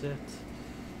 nice hit.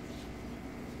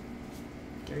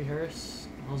 Gary Harris,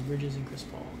 Miles Bridges, and Chris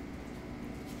Paul.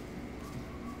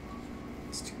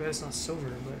 It's too bad it's not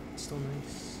silver, but it's still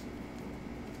nice.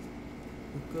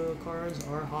 Luka cards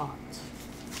are hot.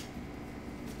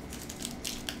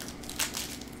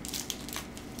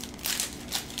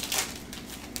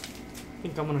 I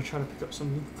think I'm gonna try to pick up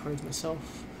some Luka cards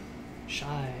myself.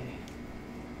 Shy.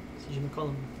 CJ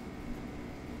McCollum.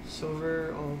 Silver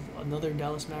of another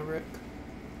Dallas Maverick.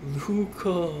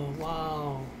 Luka,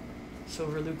 wow.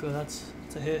 Silver Luka, that's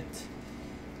a hit.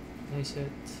 Nice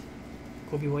hit.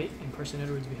 Kobe White and Carson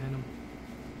Edwards behind him.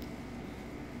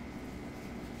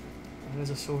 That is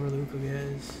a silver Luka,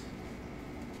 guys.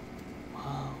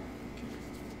 Wow.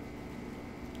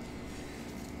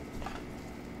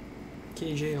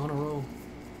 KJ on a roll.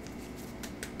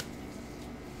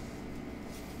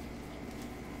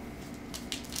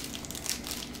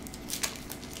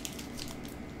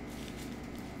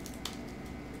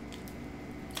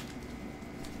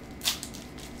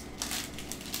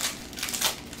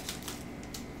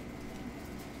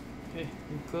 Okay,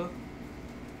 Luka.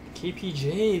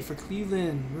 KPJ for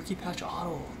Cleveland. Rookie patch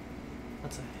auto.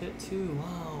 That's a hit too.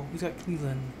 Wow. Who's got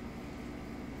Cleveland?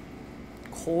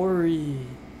 Corey.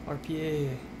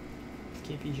 RPA.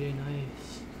 KPJ,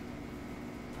 nice.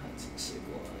 That's a sick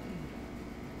one.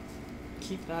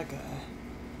 Keep that guy.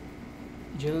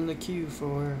 Jalen LeCue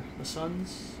for the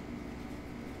Suns.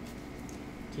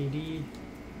 KD.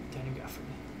 Danny Gafford.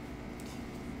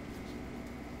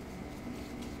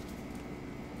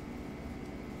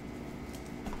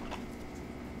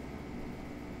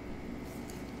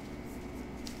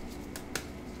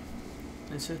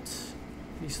 That's it.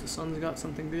 At least the Suns got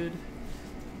something good.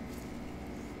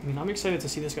 I mean, I'm excited to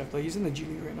see this guy play. He's in the G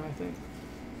League right now, I think.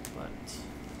 But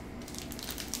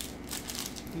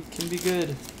he can be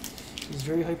good. He's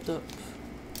very hyped up.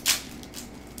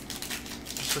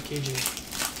 Just for KJ.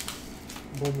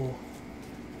 Bobo.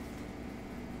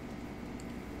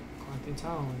 Anthony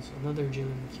Towns. Another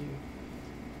Jalen McHugh.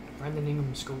 Brandon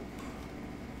Ingram scope.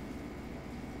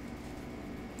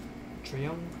 Trae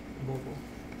Young. Bobo.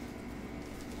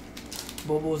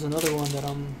 Bobo is another one that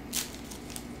I'm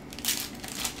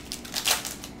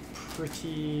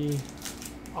pretty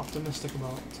optimistic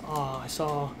about. I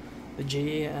saw the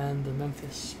J and the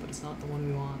Memphis, but it's not the one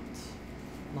we want.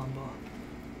 Mamba.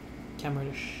 Cam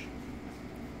Reddish.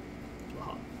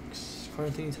 Hawks.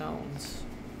 Anthony Towns.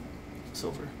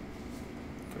 Silver.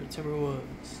 For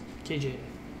Timberwolves. KJ.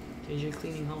 KJ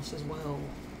cleaning house as well.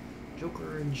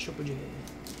 Joker and Shopa J.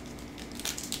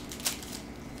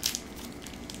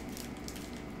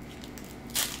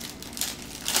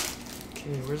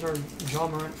 Okay, where's our Ja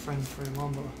Morant friend for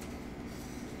Mamba?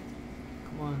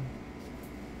 Come on.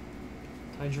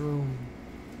 Ty Jerome.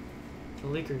 The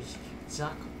Lakers.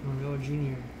 Zach Monroe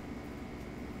Jr.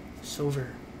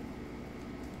 Silver.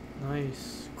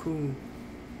 Nice. Cool.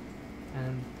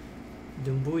 And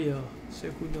Dumbuya.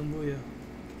 Sekou Dumbuya.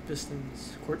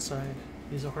 Pistons. Courtside.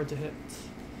 These are hard to hit.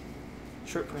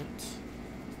 Shirt print.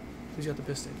 Who's got the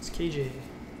Pistons? KJ.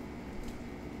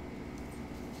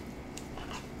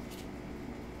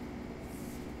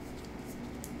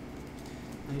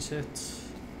 Nice hit.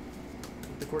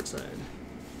 The court side.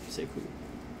 Sekou.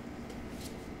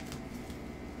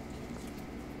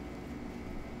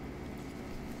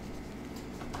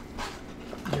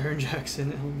 Jaren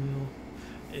Jackson, El Mill.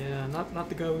 Yeah, not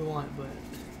the guy we want, but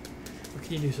what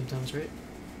can you do sometimes, right?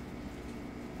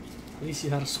 At least you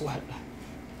had a sweat.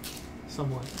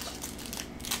 Somewhat.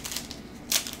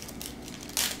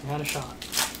 You had a shot.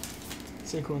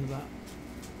 Sekou in the back.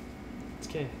 It's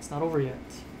okay, it's not over yet.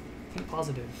 Think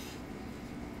positive.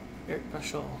 Eric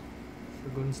Paschal for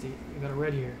Golden State. We got a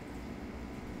red here.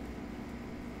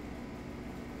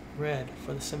 Red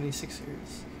for the 76ers.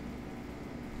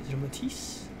 Is it a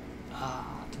Matisse?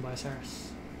 Tobias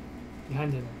Harris.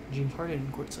 Behind him, James Harden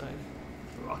courtside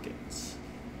for Rockets.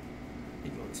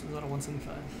 There you go, this one's out of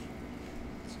 175.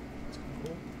 That's kind of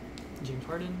cool. James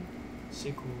Harden,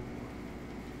 Sekou.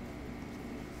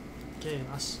 Okay,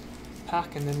 last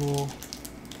pack, and then we'll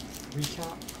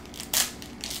recap.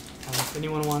 And if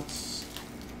anyone wants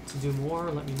to do more,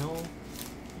 let me know.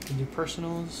 You can do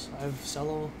personals. I have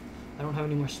Cello. I don't have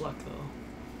any more Select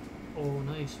though. Oh,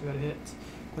 nice. We got a hit.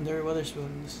 Quindary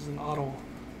Weatherspoon. This is an auto.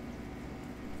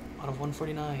 Out of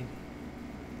 149.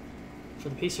 For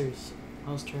the Pacers.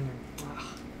 Miles Turner.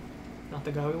 Ah, not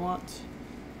the guy we want.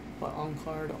 But on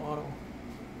card auto.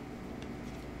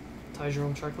 Ty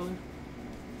Jerome Tricolor.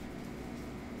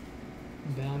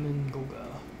 Bam and Goga.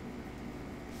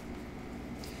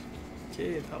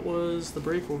 Okay, that was the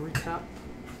break. We'll recap.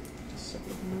 Just set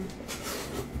it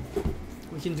up.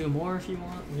 We can do more if you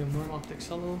want. We have more Optic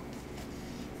Cello.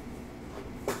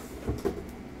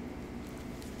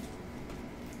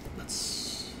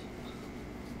 That's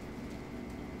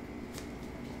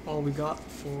all we got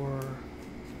for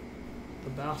the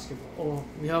basketball.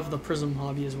 Oh, we have the Prism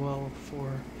Hobby as well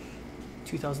for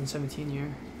 2017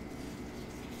 year.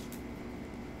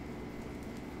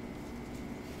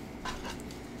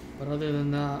 But other than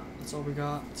that, that's all we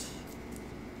got.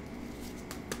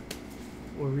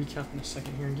 We'll recap in a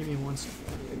second here. Give me 1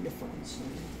 second. Your phones.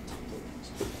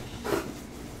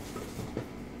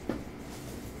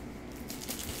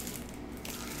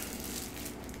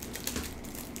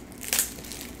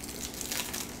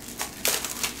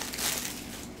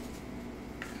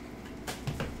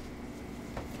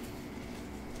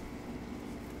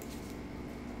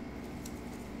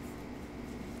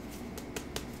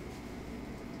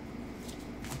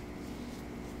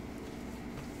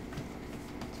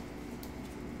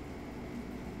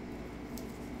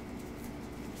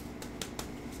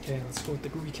 Okay, let's go with the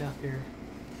recap here.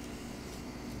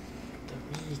 The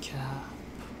recap.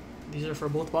 These are for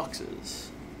both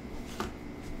boxes.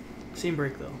 Same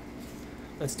break though.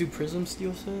 Let's do Prism,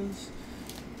 Steel says.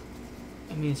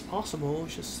 I mean, it's possible,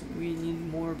 it's just we need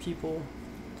more people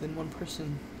than one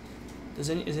person. Is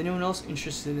anyone else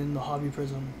interested in the Hobby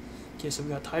Prism? Okay, so we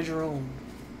got Ty Jerome,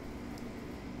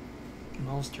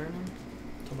 Miles Turner,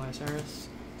 Tobias Harris,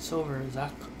 Silver,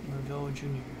 Zach Merville Jr.,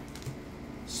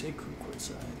 Sekou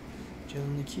courtside,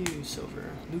 Jalen McHugh silver,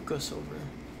 Luca silver,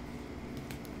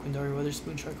 Quindary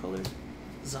Weatherspoon tricolor,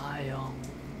 Zion,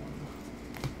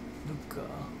 Luca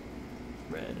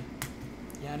red,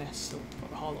 Giannis silver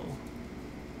hollow,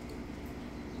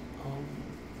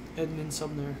 Edmund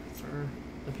Sumner for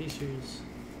the Pacers,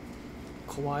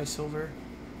 Kawhi silver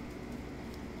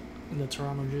in the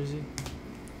Toronto jersey,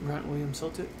 Grant Williams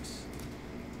Celtics,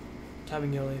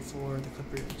 Tabingele for the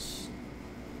Clippers,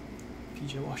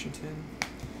 PJ Washington,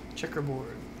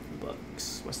 Checkerboard,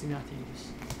 Bucks, Wesley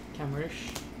Matthews, Cam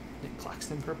Rish, Nick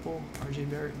Claxton purple, RJ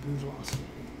Barrett blue velocity.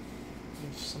 We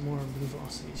have some more blue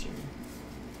velocities here.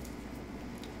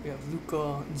 We have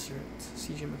Luca insert,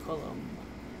 CJ McCollum,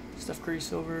 Steph Curry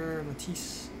silver,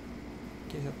 Matisse,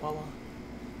 Kevin Pala,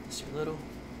 Mr. Little,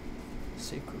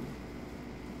 Sekou,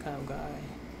 Kyle Guy,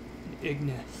 and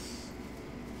Ignis.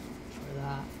 For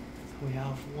that, we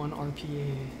have 1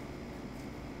 RPA.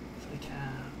 The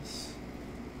Cavs.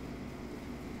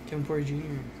 Kevin Porter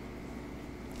Jr.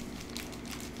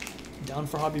 Down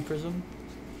for Hobby Prism.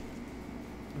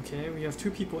 Okay, we have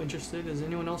 2 people interested. Is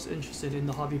anyone else interested in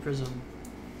the Hobby Prism?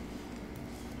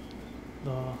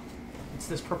 It's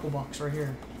this purple box right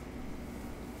here.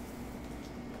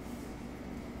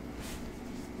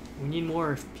 We need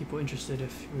more if people interested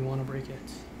if we want to break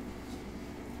it.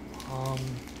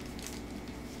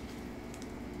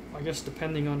 I guess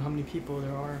depending on how many people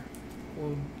there are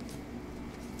will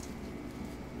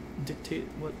dictate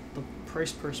what the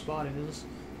price per spot is.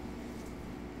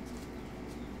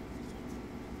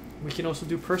 We can also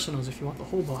do personals if you want the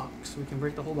whole box. We can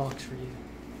break the whole box for you.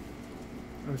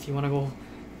 Or if you want to go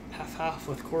half-half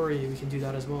with Corey, we can do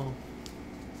that as well.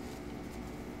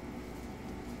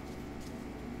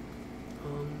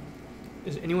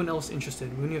 Is anyone else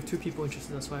interested? We only have 2 people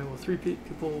interested, that's why. Well, 3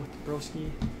 people with Broski.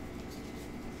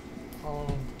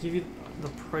 I'll give you the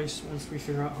price once we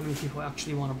figure out how many people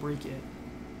actually want to break it.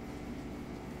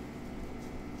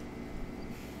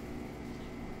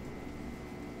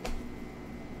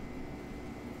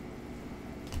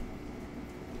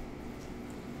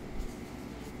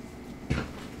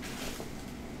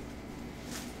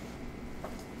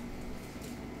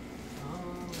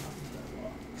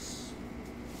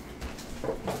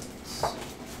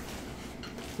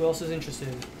 Who else is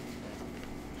interested?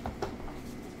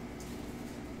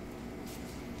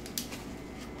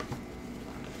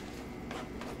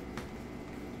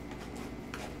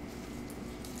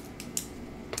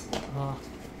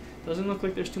 Doesn't look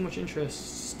like there's too much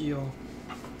interest still.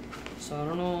 So So I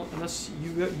don't know, unless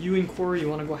you and Corey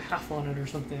want to go half on it or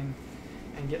something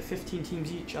and get 15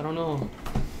 teams each. I don't know.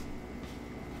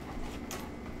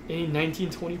 Any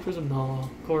 1920 Prism? No,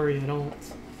 Corey, I don't.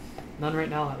 None right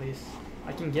now, at least.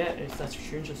 I can get if that's what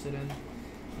you're interested in.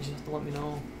 You just have to let me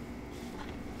know.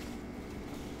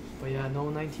 But yeah, no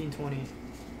 1920.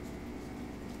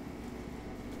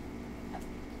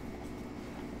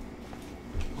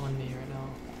 On me right now.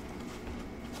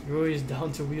 Roy is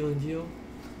down to wheel and deal.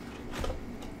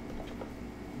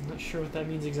 I'm not sure what that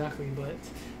means exactly, but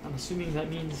I'm assuming that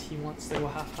means he wants to go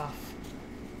half-half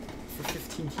for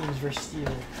 15 teams versus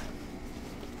Steel.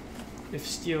 If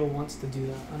Steel wants to do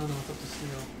that. I don't know, it's up to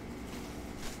Steel.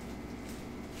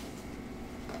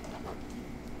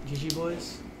 GG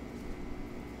boys.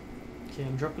 Okay,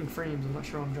 I'm dropping frames. I'm not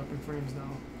sure I'm dropping frames now.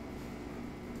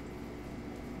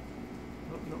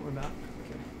 Oh, no, we're back.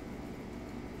 Okay.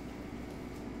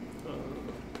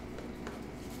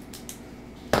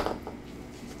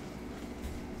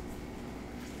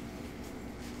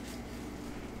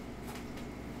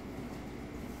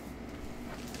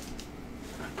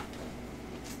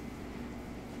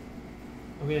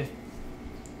 Okay,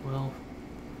 well,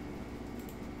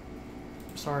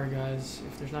 sorry guys,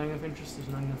 if there's not enough interest, there's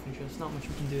not enough interest, not much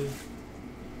we can do.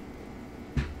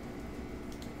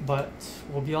 But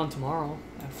we'll be on tomorrow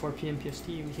at 4 p.m. PST,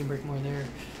 we can break more there.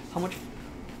 How much?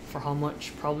 For how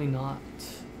much? Probably not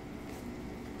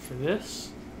for this.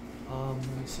 Let me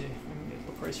see, let me get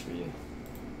the price for you.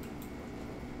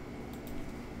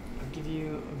 I'll give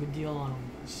you a good deal on them,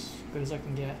 as good as I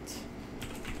can get.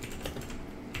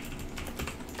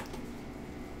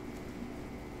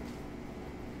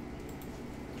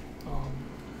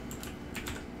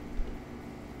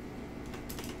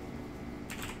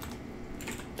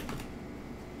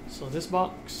 So this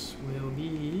box will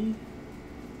be,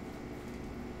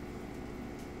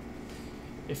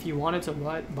 if you wanted to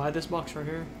buy this box right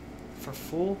here for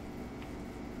full,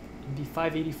 it'd be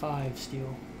 $585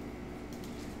 steel.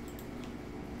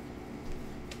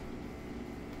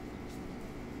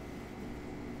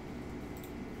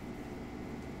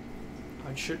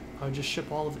 I'd just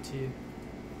ship all of it to you.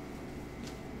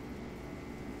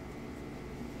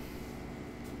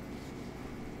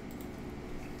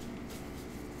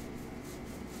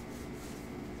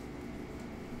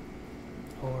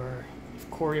 Or if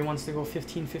Corey wants to go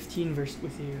 15-15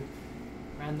 with you,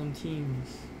 random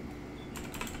teams,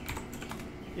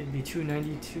 it'd be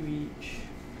 $292 each.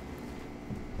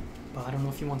 But I don't know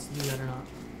if he wants to do that or not.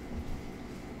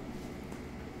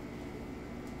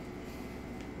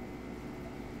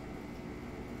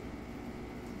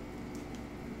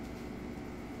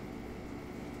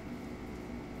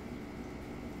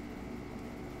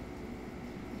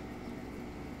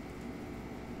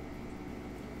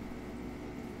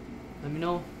 Let me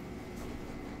know.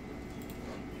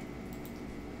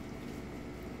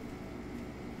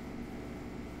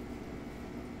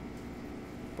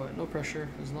 But no pressure,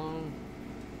 as long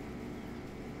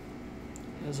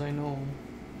as I know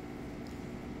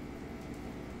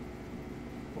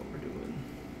what we're doing.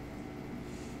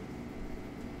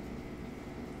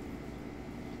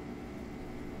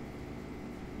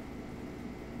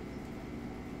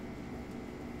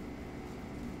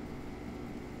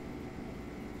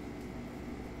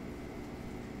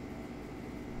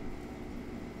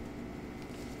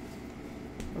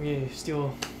 Okay,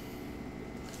 still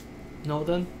no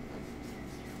then.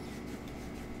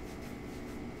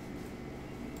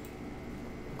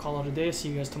 Call it a day. See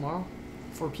you guys tomorrow,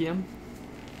 4 p.m.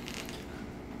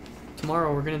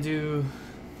 Tomorrow we're gonna do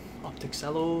optic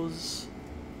cellos.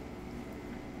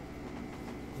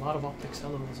 A lot of optic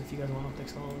cellos. If you guys want optic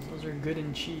cellos, those are good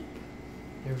and cheap.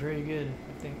 They're very good,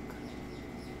 I think.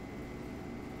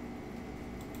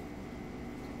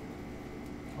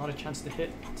 A lot of chance to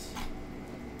hit.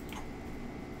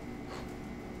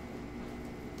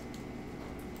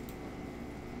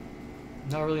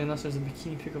 Not really, unless there's a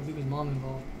bikini pic of Luca's mom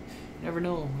involved. You never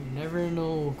know. You never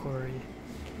know, Corey.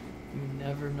 You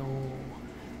never know.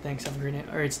 Thanks, have a great night.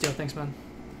 Alright, Steel, thanks, man.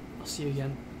 I'll see you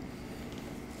again.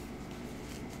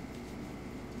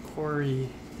 Corey,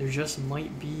 there just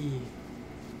might be,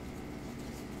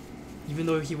 even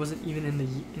though he wasn't even in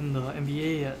the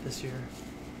NBA yet this year,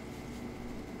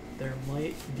 there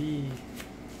might be.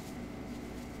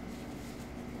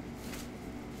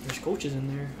 There's coaches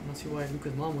in there. I don't see why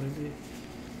Luca's mom wouldn't be.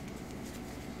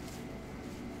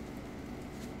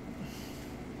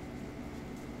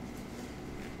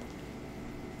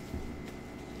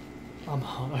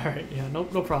 Alright, yeah, no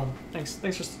problem. Thanks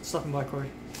for stopping by, Corey.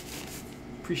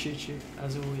 Appreciate you,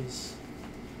 as always.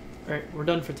 Alright, we're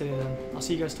done for today then. I'll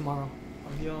see you guys tomorrow.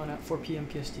 I'll be on at 4 p.m.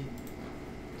 PST.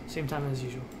 Same time as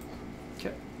usual.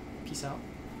 Okay. Peace out.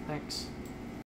 Thanks.